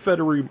great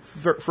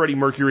Freddie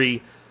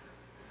Mercury,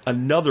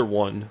 another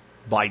one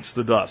bites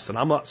the dust. And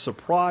I'm not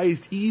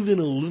surprised even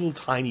a little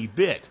tiny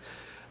bit.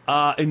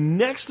 And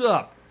next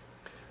up,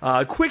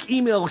 a quick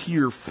email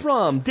here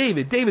from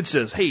David. David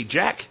says, hey,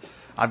 Jack,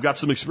 I've got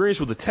some experience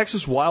with the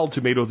Texas wild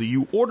tomato that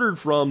you ordered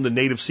from the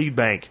native seed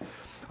bank.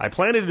 I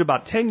planted it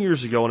about 10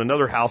 years ago in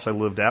another house I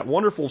lived at.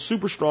 Wonderful,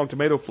 super strong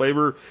tomato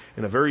flavor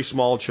and a very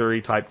small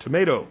cherry type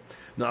tomato.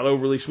 Not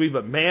overly sweet,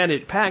 but man,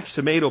 it packs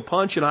tomato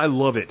punch and I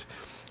love it.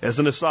 As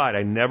an aside,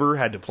 I never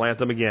had to plant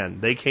them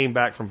again. They came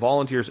back from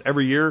volunteers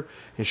every year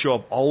and show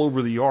up all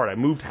over the yard. I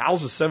moved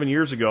houses 7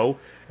 years ago,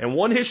 and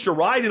one hitched a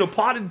ride in a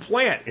potted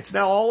plant. It's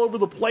now all over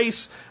the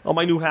place on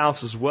my new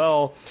house as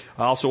well.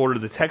 I also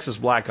ordered the Texas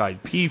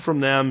black-eyed pea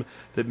from them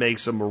that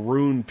makes a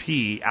maroon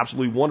pea.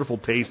 Absolutely wonderful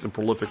taste and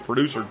prolific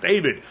producer.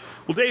 David.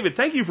 Well, David,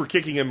 thank you for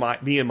kicking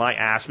me in my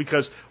ass,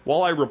 because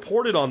while I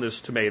reported on this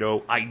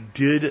tomato, I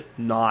did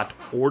not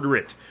order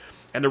it.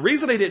 And the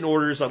reason I didn't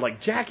order it is I'm like,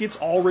 Jack, it's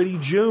already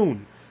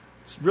June.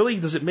 Really,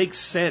 does it make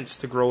sense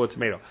to grow a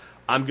tomato?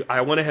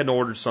 I went ahead and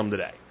ordered some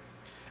today.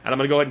 And I'm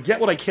going to go ahead and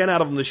get what I can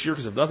out of them this year,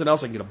 because if nothing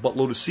else, I can get a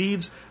buttload of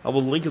seeds. I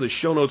will link in the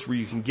show notes where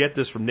you can get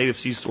this from native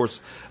seed stores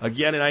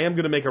again. And I am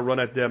going to make a run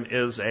at them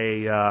as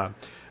a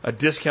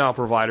discount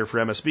provider for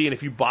MSB. And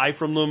if you buy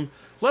from them,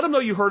 let them know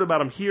you heard about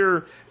them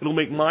here. It'll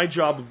make my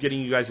job of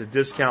getting you guys a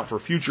discount for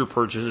future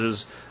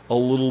purchases a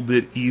little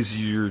bit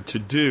easier to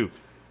do.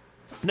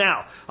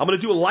 Now, I'm going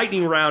to do a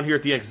lightning round here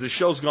at the end, because this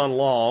show's gone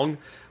long,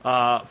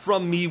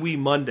 from MeWe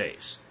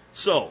Mondays.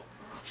 So,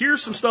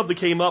 here's some stuff that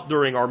came up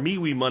during our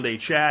MeWe Monday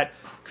chat,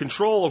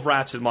 control of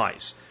rats and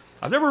mice.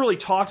 I've never really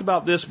talked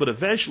about this, but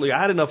eventually I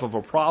had enough of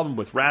a problem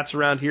with rats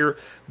around here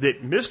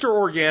that Mr.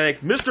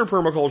 Organic, Mr.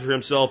 Permaculture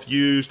himself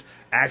used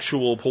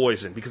actual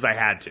poison, because I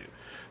had to.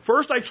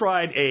 First, I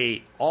tried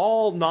a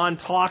all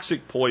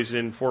non-toxic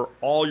poison for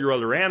all your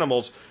other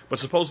animals, but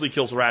supposedly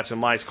kills rats and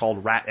mice,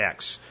 called Rat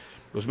X.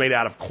 It was made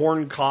out of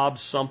corn cob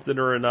something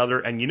or another,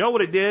 and you know what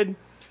it did?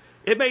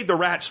 It made the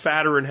rats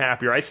fatter and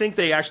happier. I think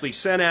they actually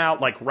sent out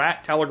like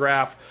rat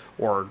telegraph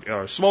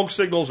or smoke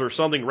signals or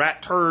something,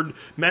 rat turd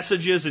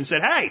messages, and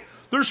said, hey,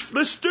 there's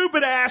this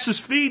stupid ass is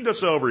feeding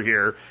us over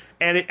here,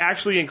 and it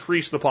actually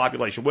increased the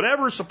population.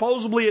 Whatever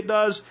supposedly it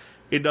does,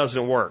 it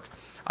doesn't work.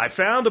 I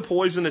found a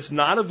poison that's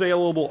not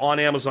available on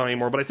Amazon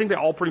anymore, but I think they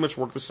all pretty much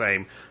work the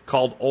same,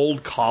 called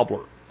Old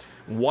Cobbler.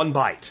 One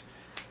bite.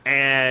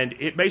 And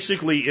it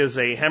basically is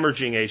a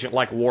hemorrhaging agent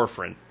like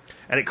warfarin,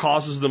 and it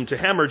causes them to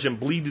hemorrhage and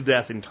bleed to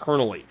death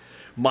internally.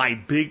 My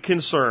big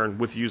concern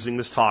with using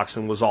this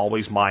toxin was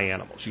always my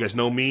animals. You guys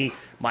know me,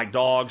 my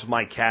dogs,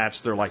 my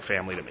cats, they're like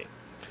family to me.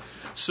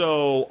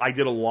 So I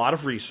did a lot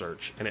of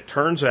research, and it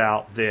turns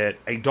out that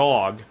a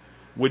dog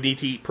would need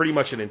to eat pretty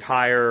much an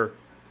entire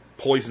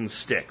poison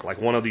stick, like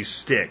one of these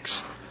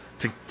sticks,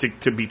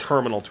 to be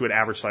terminal to an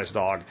average-sized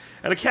dog.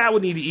 And a cat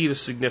would need to eat a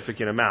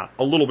significant amount.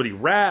 A little bitty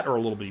rat or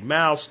a little bitty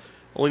mouse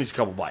only needs a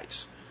couple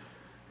bites.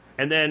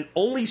 And then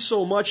only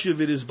so much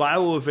of it is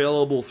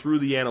bioavailable through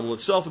the animal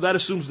itself. And that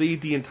assumes they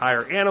eat the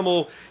entire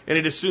animal, and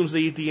it assumes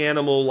they eat the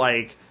animal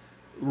like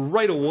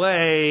right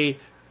away,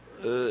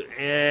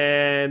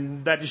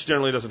 and that just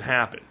generally doesn't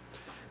happen.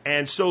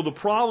 And so the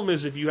problem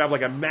is, if you have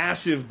like a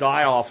massive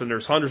die-off and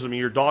there's hundreds of them,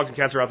 your dogs and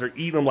cats are out there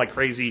eating them like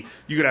crazy,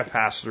 you could have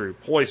pass-through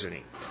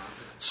poisoning.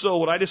 So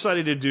what I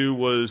decided to do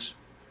was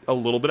a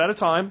little bit at a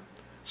time.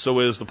 So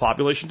as the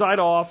population died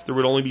off, there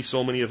would only be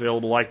so many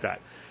available like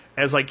that.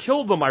 As I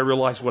killed them, I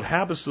realized what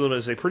happens to them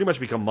is they pretty much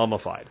become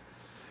mummified.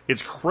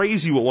 It's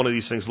crazy what one of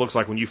these things looks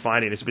like when you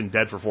find it. It's been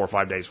dead for 4 or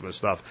 5 days from this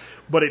stuff.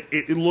 But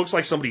it looks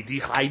like somebody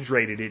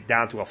dehydrated it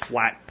down to a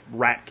flat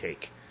rat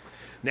cake.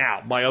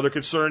 Now, my other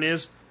concern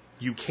is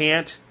you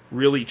can't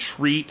really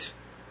treat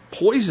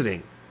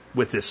poisoning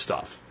with this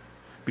stuff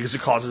because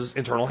it causes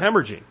internal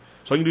hemorrhaging.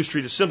 So all you can do is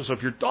treat the symptoms. So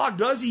if your dog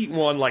does eat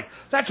one, like,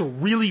 that's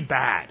really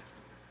bad.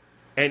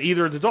 And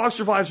either the dog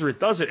survives or it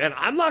doesn't. And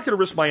I'm not going to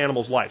risk my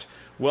animals' lives.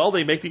 Well,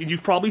 they make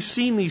you've probably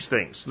seen these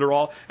things. They're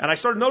all, and I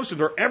started noticing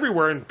they're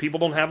everywhere, and people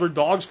don't have their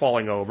dogs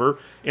falling over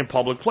in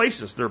public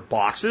places. They're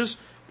boxes.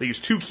 They use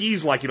 2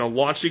 keys, like,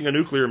 launching a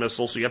nuclear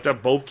missile. So you have to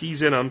have both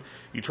keys in them.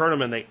 You turn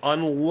them and they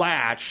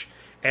unlatch.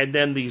 And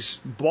then these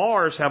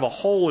bars have a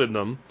hole in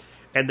them,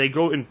 and they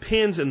go in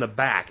pins in the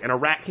back. And a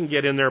rat can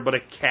get in there, but a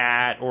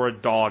cat or a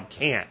dog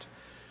can't.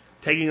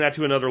 Taking that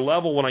to another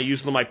level, when I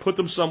use them, I put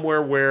them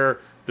somewhere where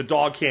the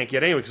dog can't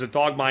get anyway, because the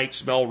dog might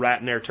smell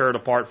rat in there, tear it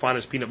apart, find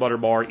his peanut butter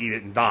bar, eat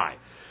it, and die.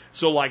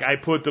 So, like,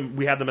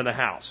 we had them in the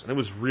house, and it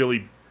was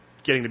really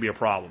getting to be a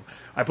problem.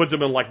 I put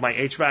them in, like, my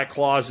HVAC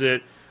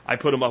closet. I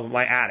put them up in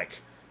my attic.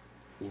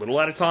 A little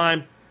at a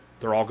time,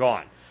 they're all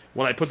gone.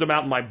 When I put them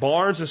out in my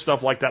barns and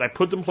stuff like that, I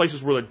put them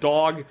places where the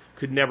dog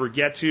could never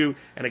get to,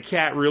 and a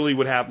cat really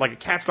would have, like, a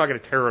cat's not going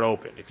to tear it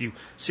open, if you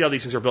see how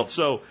these things are built.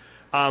 So,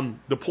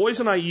 the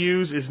poison I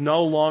use is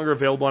no longer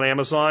available on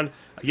Amazon.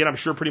 Again, I'm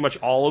sure pretty much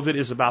all of it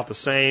is about the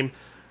same.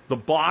 The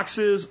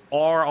boxes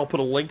I'll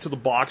put a link to the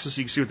boxes so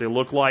you can see what they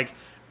look like,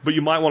 but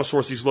you might want to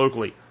source these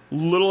locally.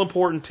 Little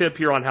important tip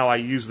here on how I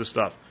use this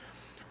stuff.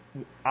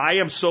 I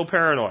am so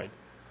paranoid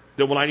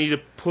that when I need to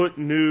put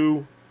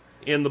new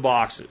in the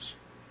boxes,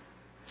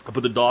 I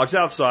put the dogs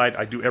outside,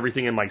 I do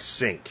everything in my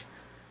sink.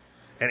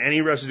 And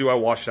any residue I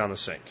wash down the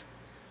sink.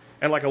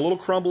 And like a little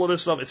crumble of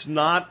this stuff, it's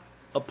not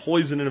a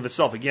poison in of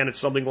itself. Again, it's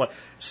something like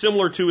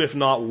similar to, if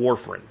not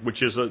warfarin,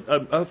 which is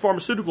a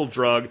pharmaceutical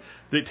drug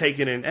that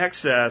taken in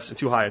excess and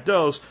too high a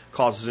dose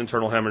causes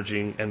internal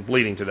hemorrhaging and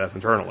bleeding to death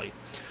internally.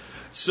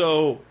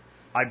 So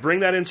I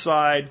bring that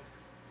inside,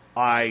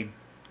 I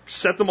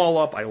set them all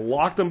up, I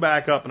lock them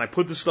back up, and I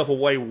put this stuff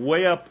away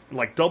way up,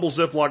 like double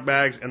Ziploc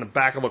bags in the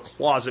back of a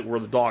closet where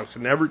the dogs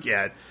could never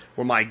get,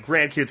 where my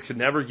grandkids could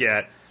never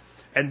get.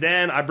 And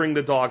then I bring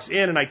the dogs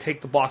in and I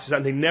take the boxes out,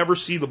 and they never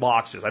see the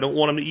boxes. I don't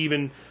want them to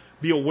even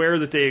be aware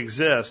that they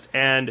exist.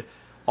 And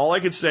all I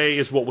could say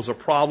is what was a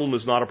problem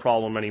is not a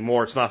problem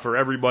anymore. It's not for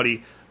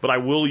everybody, but I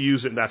will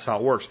use it, and that's how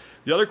it works.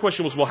 The other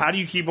question was, well, how do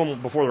you keep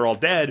them before they're all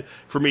dead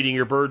from eating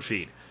your bird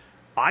feed?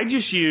 I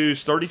just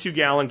use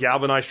 32-gallon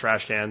galvanized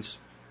trash cans.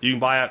 You can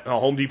buy at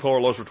Home Depot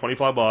or Lowe's for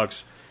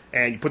 $25,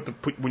 and you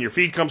when your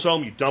feed comes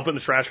home, you dump it in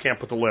the trash can,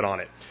 put the lid on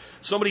it.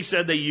 Somebody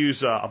said they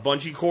use a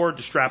bungee cord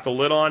to strap the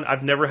lid on.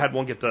 I've never had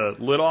one get the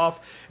lid off.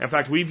 In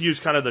fact, we've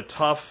used kind of the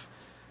tough,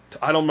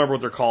 I don't remember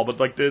what they're called, but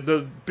like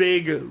the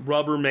big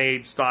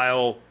Rubbermaid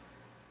style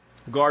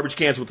garbage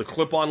cans with the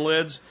clip-on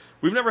lids.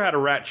 We've never had a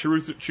rat chew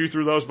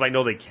through those, but I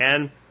know they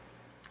can.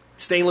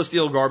 Stainless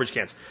steel garbage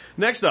cans.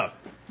 Next up,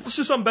 let's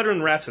do something better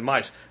than rats and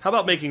mice. How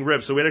about making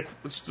ribs? So we had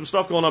some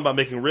stuff going on about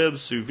making ribs,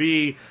 sous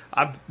vide.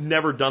 I've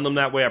never done them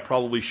that way. I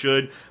probably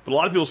should. But a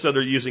lot of people said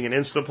they're using an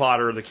Instapot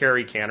or the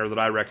carry canner that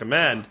I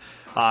recommend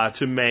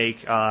to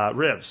make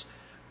ribs.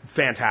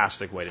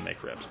 Fantastic way to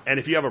make ribs. And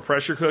if you have a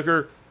pressure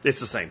cooker,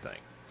 it's the same thing.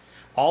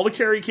 All the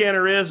carry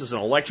canner is an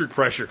electric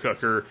pressure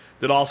cooker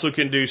that also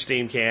can do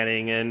steam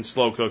canning and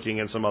slow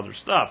cooking and some other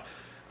stuff.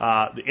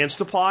 The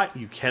Instapot,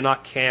 you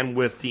cannot can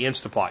with the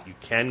Instapot. You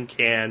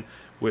can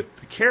with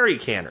the carry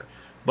canner.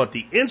 But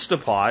the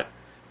Instapot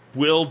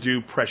will do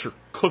pressure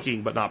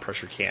cooking, but not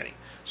pressure canning.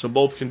 So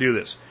both can do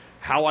this.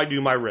 How I do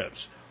my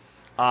ribs.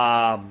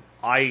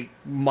 I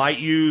might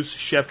use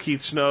Chef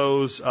Keith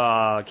Snow's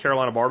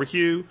Carolina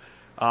barbecue,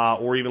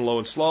 or even Low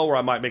and Slow, or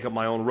I might make up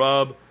my own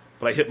rub.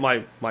 But I hit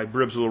my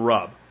ribs with a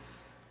rub.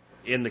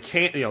 In the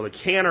the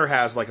canner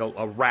has like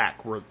a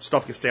rack where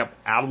stuff can stay up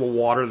out of the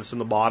water that's in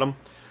the bottom.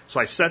 So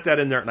I set that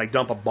in there and I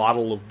dump a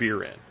bottle of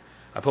beer in.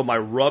 I put my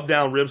rub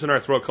down ribs in there. I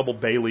throw a couple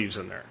bay leaves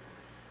in there.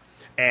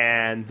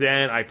 And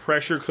then I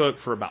pressure cook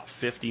for about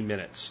 50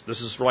 minutes.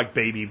 This is for like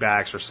baby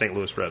backs or St.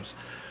 Louis ribs.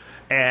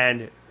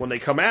 And when they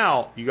come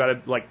out, you got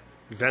to like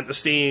vent the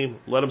steam,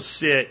 let them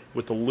sit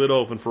with the lid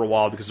open for a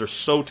while because they're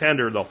so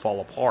tender they'll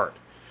fall apart.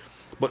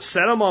 But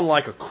set them on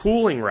like a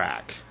cooling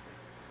rack,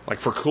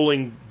 like for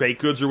cooling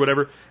baked goods or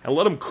whatever, and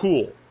let them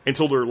cool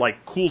until they're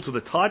like cool to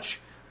the touch.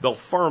 They'll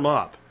firm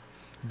up.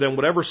 Then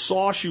whatever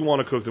sauce you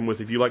want to cook them with,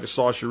 if you like to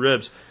sauce your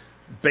ribs,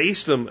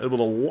 baste them with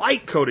a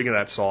light coating of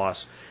that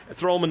sauce, and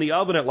throw them in the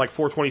oven at like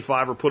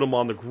 425 or put them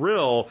on the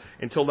grill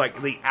until like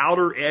the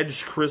outer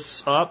edge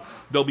crisps up.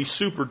 They'll be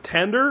super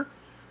tender,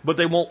 but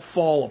they won't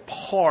fall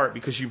apart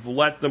because you've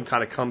let them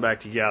kind of come back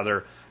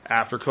together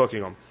after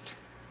cooking them.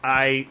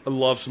 I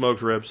love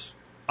smoked ribs.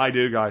 I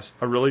do, guys.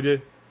 I really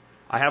do.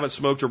 I haven't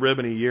smoked a rib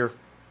in a year.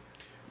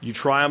 You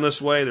try them this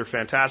way. They're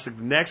fantastic.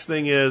 The next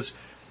thing is,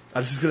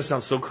 this is going to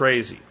sound so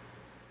crazy.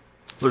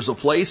 There's a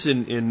place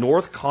in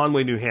North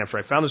Conway, New Hampshire.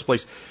 I found this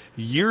place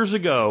years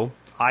ago.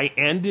 I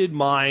ended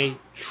my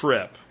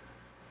trip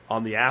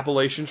on the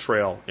Appalachian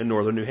Trail in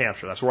northern New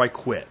Hampshire. That's where I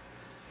quit.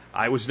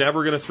 I was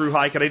never going to through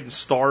hike. I didn't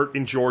start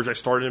in Georgia. I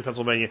started in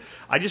Pennsylvania.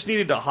 I just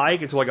needed to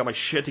hike until I got my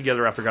shit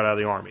together after I got out of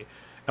the Army.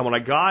 And when I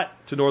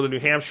got to northern New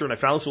Hampshire and I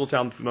found this little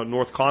town,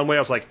 North Conway, I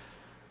was like,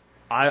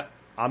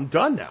 I'm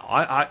done now.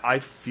 I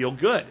feel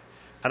good.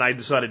 And I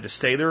decided to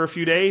stay there a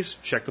few days,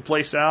 check the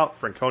place out,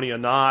 Franconia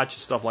Notch,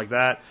 stuff like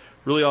that.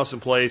 Really awesome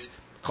place.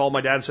 Called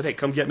my dad and said, hey,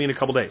 come get me in a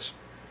couple days.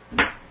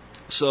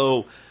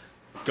 So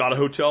got a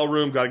hotel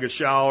room, got a good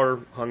shower,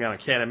 hung out on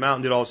Cannon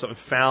Mountain, did all this stuff, and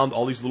found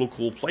all these little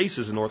cool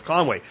places in North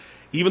Conway.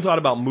 Even thought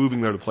about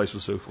moving there. The place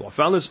was so cool. I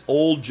found this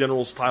old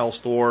general style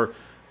store,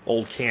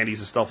 old candies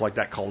and stuff like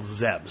that called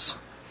Zeb's.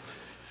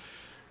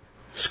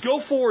 Just go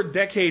forward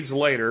decades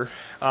later.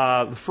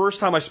 The first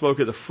time I spoke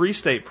at the Free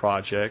State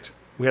Project,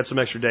 we had some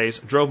extra days,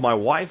 drove my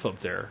wife up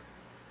there,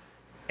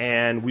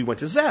 and we went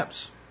to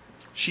Zeb's.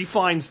 She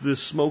finds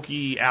this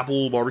smoky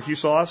apple barbecue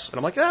sauce, and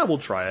I'm like, we'll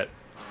try it.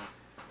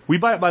 We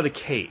buy it by the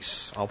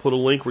case. I'll put a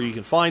link where you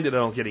can find it. I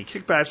don't get any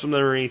kickbacks from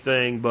them or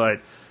anything,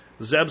 but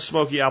Zeb's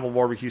smoky apple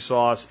barbecue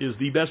sauce is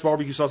the best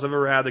barbecue sauce I've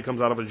ever had that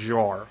comes out of a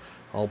jar.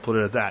 I'll put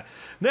it at that.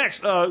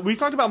 Next, we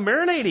talked about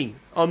marinating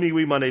on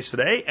MeatWee Mondays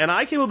today, and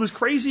I came up with this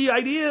crazy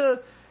idea.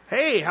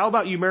 Hey, how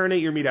about you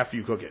marinate your meat after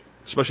you cook it,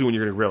 especially when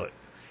you're going to grill it?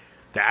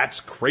 That's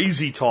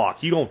crazy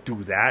talk. You don't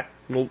do that.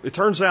 Well, it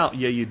turns out,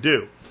 yeah, you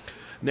do.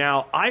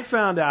 Now, I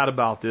found out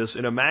about this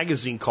in a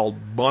magazine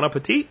called Bon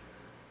Appetit,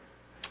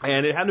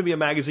 and it happened to be a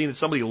magazine that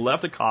somebody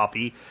left a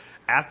copy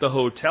at the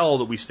hotel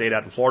that we stayed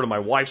at in Florida. My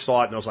wife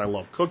saw it, knows I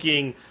love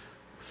cooking,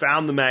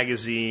 found the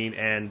magazine,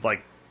 and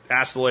like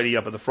asked the lady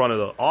up at the front of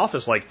the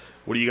office, like,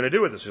 what are you going to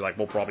do with this? She's like,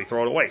 we'll probably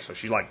throw it away. So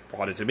she like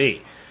brought it to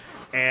me.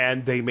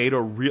 And they made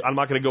I'm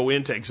not going to go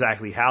into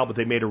exactly how, but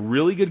they made a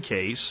really good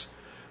case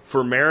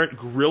for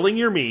grilling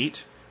your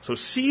meat So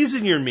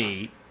season your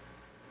meat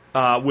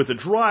with a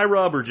dry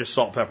rub or just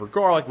salt, pepper,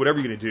 garlic, whatever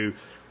you're going to do.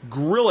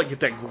 Grill it,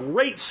 get that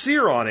great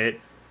sear on it,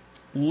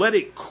 let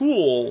it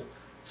cool,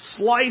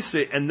 slice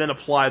it, and then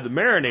apply the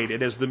marinade.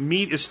 And as the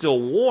meat is still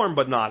warm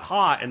but not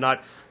hot and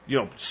not,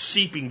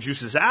 seeping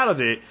juices out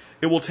of it,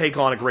 it will take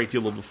on a great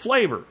deal of the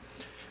flavor.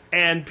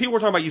 And people were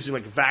talking about using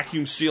like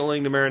vacuum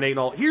sealing to marinate and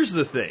all. Here's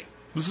the thing.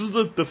 This is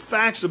the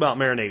facts about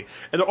marinating.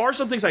 And there are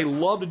some things I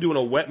love to do in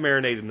a wet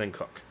marinade and then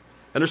cook.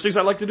 And there's things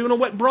I like to do in a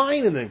wet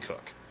brine and then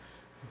cook.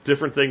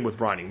 Different thing with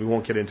brining. We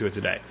won't get into it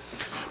today.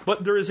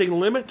 But there is a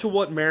limit to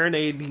what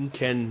marinating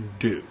can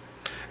do.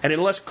 And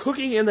unless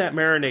cooking in that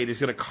marinade is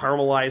going to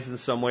caramelize in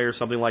some way or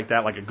something like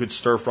that, like a good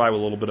stir fry with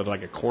a little bit of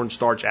like a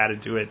cornstarch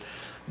added to it,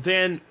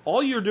 then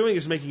all you're doing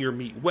is making your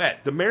meat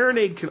wet. The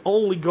marinade can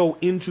only go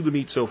into the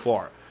meat so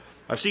far.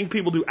 I've seen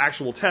people do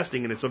actual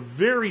testing, and it's a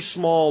very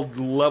small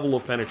level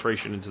of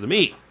penetration into the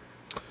meat.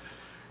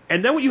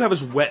 And then what you have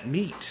is wet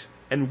meat.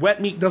 And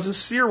wet meat doesn't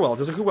sear well. It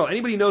doesn't cook well.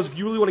 Anybody knows if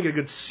you really want to get a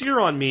good sear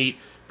on meat,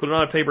 put it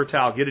on a paper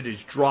towel, get it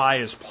as dry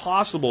as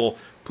possible,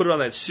 put it on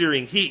that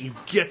searing heat, and you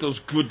get those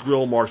good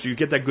grill marks, so you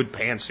get that good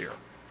pan sear.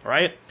 All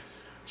right?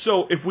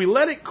 So if we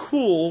let it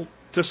cool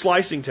to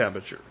slicing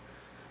temperature,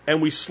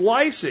 and we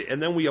slice it,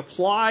 and then we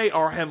apply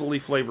our heavily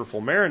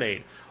flavorful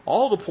marinade,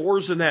 all the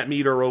pores in that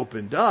meat are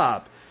opened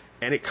up,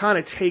 and it kind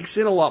of takes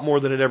in a lot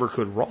more than it ever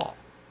could raw.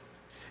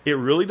 It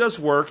really does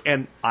work,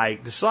 and I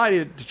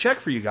decided to check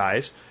for you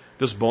guys,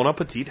 does Bon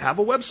Appetit have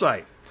a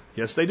website?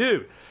 Yes, they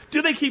do.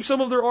 Do they keep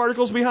some of their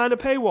articles behind a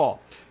paywall?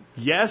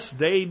 Yes,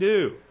 they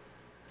do.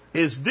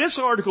 Is this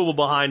article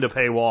behind a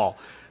paywall?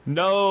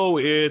 No,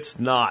 it's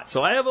not.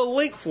 So I have a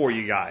link for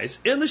you guys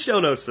in the show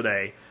notes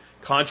today.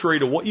 Contrary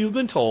to what you've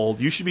been told,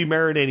 you should be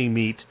marinating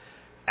meat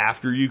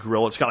after you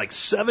grill. It's got like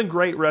 7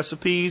 great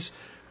recipes.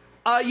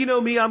 You know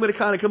me, I'm going to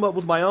kind of come up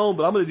with my own,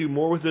 but I'm going to do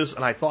more with this,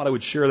 and I thought I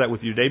would share that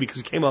with you today because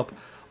it came up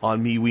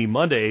on MeWe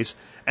Mondays.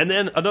 And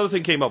then another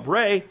thing came up,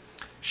 Ray.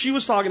 She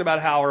was talking about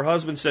how her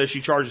husband says she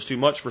charges too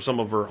much for some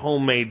of her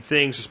homemade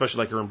things, especially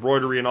like her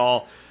embroidery and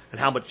all, and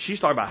how much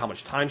she's talking about how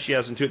much time she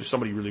has into it. If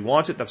somebody really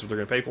wants it, that's what they're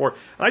going to pay for. And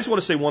I just want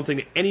to say one thing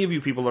to any of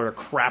you people that are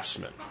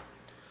craftsmen,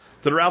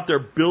 that are out there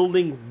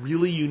building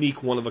really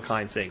unique,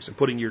 one-of-a-kind things and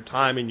putting your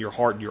time and your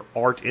heart and your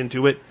art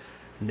into it.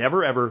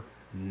 Never, ever,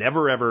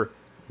 never, ever,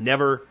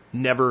 never,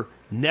 never,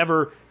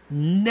 never,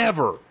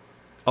 never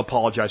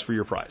apologize for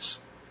your price.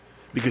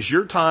 Because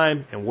your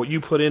time and what you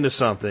put into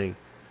something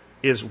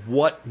is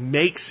what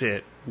makes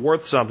it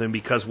worth something.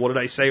 Because what did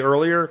I say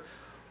earlier?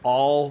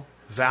 All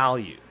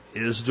value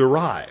is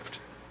derived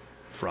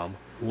from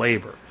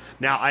labor.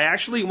 Now, I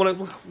actually want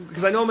to,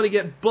 because I know I'm going to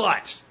get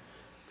but,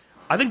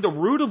 I think the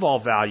root of all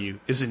value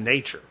is in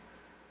nature.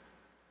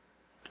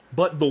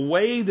 But the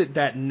way that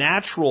that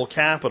natural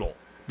capital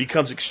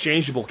becomes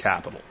exchangeable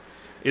capital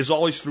is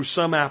always through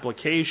some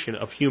application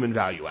of human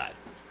value add.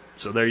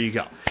 So there you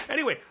go.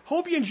 Anyway,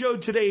 hope you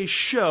enjoyed today's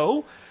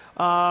show.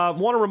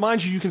 Want to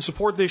remind you can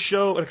support this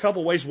show in a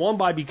couple ways. One,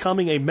 by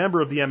becoming a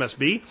member of the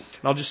MSB.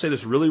 And I'll just say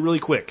this really, really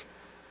quick.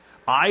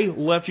 I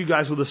left you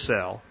guys with a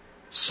sale,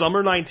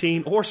 summer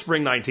 19 or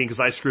spring 19, because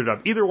I screwed it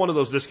up. Either one of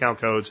those discount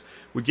codes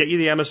would get you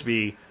the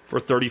MSB for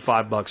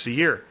 $35 a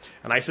year.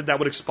 And I said that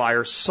would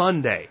expire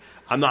Sunday.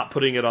 I'm not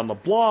putting it on the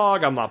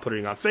blog. I'm not putting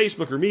it on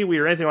Facebook or MeWe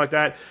or anything like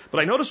that. But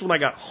I noticed when I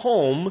got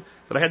home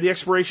that I had the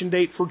expiration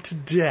date for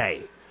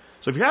today.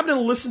 So if you happen to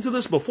listen to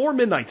this before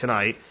midnight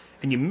tonight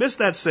and you missed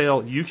that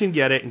sale, you can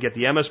get it and get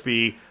the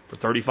MSB for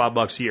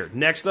 $35 a year.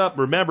 Next up,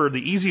 remember,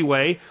 the easy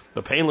way,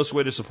 the painless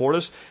way to support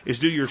us is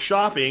do your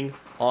shopping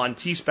on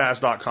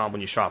tspaz.com when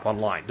you shop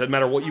online. Doesn't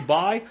matter what you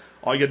buy.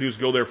 All you got to do is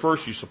go there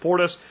first. You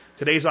support us.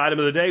 Today's item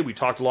of the day, we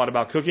talked a lot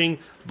about cooking,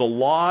 the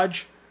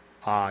Lodge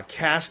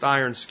cast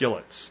iron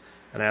skillets.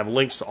 And I have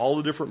links to all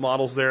the different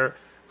models there.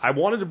 I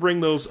wanted to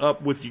bring those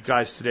up with you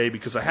guys today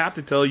because I have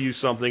to tell you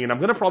something, and I'm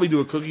going to probably do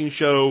a cooking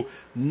show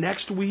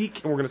next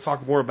week, and we're going to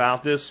talk more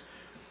about this.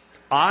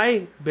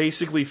 I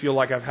basically feel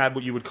like I've had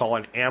what you would call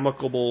an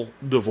amicable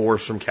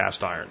divorce from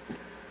cast iron.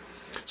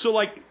 So,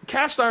 like,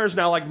 cast iron is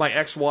now like my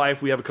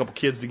ex-wife. We have a couple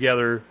kids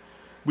together.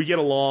 We get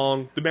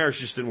along. The marriage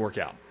just didn't work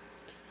out.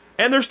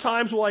 And there's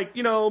times like,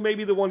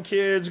 maybe the one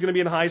kid's going to be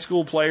in high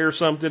school play or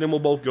something, and we'll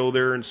both go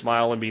there and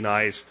smile and be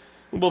nice.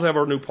 We both have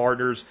our new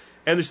partners,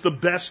 and it's the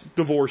best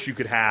divorce you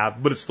could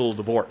have, but it's still a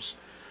divorce.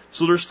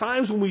 So there's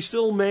times when we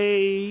still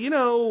may,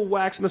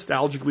 wax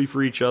nostalgically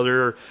for each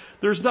other.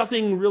 There's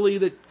nothing really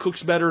that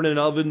cooks better in an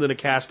oven than a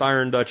cast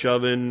iron Dutch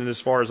oven, as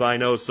far as I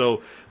know.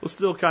 So we'll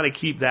still kind of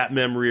keep that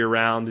memory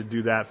around to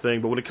do that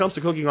thing. But when it comes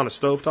to cooking on a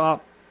stovetop,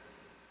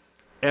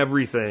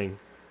 everything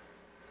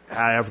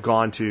I have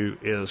gone to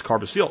is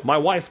carbon steel. My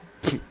wife,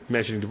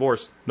 mentioning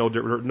divorce, no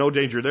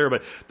danger there,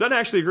 but doesn't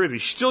actually agree with me.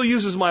 She still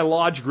uses my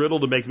Lodge griddle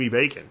to make me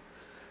bacon.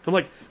 I'm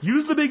like,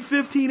 use the big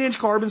 15-inch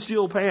carbon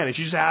steel pan, and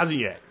she just hasn't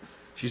yet.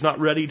 She's not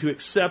ready to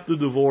accept the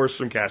divorce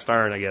from cast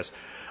iron, I guess.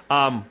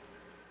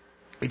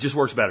 It just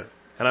works better.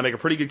 And I make a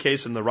pretty good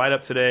case in the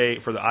write-up today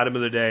for the item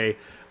of the day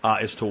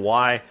as to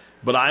why.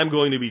 But I am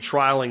going to be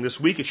trialing this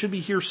week. It should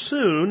be here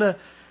soon.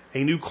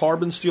 a new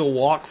carbon steel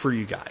walk for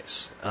you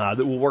guys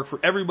that will work for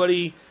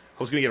everybody.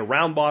 I was going to get a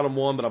round bottom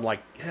one, but I'm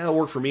like, yeah, it'll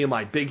work for me and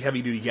my big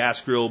heavy duty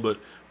gas grill, but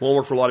won't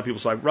work for a lot of people.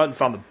 So I've run and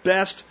found the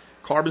best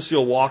carbon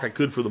steel walk I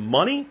could for the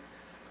money.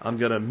 I'm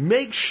going to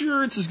make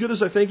sure it's as good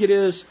as I think it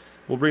is.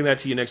 We'll bring that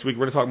to you next week.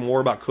 We're going to talk more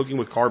about cooking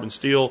with carbon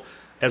steel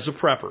as a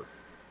prepper.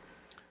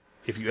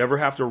 If you ever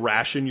have to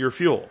ration your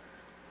fuel,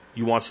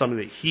 you want something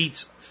that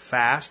heats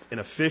fast and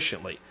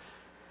efficiently.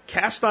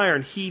 Cast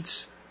iron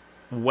heats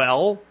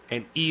well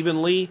and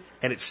evenly,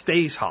 and it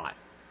stays hot.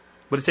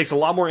 But it takes a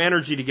lot more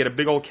energy to get a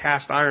big old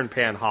cast iron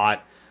pan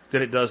hot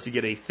than it does to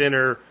get a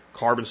thinner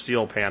carbon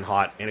steel pan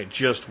hot, and it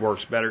just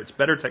works better. It's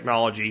better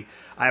technology.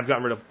 I have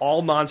gotten rid of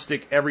all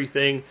nonstick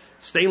everything.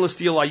 Stainless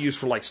steel I use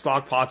for like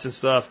stock pots and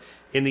stuff.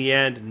 In the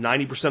end,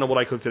 90% of what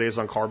I cook today is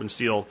on carbon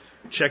steel.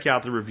 Check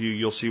out the review.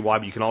 You'll see why,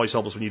 but you can always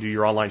help us when you do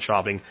your online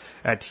shopping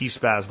at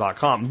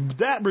tspaz.com.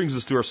 That brings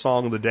us to our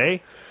song of the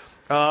day.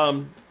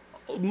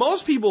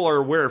 Most people are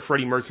aware of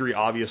Freddie Mercury,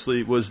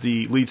 obviously. Was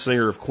the lead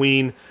singer of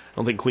Queen. I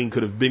don't think Queen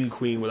could have been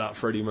Queen without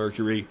Freddie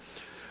Mercury.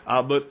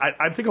 But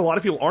I think a lot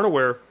of people aren't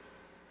aware.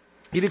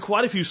 He did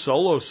quite a few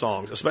solo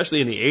songs,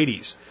 especially in the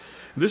 80s.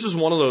 This is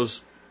one of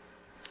those,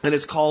 and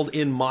it's called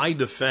In My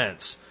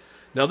Defense.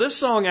 Now, this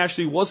song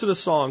actually wasn't a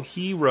song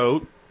he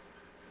wrote,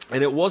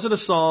 and it wasn't a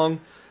song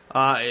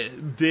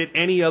that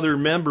any other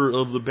member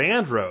of the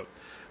band wrote.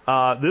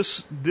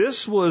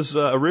 This was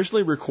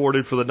originally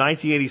recorded for the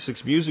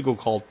 1986 musical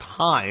called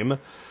Time.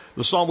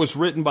 The song was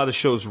written by the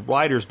show's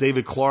writers,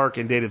 David Clark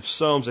and Dave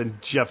Soames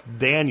and Jeff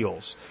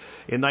Daniels.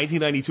 In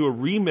 1992, a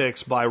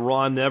remix by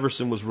Ron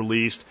Neverson was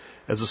released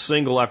as a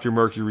single after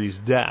Mercury's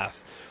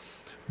death.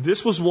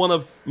 This was one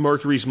of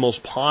Mercury's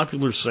most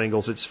popular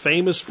singles. It's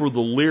famous for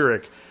the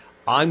lyric,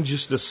 "I'm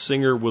just a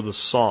singer with a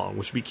song,"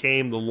 which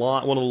became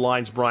one of the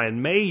lines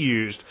Brian May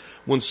used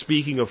when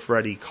speaking of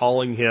Freddie,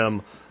 calling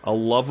him a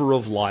lover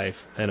of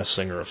life and a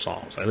singer of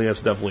songs. I think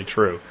that's definitely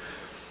true.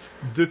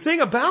 The thing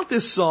about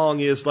this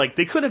song is, like,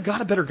 they could have got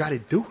a better guy to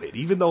do it,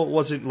 even though it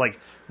wasn't, like,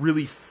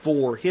 really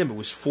for him. It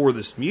was for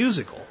this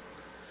musical.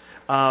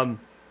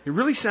 It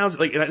really sounds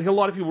like, and I think a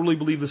lot of people really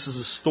believe this is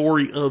a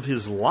story of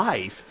his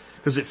life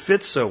because it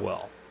fits so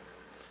well.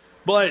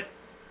 But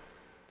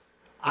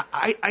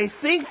I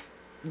think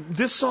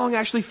this song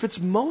actually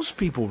fits most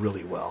people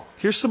really well.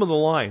 Here's some of the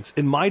lines.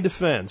 In my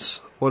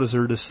defense, what is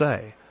there to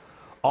say?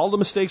 All the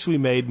mistakes we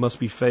made must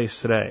be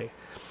faced today.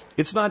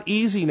 It's not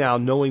easy now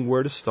knowing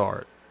where to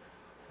start.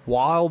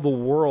 While the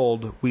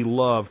world we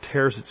love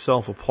tears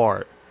itself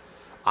apart,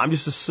 I'm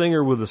just a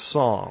singer with a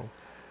song.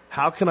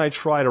 How can I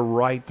try to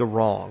right the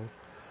wrong?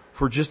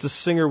 For just a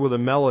singer with a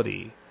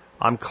melody,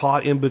 I'm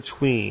caught in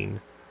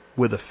between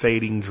with a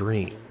fading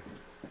dream.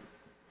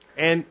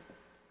 And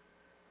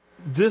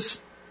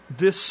this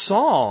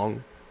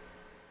song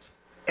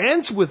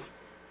ends with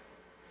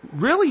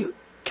really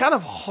kind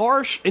of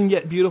harsh and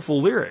yet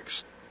beautiful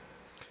lyrics.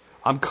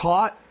 I'm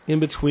caught in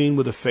between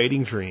with a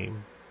fading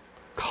dream.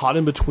 Caught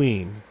in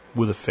between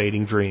with a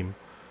fading dream.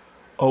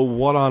 Oh,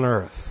 what on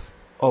earth?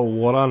 Oh,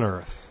 what on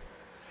earth?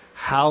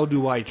 How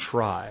do I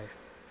try?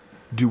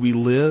 Do we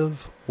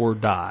live or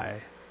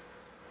die?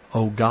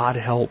 Oh, God,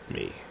 help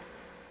me.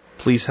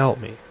 Please help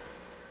me.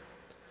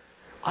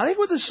 I think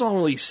what this song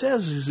really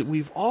says is that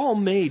we've all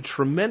made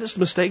tremendous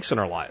mistakes in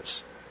our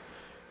lives.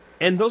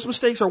 And those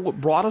mistakes are what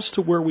brought us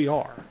to where we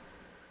are.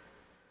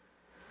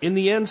 In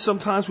the end,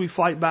 sometimes we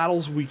fight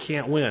battles we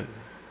can't win.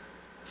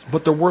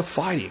 But they're worth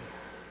fighting.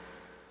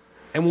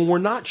 And when we're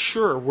not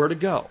sure where to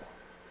go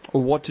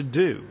or what to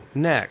do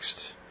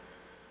next,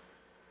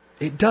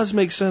 it does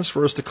make sense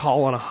for us to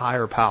call on a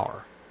higher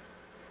power.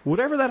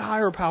 Whatever that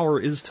higher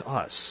power is to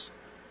us.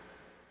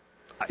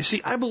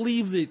 See, I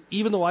believe that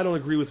even though I don't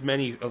agree with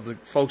many of the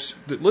folks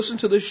that listen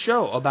to this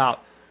show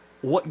about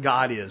what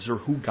God is or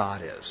who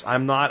God is,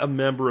 I'm not a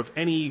member of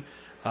any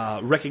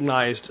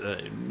recognized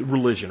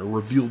religion or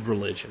revealed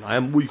religion. I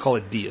am what you call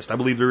a deist. I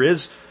believe there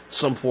is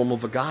some form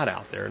of a God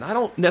out there. And I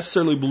don't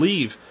necessarily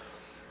believe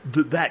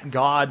that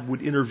God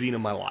would intervene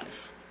in my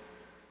life.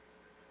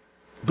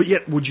 But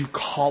yet, would you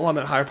call on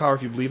that higher power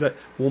if you believe that?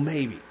 Well,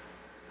 maybe.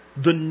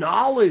 The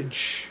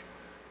knowledge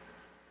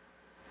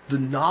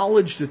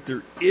that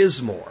there is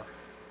more,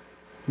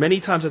 many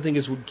times I think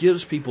is what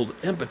gives people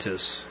the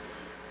impetus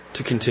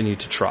to continue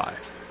to try.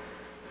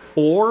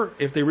 Or,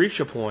 if they reach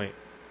a point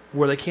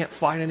where they can't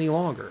fight any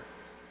longer,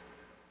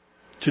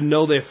 to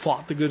know they've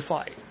fought the good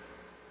fight.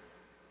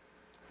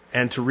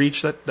 And to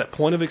reach that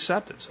point of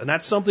acceptance. And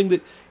that's something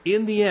that,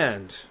 in the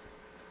end,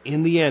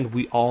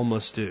 we all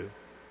must do.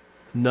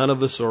 None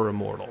of us are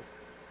immortal.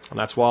 And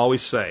that's why I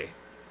always say,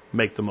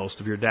 make the most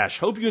of your dash.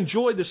 Hope you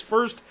enjoyed this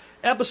first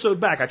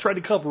episode back. I tried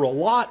to cover a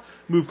lot,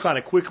 move kind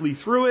of quickly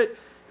through it.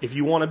 If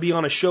you want to be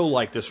on a show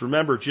like this,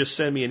 remember, just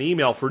send me an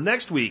email for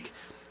next week,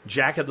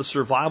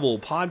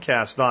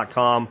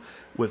 jack@thesurvivalpodcast.com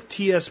with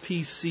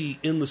TSPC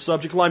in the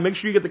subject line. Make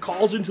sure you get the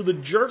calls into the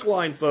jerk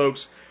line,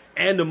 folks.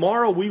 And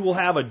tomorrow we will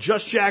have a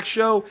Just Jack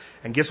show.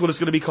 And guess what it's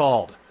going to be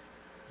called?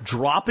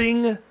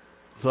 Dropping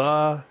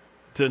the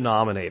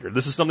denominator.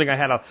 This is something I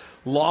had a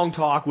long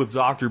talk with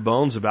Dr.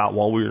 Bones about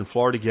while we were in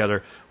Florida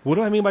together. What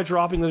do I mean by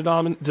dropping the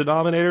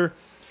denominator?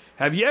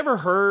 Have you ever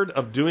heard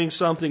of doing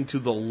something to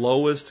the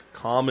lowest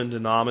common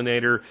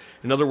denominator?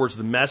 In other words,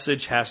 the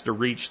message has to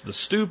reach the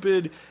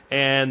stupid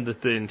and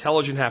that the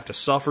intelligent have to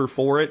suffer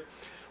for it.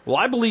 Well,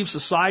 I believe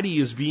society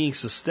is being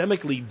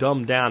systemically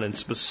dumbed down, and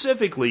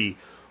specifically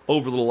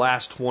over the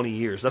last 20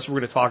 years. That's what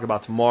we're going to talk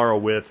about tomorrow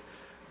with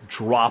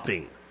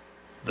dropping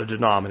the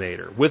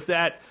denominator. With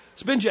that,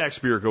 it's been Jack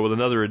Spirko with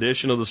another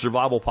edition of the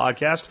Survival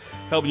Podcast,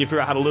 helping you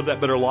figure out how to live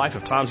that better life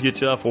if times get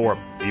tough or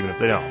even if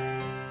they don't.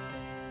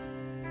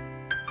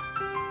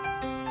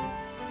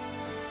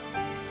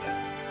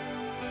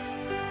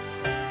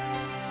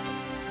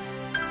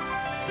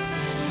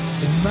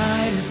 In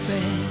my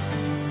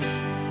defense,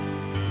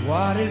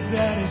 what is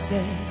there to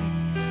say?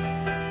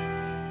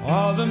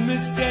 All the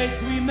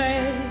mistakes we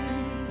made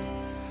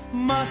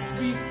must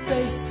be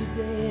faced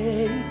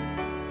today.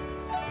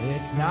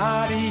 It's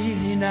not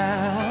easy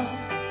now,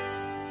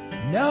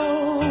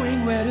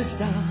 knowing where to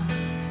start,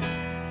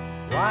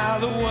 while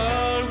the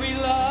world we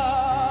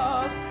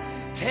love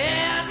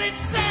tears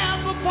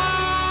itself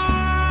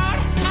apart.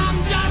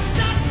 I'm just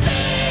a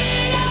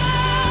singer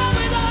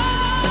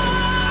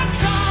without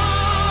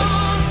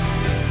song.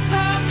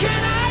 How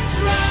can I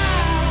try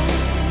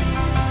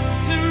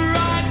to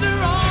right the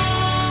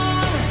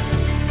wrong?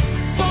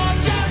 For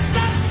just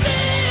a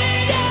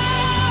singer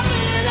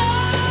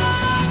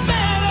without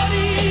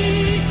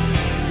melody,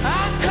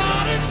 I'm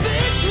caught in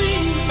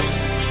between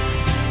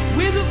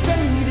with a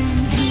fading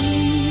dream.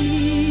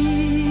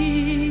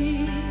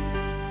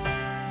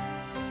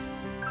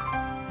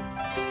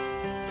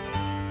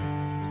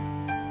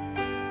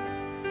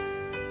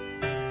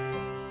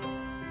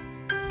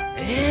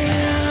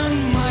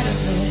 In my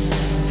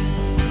defense,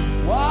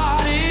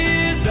 what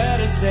is there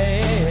to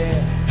say?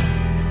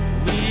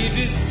 We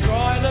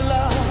destroy the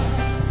love,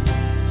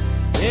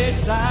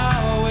 it's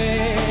our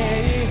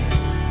way.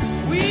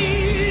 We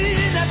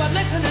never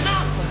listen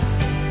enough,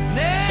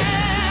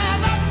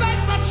 never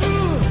face the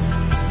truth.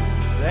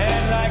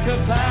 Then like a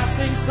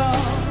passing star,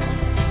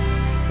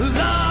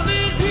 love